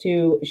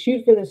to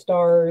shoot for the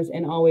stars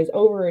and always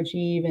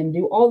overachieve and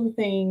do all the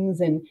things.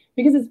 And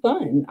because it's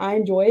fun, I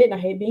enjoy it, and I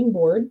hate being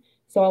bored.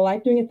 So I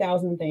like doing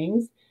 1,000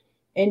 things.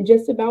 And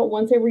just about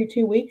once every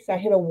 2 weeks, I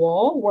hit a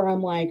wall where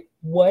I'm like,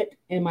 what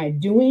am I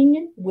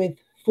doing with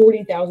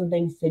 40,000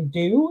 things to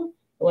do?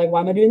 Like, why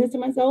am I doing this to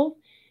myself?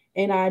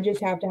 And I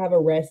just have to have a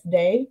rest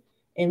day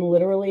and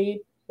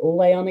literally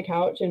lay on the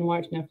couch and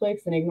watch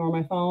Netflix and ignore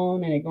my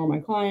phone and ignore my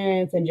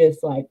clients and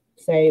just like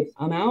say,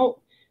 I'm out,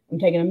 I'm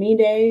taking a me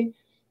day.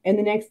 And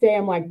the next day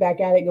I'm like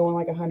back at it going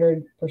like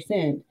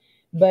 100%.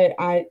 But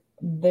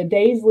the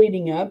days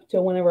leading up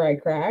to whenever I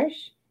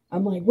crash,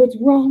 I'm like, what's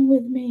wrong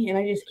with me? And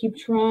I just keep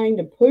trying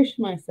to push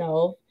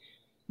myself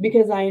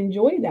because I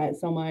enjoy that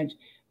so much.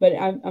 But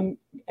I'm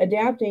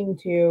adapting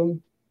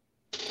to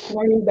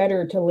learning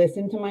better to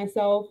listen to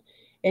myself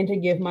and to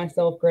give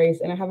myself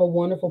grace. And I have a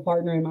wonderful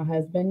partner in my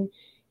husband.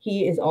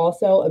 He is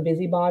also a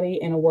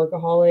busybody and a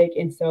workaholic.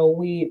 And so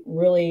we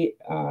really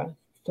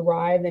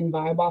thrive and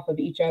vibe off of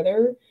each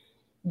other.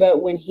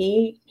 But when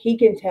he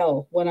can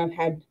tell when I've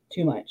had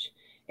too much,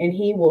 and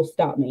he will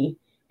stop me,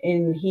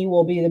 and he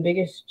will be the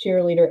biggest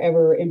cheerleader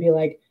ever and be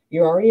like,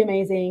 you're already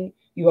amazing.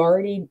 You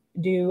already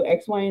do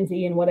X, Y, and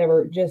Z and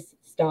whatever. Just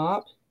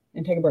stop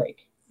and take a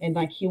break. And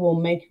like, he will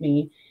make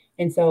me.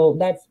 And so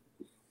that's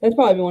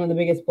probably one of the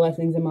biggest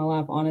blessings in my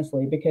life,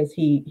 honestly, because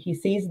he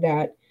sees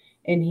that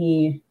and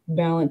he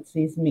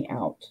balances me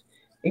out,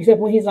 except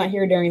when he's not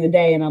here during the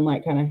day and I'm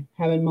like kind of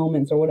having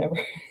moments or whatever.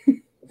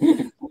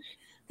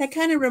 That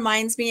kind of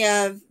reminds me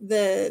of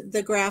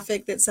the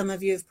graphic that some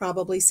of you have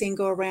probably seen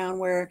go around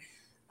where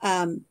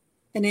an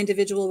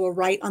individual will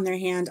write on their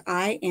hand,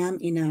 I am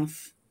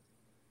enough.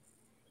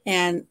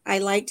 And I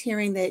liked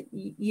hearing that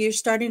you're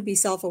starting to be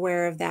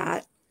self-aware of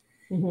that.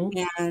 Mm-hmm.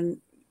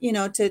 And,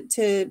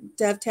 to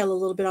dovetail a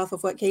little bit off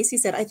of what Casey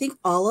said, I think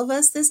all of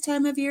us this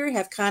time of year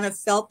have kind of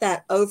felt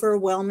that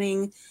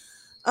overwhelming,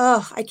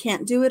 I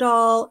can't do it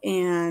all.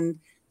 And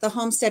the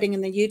homesteading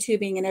and the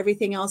YouTubing and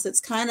everything else, it's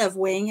kind of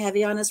weighing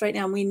heavy on us right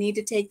now. And we need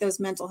to take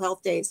those mental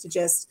health days to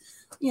just,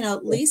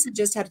 Lisa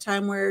just had a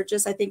time where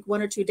I think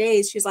 1 or 2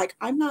 days, she's like,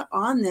 I'm not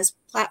on this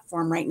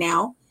platform right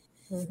now.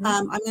 Mm-hmm.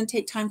 I'm going to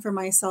take time for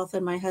myself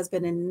and my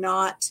husband and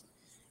not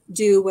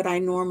do what I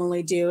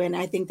normally do. And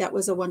I think that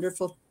was a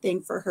wonderful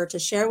thing for her to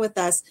share with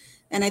us.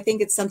 And I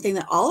think it's something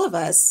that all of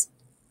us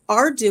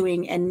are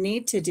doing and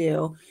need to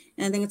do.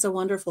 And I think it's a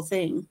wonderful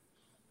thing.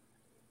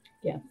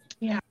 Yeah.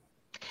 Yeah.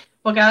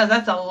 Well, guys,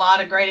 that's a lot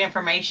of great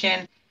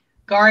information.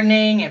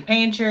 Gardening and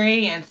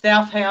pantry and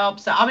self-help.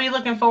 So I'll be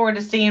looking forward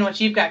to seeing what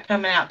you've got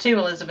coming out too,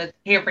 Elizabeth,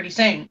 here pretty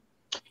soon.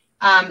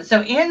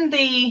 So in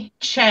the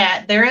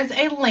chat, there is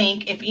a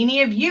link if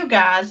any of you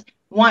guys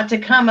want to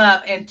come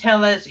up and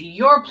tell us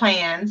your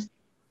plans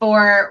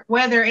for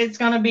whether it's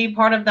going to be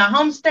part of the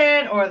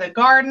homestead or the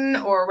garden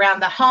or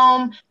around the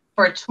home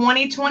for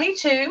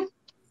 2022.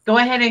 Go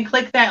ahead and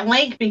click that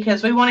link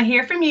because we want to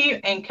hear from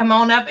you, and come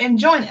on up and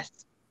join us.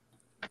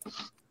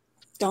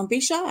 Don't be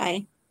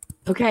shy.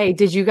 Okay,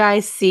 did you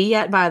guys see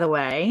yet, by the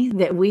way,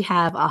 that we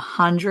have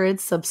 100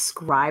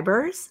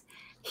 subscribers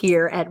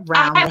here at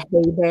Round the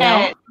Hay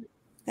Bale?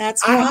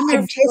 That's I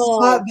wonderful. just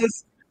thought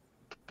this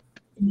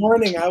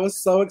morning. I was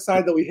so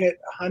excited that we hit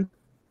 100.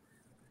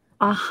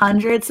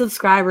 100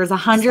 subscribers,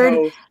 100.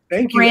 So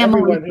thank you,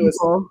 everyone who is.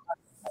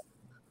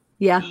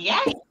 Yeah.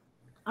 Yay.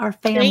 Our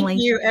family.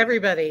 Thank you,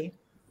 everybody.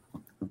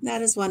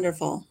 That is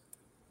wonderful.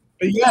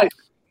 But yeah,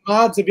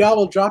 mods, if y'all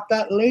will drop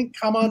that link,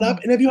 come on up.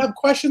 And if you have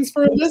questions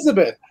for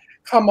Elizabeth,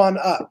 come on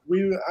up.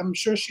 I'm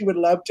sure she would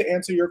love to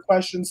answer your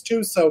questions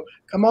too. So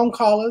come on,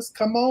 call us.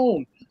 Come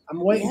on. I'm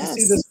waiting to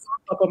see this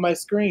pop up on my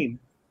screen.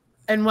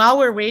 And while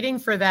we're waiting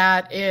for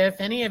that, if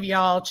any of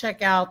y'all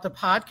check out the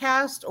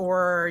podcast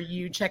or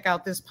you check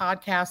out this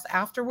podcast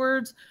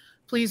afterwards,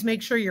 please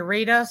make sure you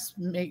rate us.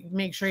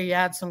 Make sure you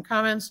add some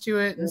comments to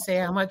it and say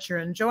how much you're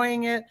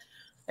enjoying it,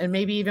 and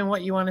maybe even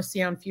what you want to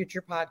see on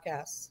future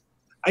podcasts.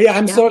 Yeah,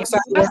 I'm so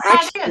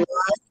excited.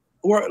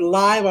 We're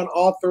live on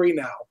all three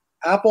now.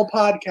 Apple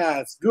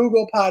Podcasts,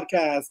 Google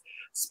Podcasts,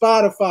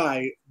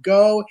 Spotify.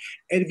 Go.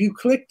 And if you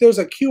click, there's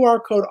a QR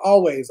code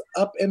always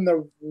up in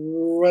the,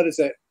 what is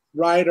it,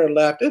 right or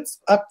left? It's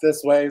up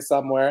this way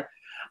somewhere.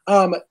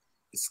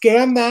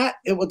 Scan that.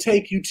 It will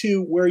take you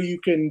to where you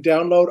can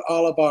download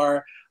all of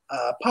our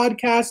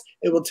podcasts.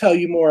 It will tell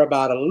you more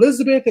about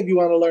Elizabeth. If you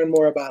want to learn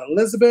more about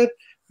Elizabeth,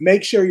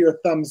 make sure you're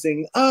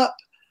thumbsing up.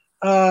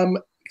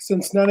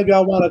 Since none of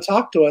y'all want to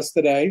talk to us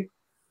today,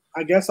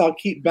 I guess I'll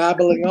keep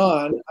babbling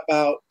on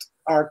about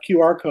our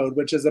QR code,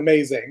 which is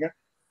amazing.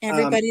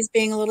 Everybody's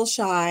being a little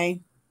shy.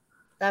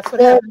 That's what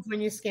happens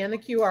when you scan the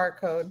QR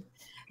code.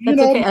 That's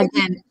okay.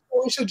 Again,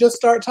 we should just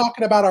start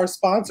talking about our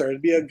sponsor.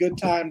 It'd be a good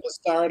time to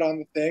start on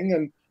the thing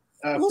and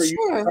for you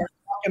to start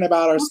talking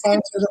about our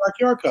sponsors and our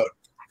QR code.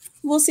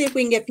 We'll see if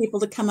we can get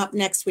people to come up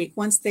next week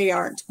once they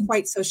aren't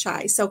quite so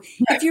shy. So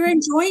if you're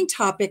enjoying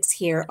topics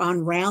here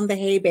on Round the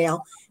Hay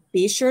Bale,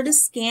 be sure to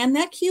scan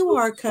that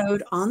QR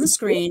code on the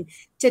screen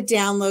to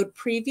download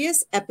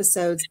previous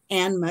episodes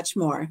and much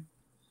more.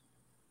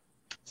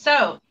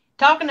 So,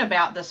 talking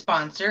about the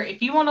sponsor,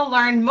 if you want to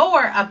learn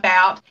more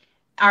about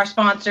our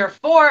sponsor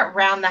for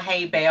Round the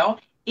Hay Bale,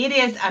 it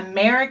is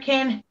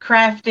American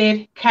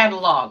Crafted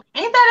Catalog.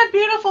 Ain't that a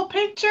beautiful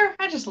picture?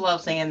 I just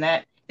love seeing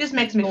that. This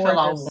makes me feel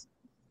old.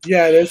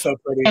 Yeah, it is so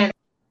pretty. And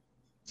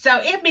so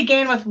it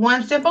began with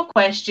one simple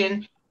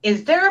question.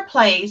 Is there a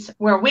place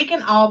where we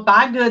can all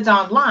buy goods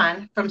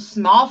online from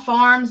small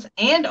farms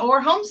and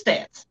or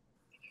homesteads?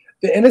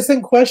 The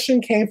innocent question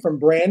came from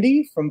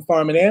Brandy from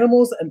Farm and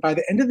Animals, and by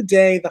the end of the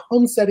day, the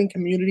homesteading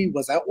community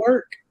was at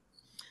work.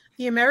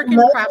 The American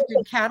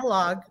Crafted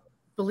Catalog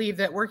believe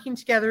that working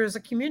together as a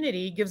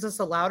community gives us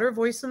a louder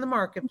voice in the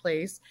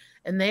marketplace,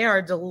 and they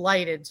are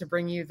delighted to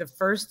bring you the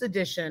first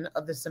edition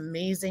of this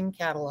amazing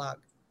catalog.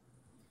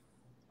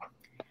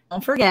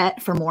 Don't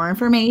forget, for more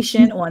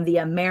information on the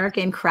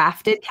American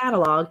Crafted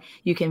Catalog,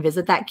 you can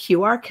visit that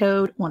QR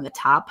code on the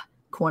top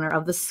corner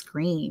of the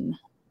screen.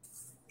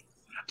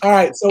 All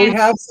right, so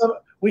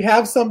we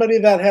have somebody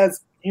that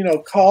has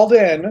called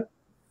in.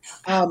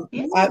 I'm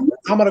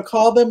going to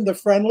call them the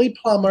friendly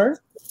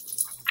plumber.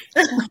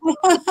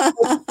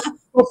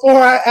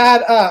 Before I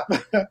add up,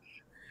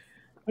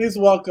 please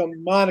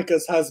welcome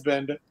Monica's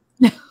husband,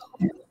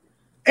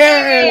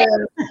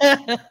 Aaron.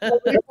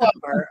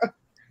 Plumber.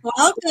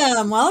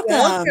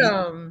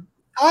 Welcome.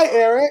 Hi,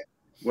 Eric.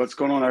 What's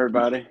going on,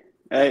 everybody?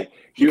 Hey,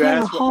 you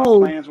asked what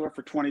my plans were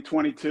for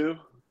 2022?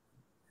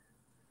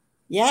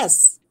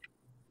 Yes.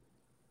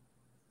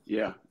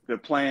 Yeah, the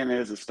plan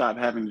is to stop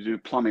having to do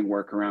plumbing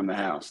work around the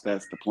house.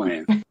 That's the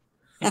plan.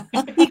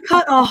 He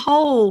cut a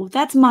hole.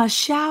 That's my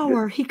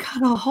shower. He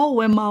cut a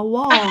hole in my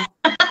wall.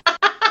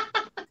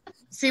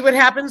 See what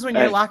happens when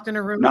you're locked in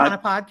a room on a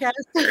podcast?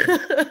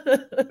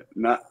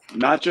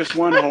 not just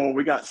one hole.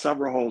 We got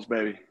several holes,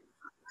 baby.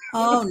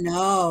 Oh,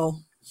 no.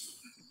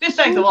 Just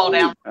take the wall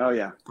down. Oh,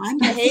 yeah. I'm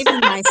behaving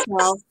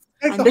myself.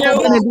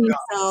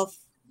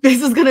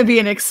 This is going to be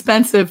an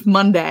expensive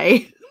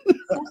Monday.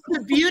 The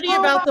beauty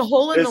about the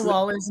hole in the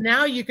wall is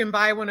now you can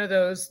buy one of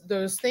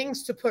those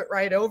things to put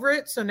right over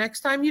it. So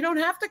next time you don't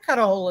have to cut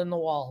a hole in the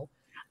wall.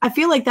 I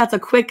feel like that's a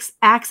quick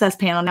access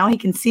panel. Now he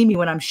can see me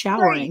when I'm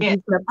showering.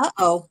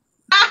 Uh-oh.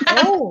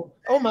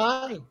 Oh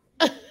my.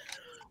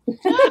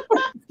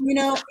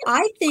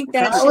 I think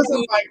that was a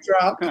mic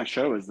drop. What kind of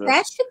show is this?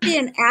 That should be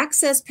an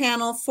access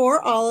panel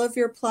for all of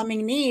your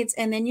plumbing needs.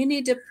 And then you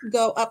need to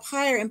go up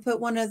higher and put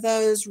one of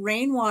those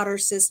rainwater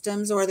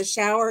systems or the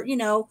shower,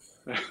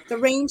 the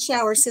rain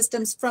shower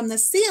systems from the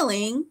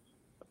ceiling.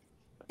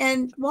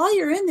 And while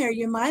you're in there,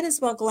 you might as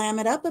well glam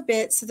it up a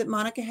bit so that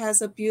Monica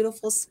has a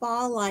beautiful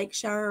spa-like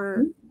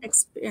shower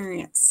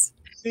experience.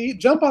 See,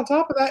 jump on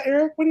top of that,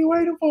 Eric. What are you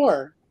waiting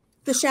for?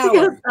 The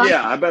shower.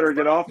 Yeah, I better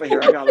get off of here.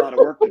 I got a lot of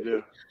work to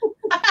do.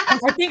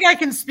 I think I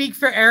can speak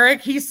for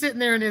Eric. He's sitting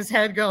there in his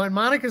head going,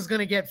 Monica's going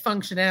to get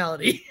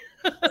functionality.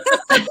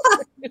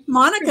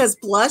 Monica's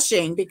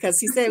blushing because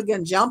he said he was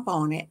going to jump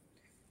on it.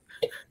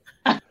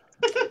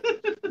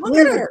 Look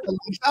at her.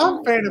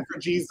 I'm praying for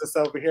Jesus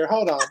over here.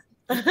 Hold on.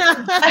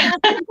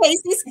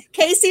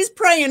 Casey's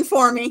praying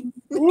for me.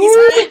 He's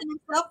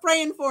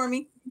praying for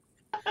me.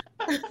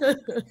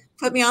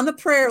 Put me on the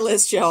prayer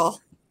list, y'all.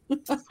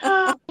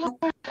 Well,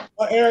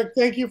 Eric,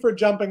 thank you for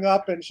jumping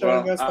up and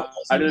showing us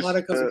the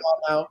Monica's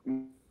now.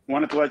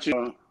 Wanted to let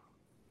you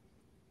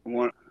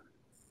know.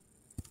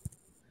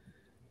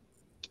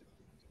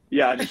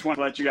 Yeah, I just want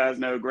to let you guys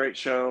know. Great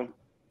show,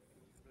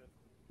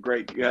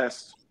 great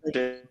guests.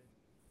 Hey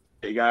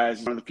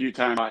guys, one of the few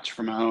times I watch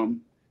from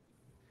home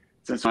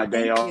since my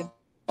day off.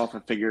 I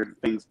figured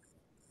things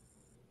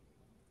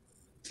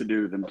to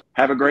do them.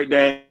 Have a great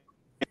day.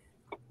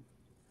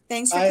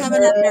 Thanks for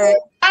coming up, Eric.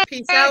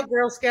 Peace out,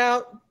 Girl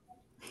Scout.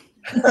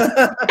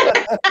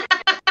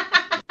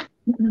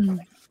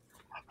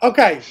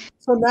 Okay,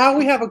 so now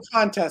we have a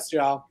contest,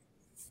 y'all.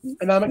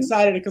 And I'm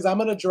excited because I'm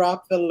going to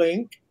drop the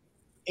link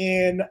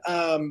in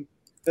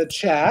the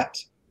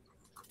chat.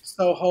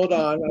 So hold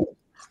on. I'm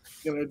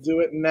going to do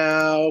it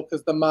now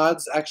because the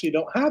mods actually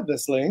don't have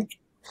this link.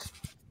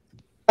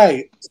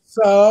 Okay,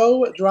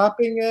 so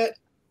dropping it.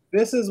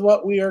 This is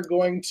what we are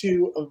going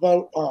to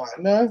vote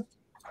on.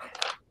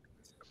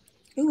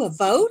 Ooh, a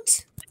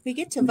vote? We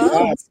get to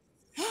vote?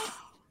 Yeah.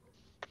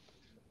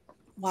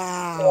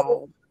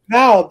 Wow.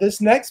 Now,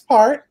 this next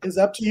part is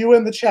up to you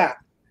in the chat.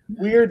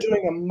 We are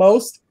doing a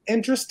most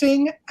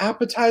interesting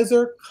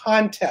appetizer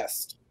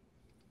contest.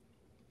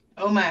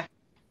 Oh, my.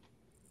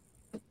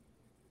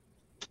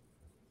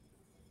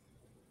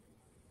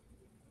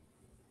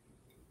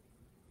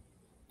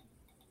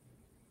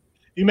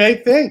 You may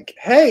think,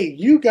 hey,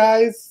 you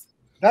guys,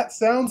 that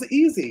sounds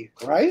easy,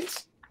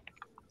 right?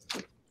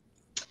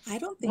 I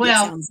don't think it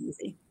sounds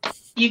easy.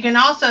 You can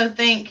also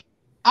think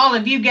all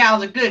of you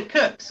gals are good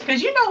cooks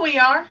because you know we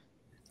are.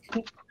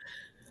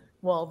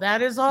 Well,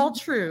 that is all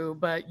true,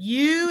 but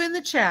you in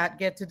the chat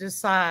get to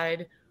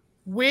decide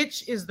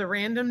which is the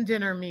random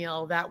dinner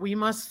meal that we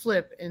must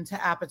flip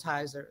into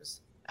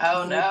appetizers.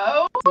 Oh,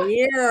 no.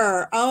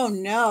 Dear. Oh,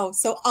 no.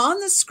 So on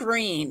the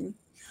screen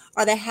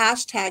are the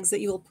hashtags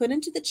that you will put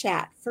into the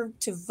chat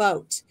to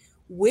vote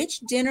which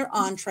dinner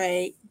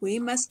entree we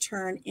must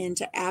turn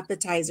into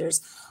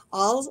appetizers.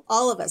 All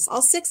of us,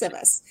 all 6 of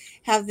us,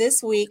 have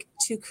this week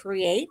to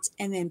create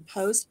and then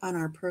post on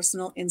our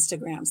personal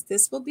Instagrams.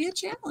 This will be a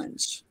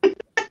challenge.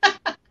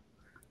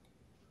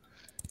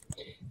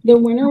 The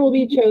winner will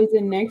be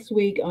chosen next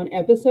week on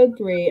episode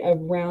 3 of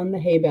Round the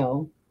Hay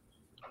Bale.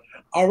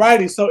 All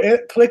righty, so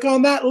click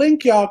on that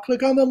link, y'all.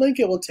 Click on the link.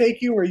 It will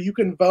take you where you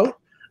can vote.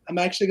 I'm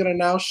actually going to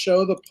now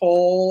show the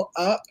poll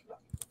up.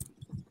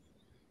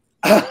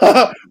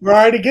 We're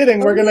already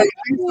we're going to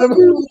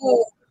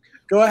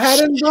go ahead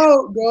and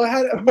vote. Go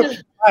ahead. All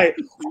right.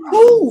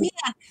 Oh,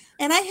 yeah.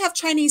 And I have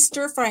Chinese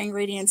stir fry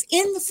ingredients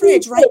in the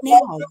fridge right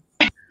now.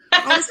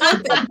 I was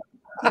hoping.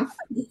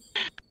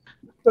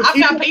 I've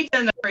got pizza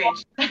in the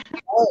fridge.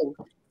 Oh,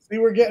 see,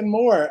 we're getting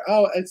more.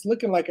 Oh, it's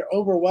looking like an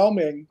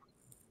overwhelming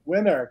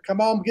winner.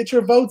 Come on, get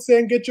your votes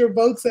in. Get your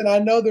votes in. I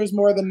know there's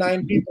more than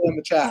 9 people in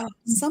the chat.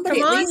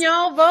 Somebody, come on,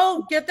 y'all,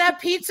 vote. Get that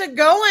pizza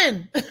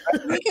going.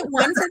 Can I get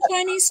one for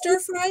Chinese stir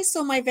fry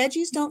so my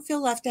veggies don't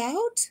feel left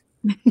out?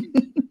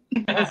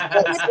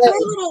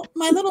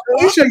 my little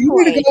Alicia, you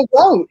need to go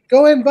vote.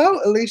 Go and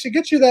vote, Alicia.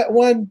 Get you that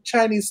one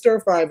Chinese stir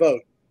fry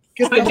vote.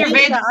 Put your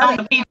veggies on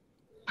the pizza.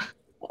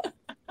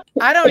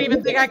 I don't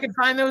even think I could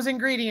find those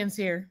ingredients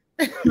here.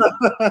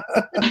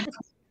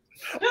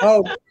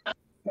 Oh,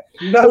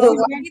 no.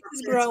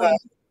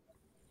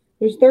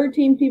 There's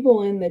 13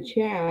 people in the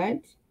chat.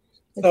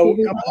 Let's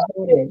see who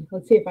voted.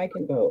 Let's see if I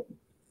can vote.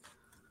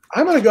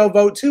 I'm going to go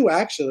vote too,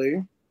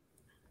 actually.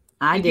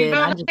 I did.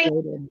 I just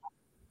voted.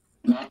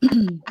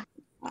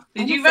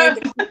 Did you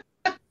vote?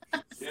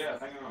 Yeah,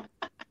 hang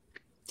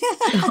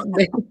on.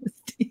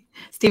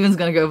 Steven's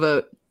going to go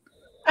vote.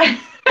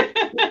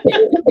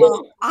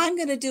 Well, I'm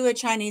going to do a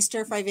Chinese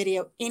stir fry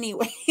video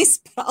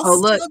anyways, but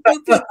I'll still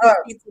do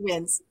pizza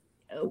wins.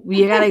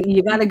 You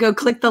gotta go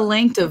click the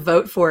link to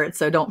vote for it.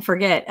 So don't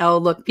forget. Oh,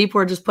 look,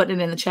 people are just putting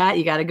it in the chat.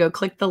 You got to go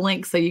click the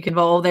link so you can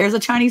vote. Oh, there's a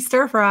Chinese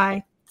stir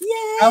fry.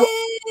 Yay!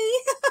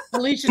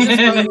 Alicia just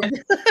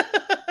voted.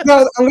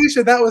 No,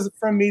 Alicia, that was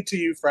from me to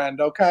you,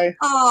 friend. Okay.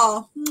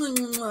 Oh,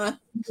 because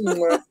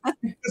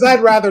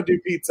I'd rather do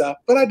pizza,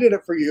 but I did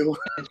it for you.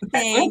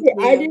 I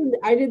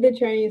did the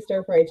Chinese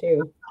stir fry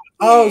too.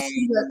 Oh,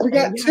 see, we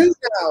got 2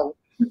 now.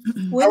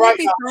 Wouldn't it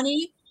be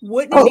funny?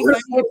 Wouldn't it be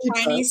funny if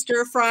Chinese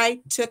stir fry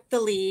took the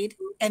lead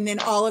and then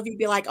all of you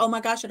be like, oh my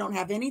gosh, I don't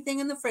have anything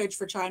in the fridge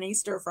for Chinese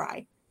stir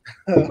fry.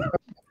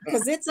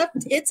 Because it's up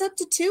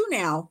to 2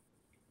 now.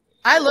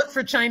 I looked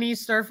for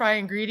Chinese stir fry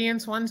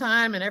ingredients one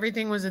time, and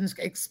everything was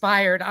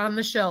expired on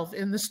the shelf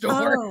in the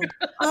store.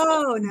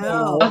 Oh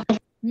no.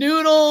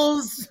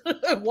 Noodles,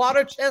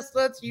 water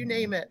chestnuts, you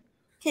name it.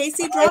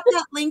 Casey, drop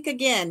that link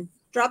again.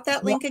 Drop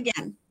that link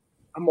again.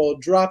 I'm going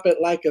to drop it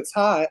like it's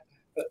hot.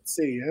 Let's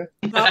see.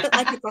 Drop it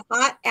like it's a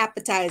hot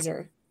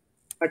appetizer.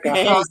 Like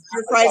a hot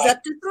stir fries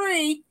up to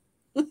 3.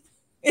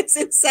 It's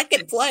in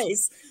second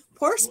place.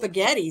 Poor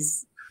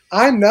spaghettis.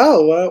 I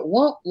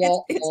know.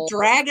 It's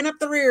dragging up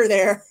the rear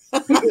there.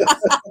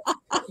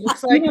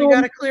 Looks like we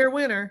got a clear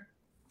winner.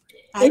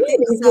 I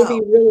think this would be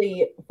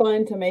really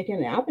fun to make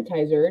an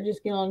appetizer.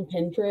 Just get on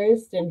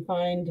Pinterest and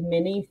find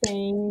mini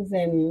things.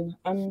 And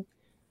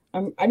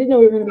I didn't know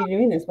we were going to be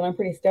doing this, but I'm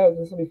pretty stoked.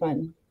 This will be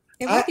fun.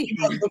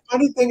 The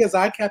funny thing is,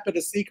 I kept it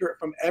a secret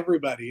from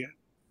everybody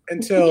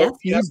until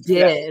you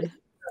did.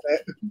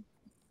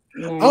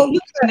 Nice. Oh,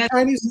 look at that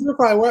Chinese stir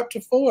fry. We're up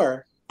to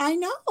 4. I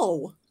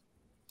know.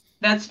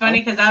 That's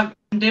funny because I'm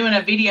doing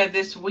a video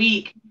this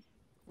week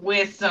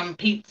with some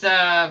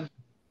pizza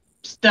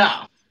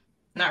stuff.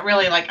 Not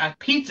really like a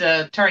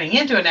pizza turning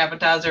into an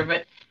appetizer,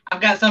 but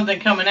I've got something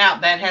coming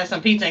out that has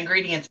some pizza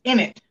ingredients in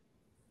it.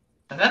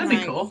 So that'll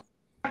be cool.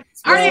 All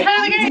right,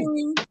 how the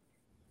game?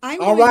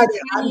 All right,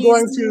 I'm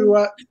going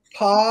to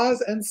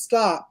pause and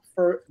stop.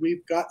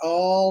 We've got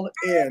all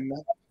in.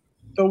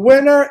 The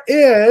winner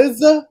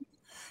is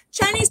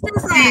Chinese stir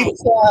fry.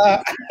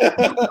 Pizza.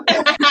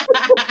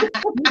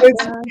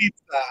 It's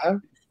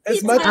pizza.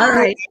 As much as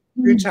I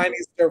do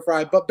Chinese stir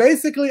fry, but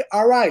basically,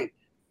 all right.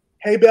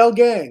 Hey, Bale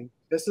Gang,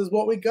 this is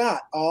what we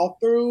got all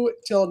through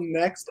till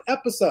next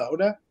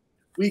episode.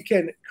 We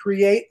can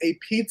create a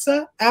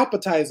pizza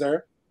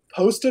appetizer,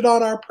 post it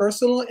on our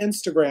personal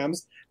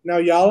Instagrams. Now,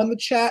 y'all in the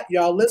chat,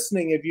 y'all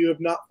listening, if you have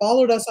not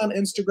followed us on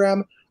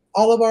Instagram,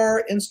 all of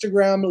our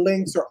Instagram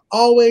links are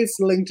always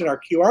linked in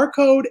our QR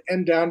code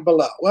and down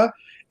below.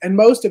 And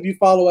most of you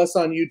follow us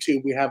on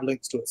YouTube, we have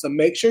links to it. So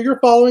make sure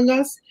you're following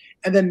us.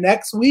 And then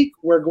next week,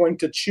 we're going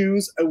to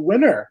choose a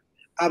winner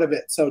out of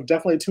it. So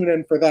definitely tune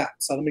in for that.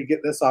 So let me get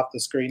this off the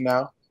screen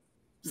now.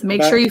 So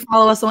make sure you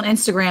follow us on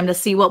Instagram to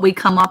see what we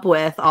come up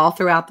with all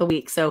throughout the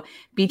week. So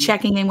be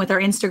checking in with our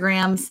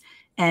Instagrams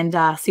and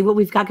see what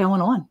we've got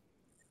going on.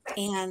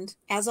 And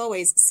as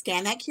always,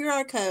 scan that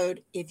QR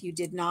code if you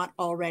did not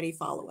already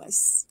follow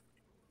us.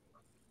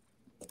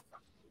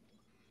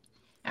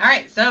 All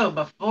right, so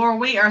before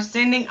we are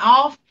sending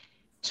off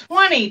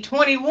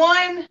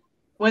 2021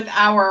 with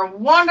our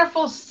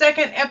wonderful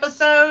second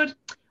episode,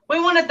 we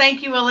want to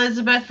thank you,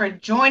 Elizabeth, for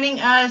joining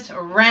us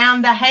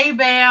around the hay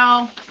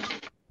bale.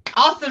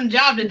 Awesome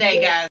job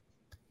today, guys.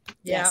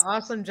 Yeah,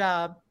 awesome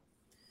job.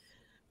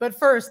 But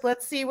first,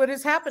 let's see what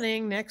is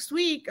happening next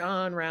week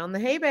on Round the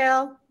Hay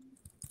Bale.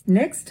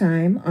 Next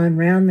time on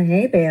Round the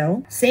Hay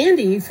Bale,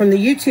 Sandy from the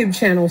YouTube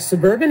channel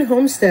Suburban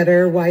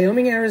Homesteader,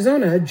 Wyoming,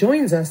 Arizona,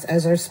 joins us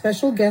as our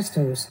special guest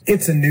host.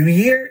 It's a new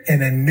year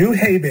and a new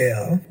hay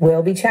bale.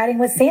 We'll be chatting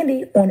with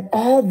Sandy on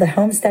all the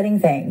homesteading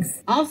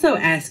things. Also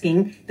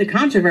asking the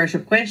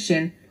controversial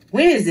question,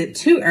 when is it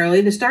too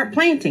early to start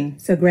planting?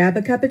 So grab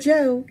a cup of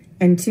joe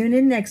and tune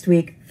in next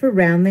week for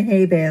Round the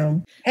Hay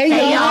Bale.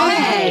 Hey, y'all.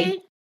 Hey.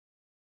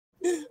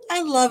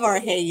 I love our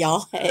hey,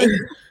 y'all. Hey.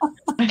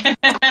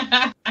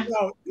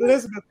 So,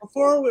 Elizabeth,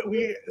 before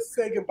we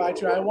say goodbye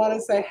to you, I want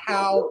to say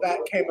how that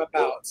came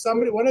about.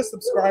 One of the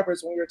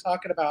subscribers, when we were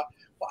talking about,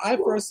 well, I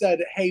first said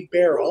hay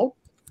barrel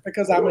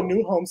because I'm a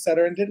new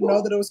homesteader and didn't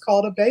know that it was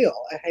called a bale,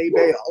 a hay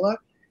bale.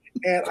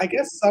 And I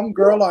guess some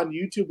girl on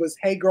YouTube was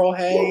Hey Girl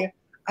Hey.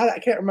 I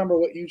can't remember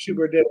what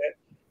YouTuber did it.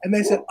 And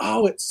they said,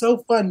 oh, it's so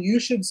fun.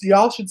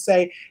 Y'all should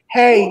say,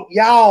 hey,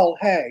 y'all,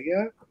 hey.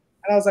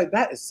 And I was like,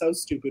 that is so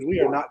stupid.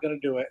 We are not going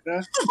to do it.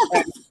 And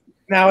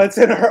now it's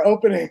in our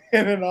opening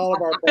and in all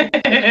of our things.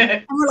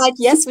 And we're like,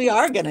 yes, we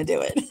are going to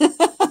do it.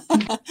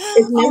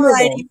 All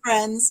righty,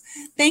 friends.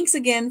 Thanks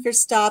again for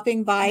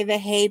stopping by the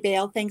hay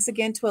bale. Thanks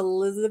again to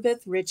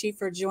Elizabeth Richey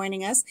for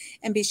joining us.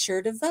 And be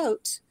sure to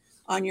vote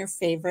on your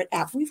favorite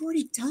app. We've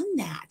already done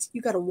that.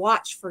 You got to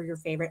watch for your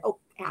favorite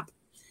app.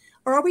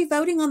 Or are we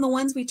voting on the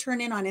ones we turn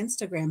in on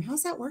Instagram?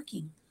 How's that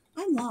working?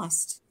 I'm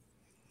lost.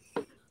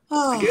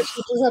 Oh. I guess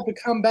you just have to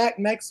come back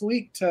next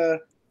week to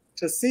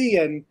see.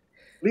 And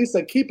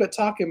Lisa, keep it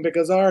talking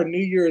because our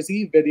New Year's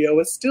Eve video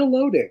is still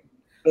loading.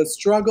 The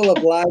struggle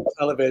of live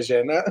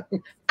television.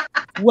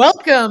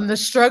 Welcome. The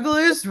struggle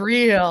is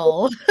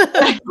real.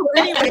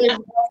 Anyway,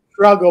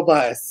 struggle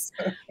bus.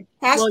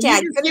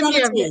 Hashtag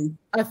give me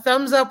a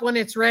thumbs up when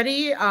it's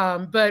ready.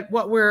 But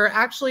what we're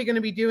actually going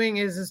to be doing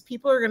is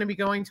people are going to be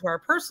going to our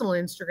personal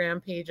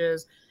Instagram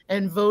pages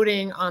and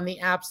voting on the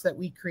apps that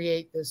we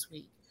create this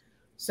week.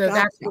 So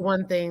that's the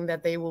one thing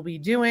that they will be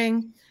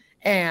doing.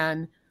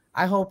 And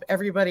I hope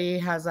everybody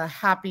has a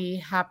happy,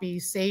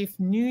 safe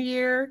New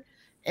Year.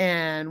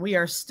 And we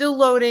are still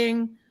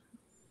loading.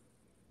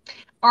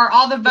 Are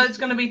all the votes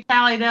going to be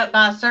tallied up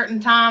by a certain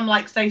time,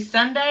 like say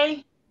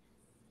Sunday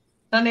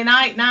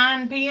night,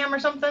 9 p.m. or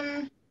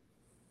something?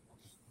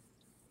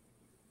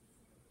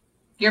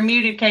 You're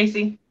muted,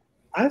 Casey.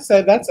 I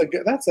said that's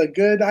a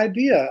good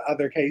idea,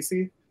 other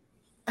Casey.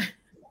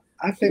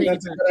 I think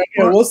that's a good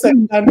idea. We'll say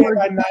Sunday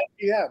by 9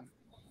 p.m.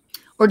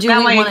 Or do that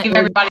we way want to give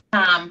everybody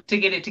time to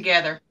get it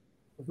together?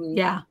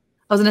 Yeah.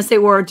 I was going to say,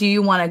 or do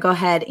you want to go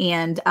ahead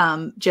and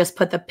just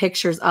put the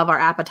pictures of our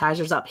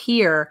appetizers up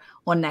here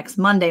on next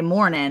Monday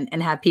morning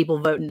and have people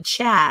vote in the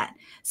chat?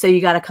 So you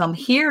got to come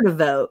here to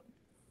vote.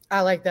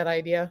 I like that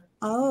idea.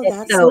 Oh,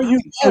 that's so you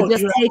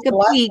just take a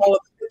peek. All of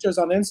the pictures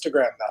on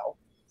Instagram, though.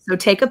 So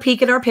take a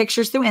peek at our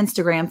pictures through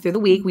Instagram through the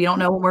week. We don't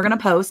know when we're going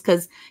to post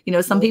because, you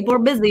know, some people are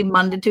busy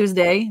Monday,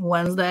 Tuesday,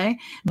 Wednesday,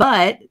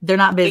 but they're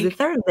not busy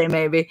Thursday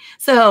maybe.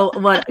 So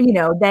what, you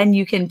know, then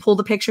you can pull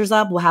the pictures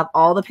up. We'll have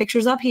all the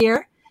pictures up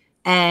here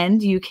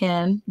and you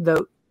can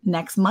vote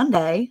next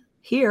Monday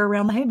here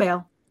around the hay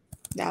bale.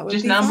 That would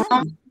Just be number fun.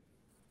 one.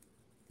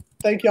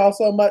 Thank y'all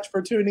so much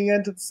for tuning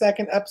in to the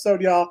second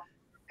episode, y'all.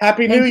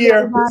 Happy New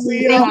Year. We'll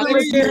see y'all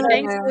next year.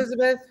 Thanks,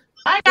 Elizabeth.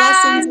 Bye,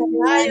 guys.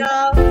 Bye,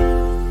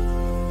 y'all.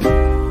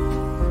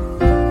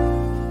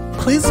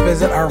 Please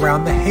visit our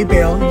Around the Hay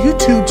Bale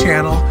YouTube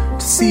channel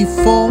to see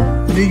full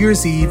New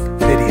Year's Eve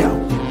video.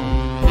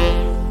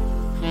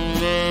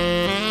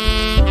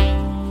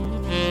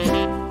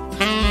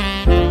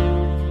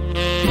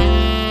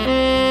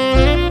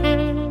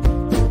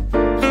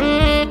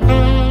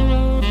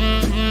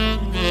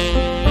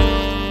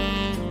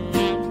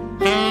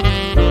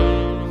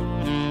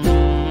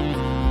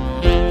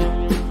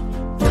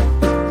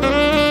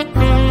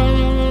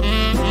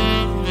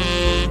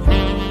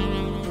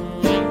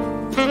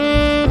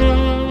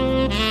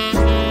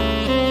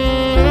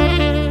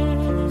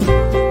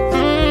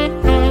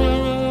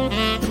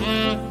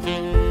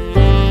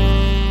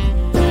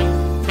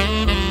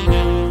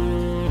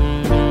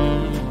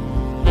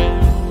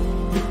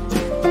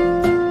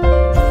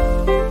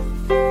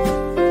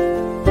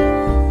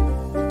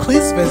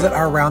 Please visit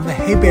our Around the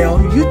Hay Bale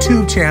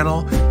YouTube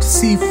channel to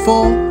see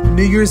full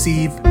New Year's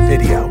Eve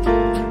video.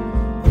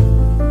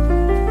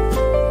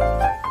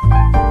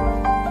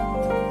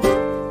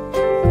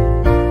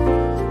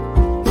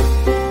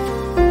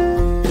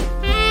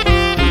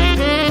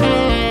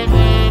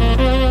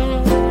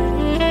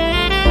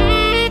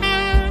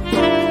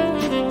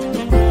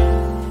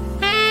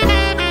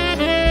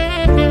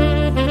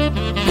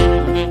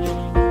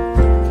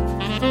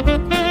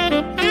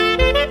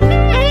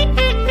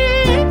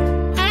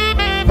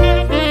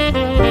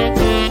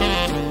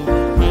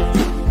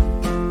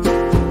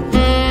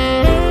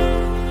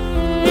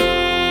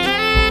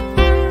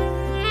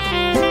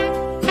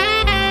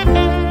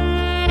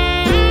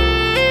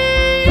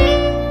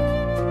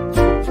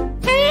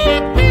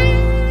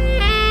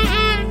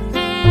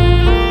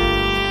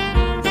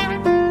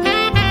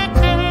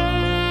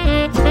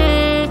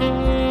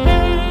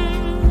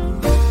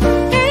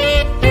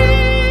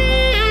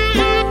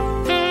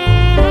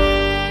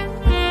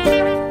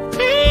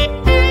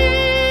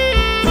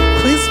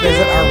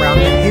 Visit our Around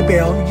the Hay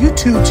Bale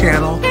YouTube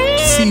channel to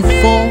see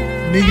full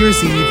New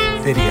Year's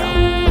Eve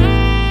video.